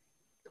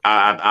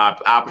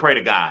I pray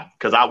to God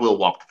because I will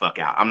walk the fuck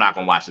out. I'm not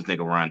gonna watch this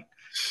nigga run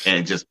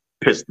and just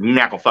piss. You're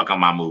not gonna fuck on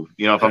my move.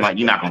 You know what I'm like?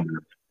 You're not gonna do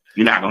it.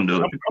 You're not gonna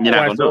do it. You're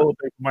not gonna do it.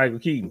 Michael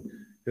Keaton,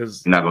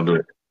 because you're not gonna do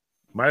it.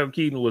 Michael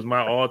Keaton was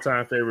my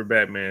all-time favorite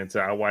Batman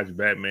until I watched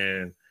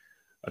Batman.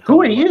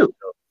 Who are you? Ago.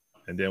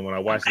 And then when I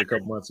watched it a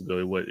couple months ago,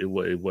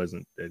 it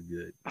wasn't that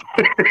good.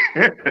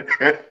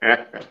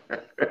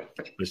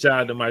 But shout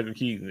out to Michael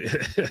Keaton.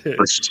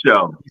 For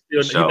sure.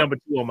 He's number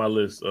 2 on my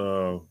list.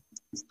 My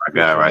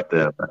guy right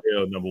there.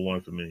 Number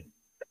 1 for me.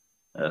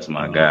 That's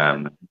my guy,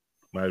 man.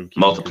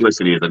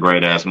 Multiplicity is a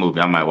great ass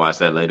movie. I might watch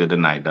that later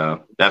tonight,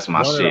 dog. That's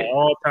my shit. One of the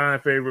all-time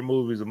favorite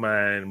movies of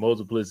mine,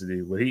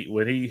 Multiplicity.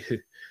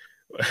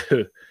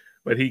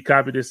 When he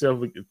copied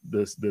himself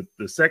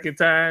the second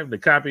time, the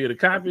copy of the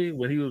copy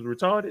when he was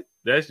retarded.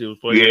 That shit was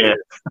funny. Yeah.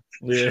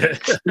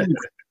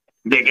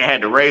 Nigga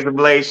had the razor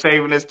blade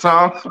shaving his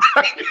tongue.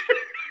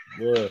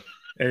 Boy.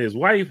 And his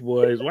wife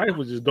was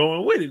just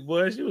going with it,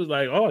 boy. She was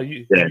like, "Oh,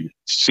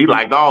 she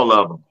liked all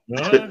of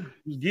them."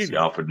 She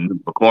offered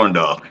for corn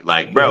dog.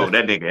 Like, bro,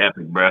 that nigga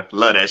epic, bro.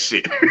 Love that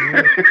shit.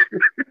 That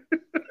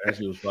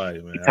shit was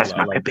fire, man. I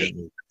like that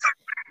movie.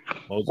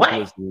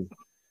 Multiplicity.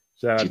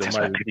 Shout out to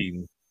Michael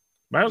Keaton.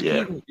 Michael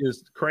Keaton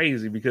is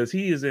crazy because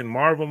he is in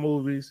Marvel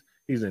movies.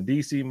 He's in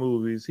DC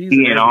movies. He's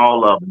in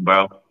all of them,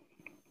 bro.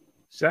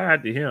 Shout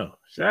out to him.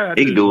 Shout out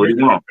he to can do what he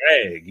wants.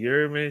 You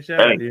hear me? Shout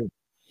out to him.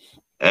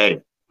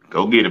 Hey,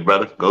 go get it,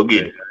 brother. Go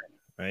get it.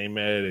 I ain't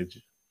mad at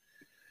you.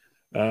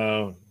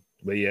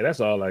 But yeah, that's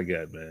all I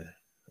got, man.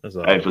 That's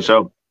all. Hey, for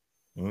sure.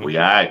 Mm-hmm. We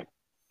all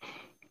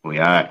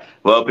right.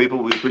 Well, people,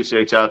 we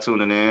appreciate y'all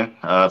tuning in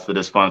for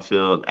this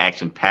fun-filled,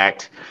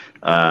 action-packed,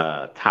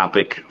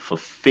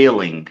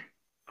 topic-fulfilling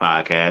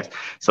podcast.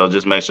 So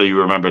just make sure you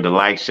remember to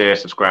like, share,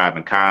 subscribe,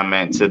 and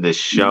comment to the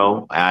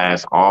show.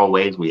 As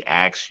always, we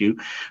ask you,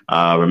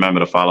 remember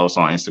to follow us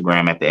on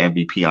Instagram at the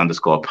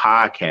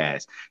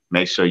MVP_podcast.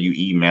 Make sure you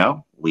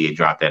email. We had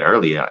dropped that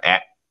earlier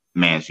at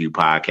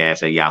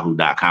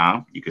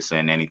mansviewpodcast@yahoo.com. You can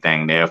send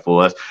anything there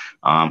for us.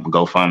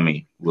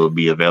 GoFundMe will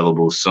be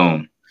available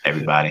soon,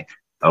 everybody.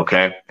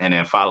 Okay. And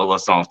then follow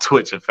us on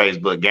Twitch and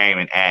Facebook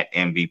Gaming at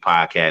MV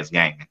Podcast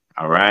Gaming.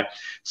 All right.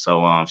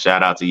 So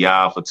shout out to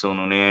y'all for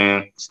tuning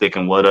in,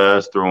 sticking with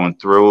us through and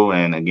through.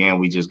 And again,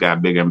 we just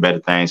got bigger and better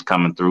things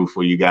coming through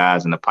for you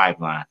guys in the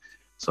pipeline.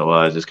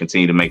 So just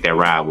continue to make that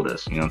ride with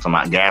us. You know what I'm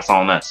talking about? Gas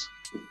on us.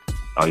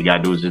 All you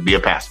gotta do is just be a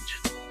passenger.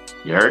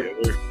 You heard?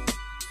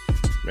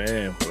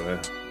 Man, well,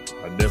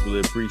 I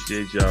definitely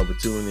appreciate y'all for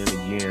tuning in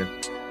again.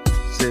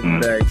 Sitting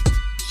back,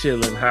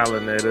 chilling,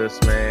 hollering at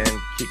us, man.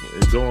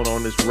 Going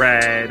on this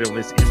ride, on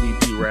this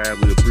MVP ride.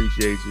 We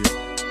appreciate you.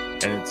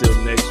 And until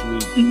next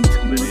week,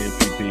 with the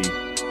MVP.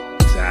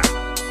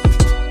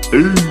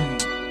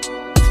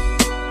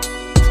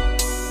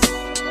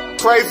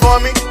 Pray for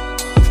me.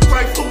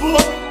 Pray for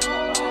boy.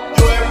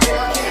 Do everything I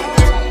can.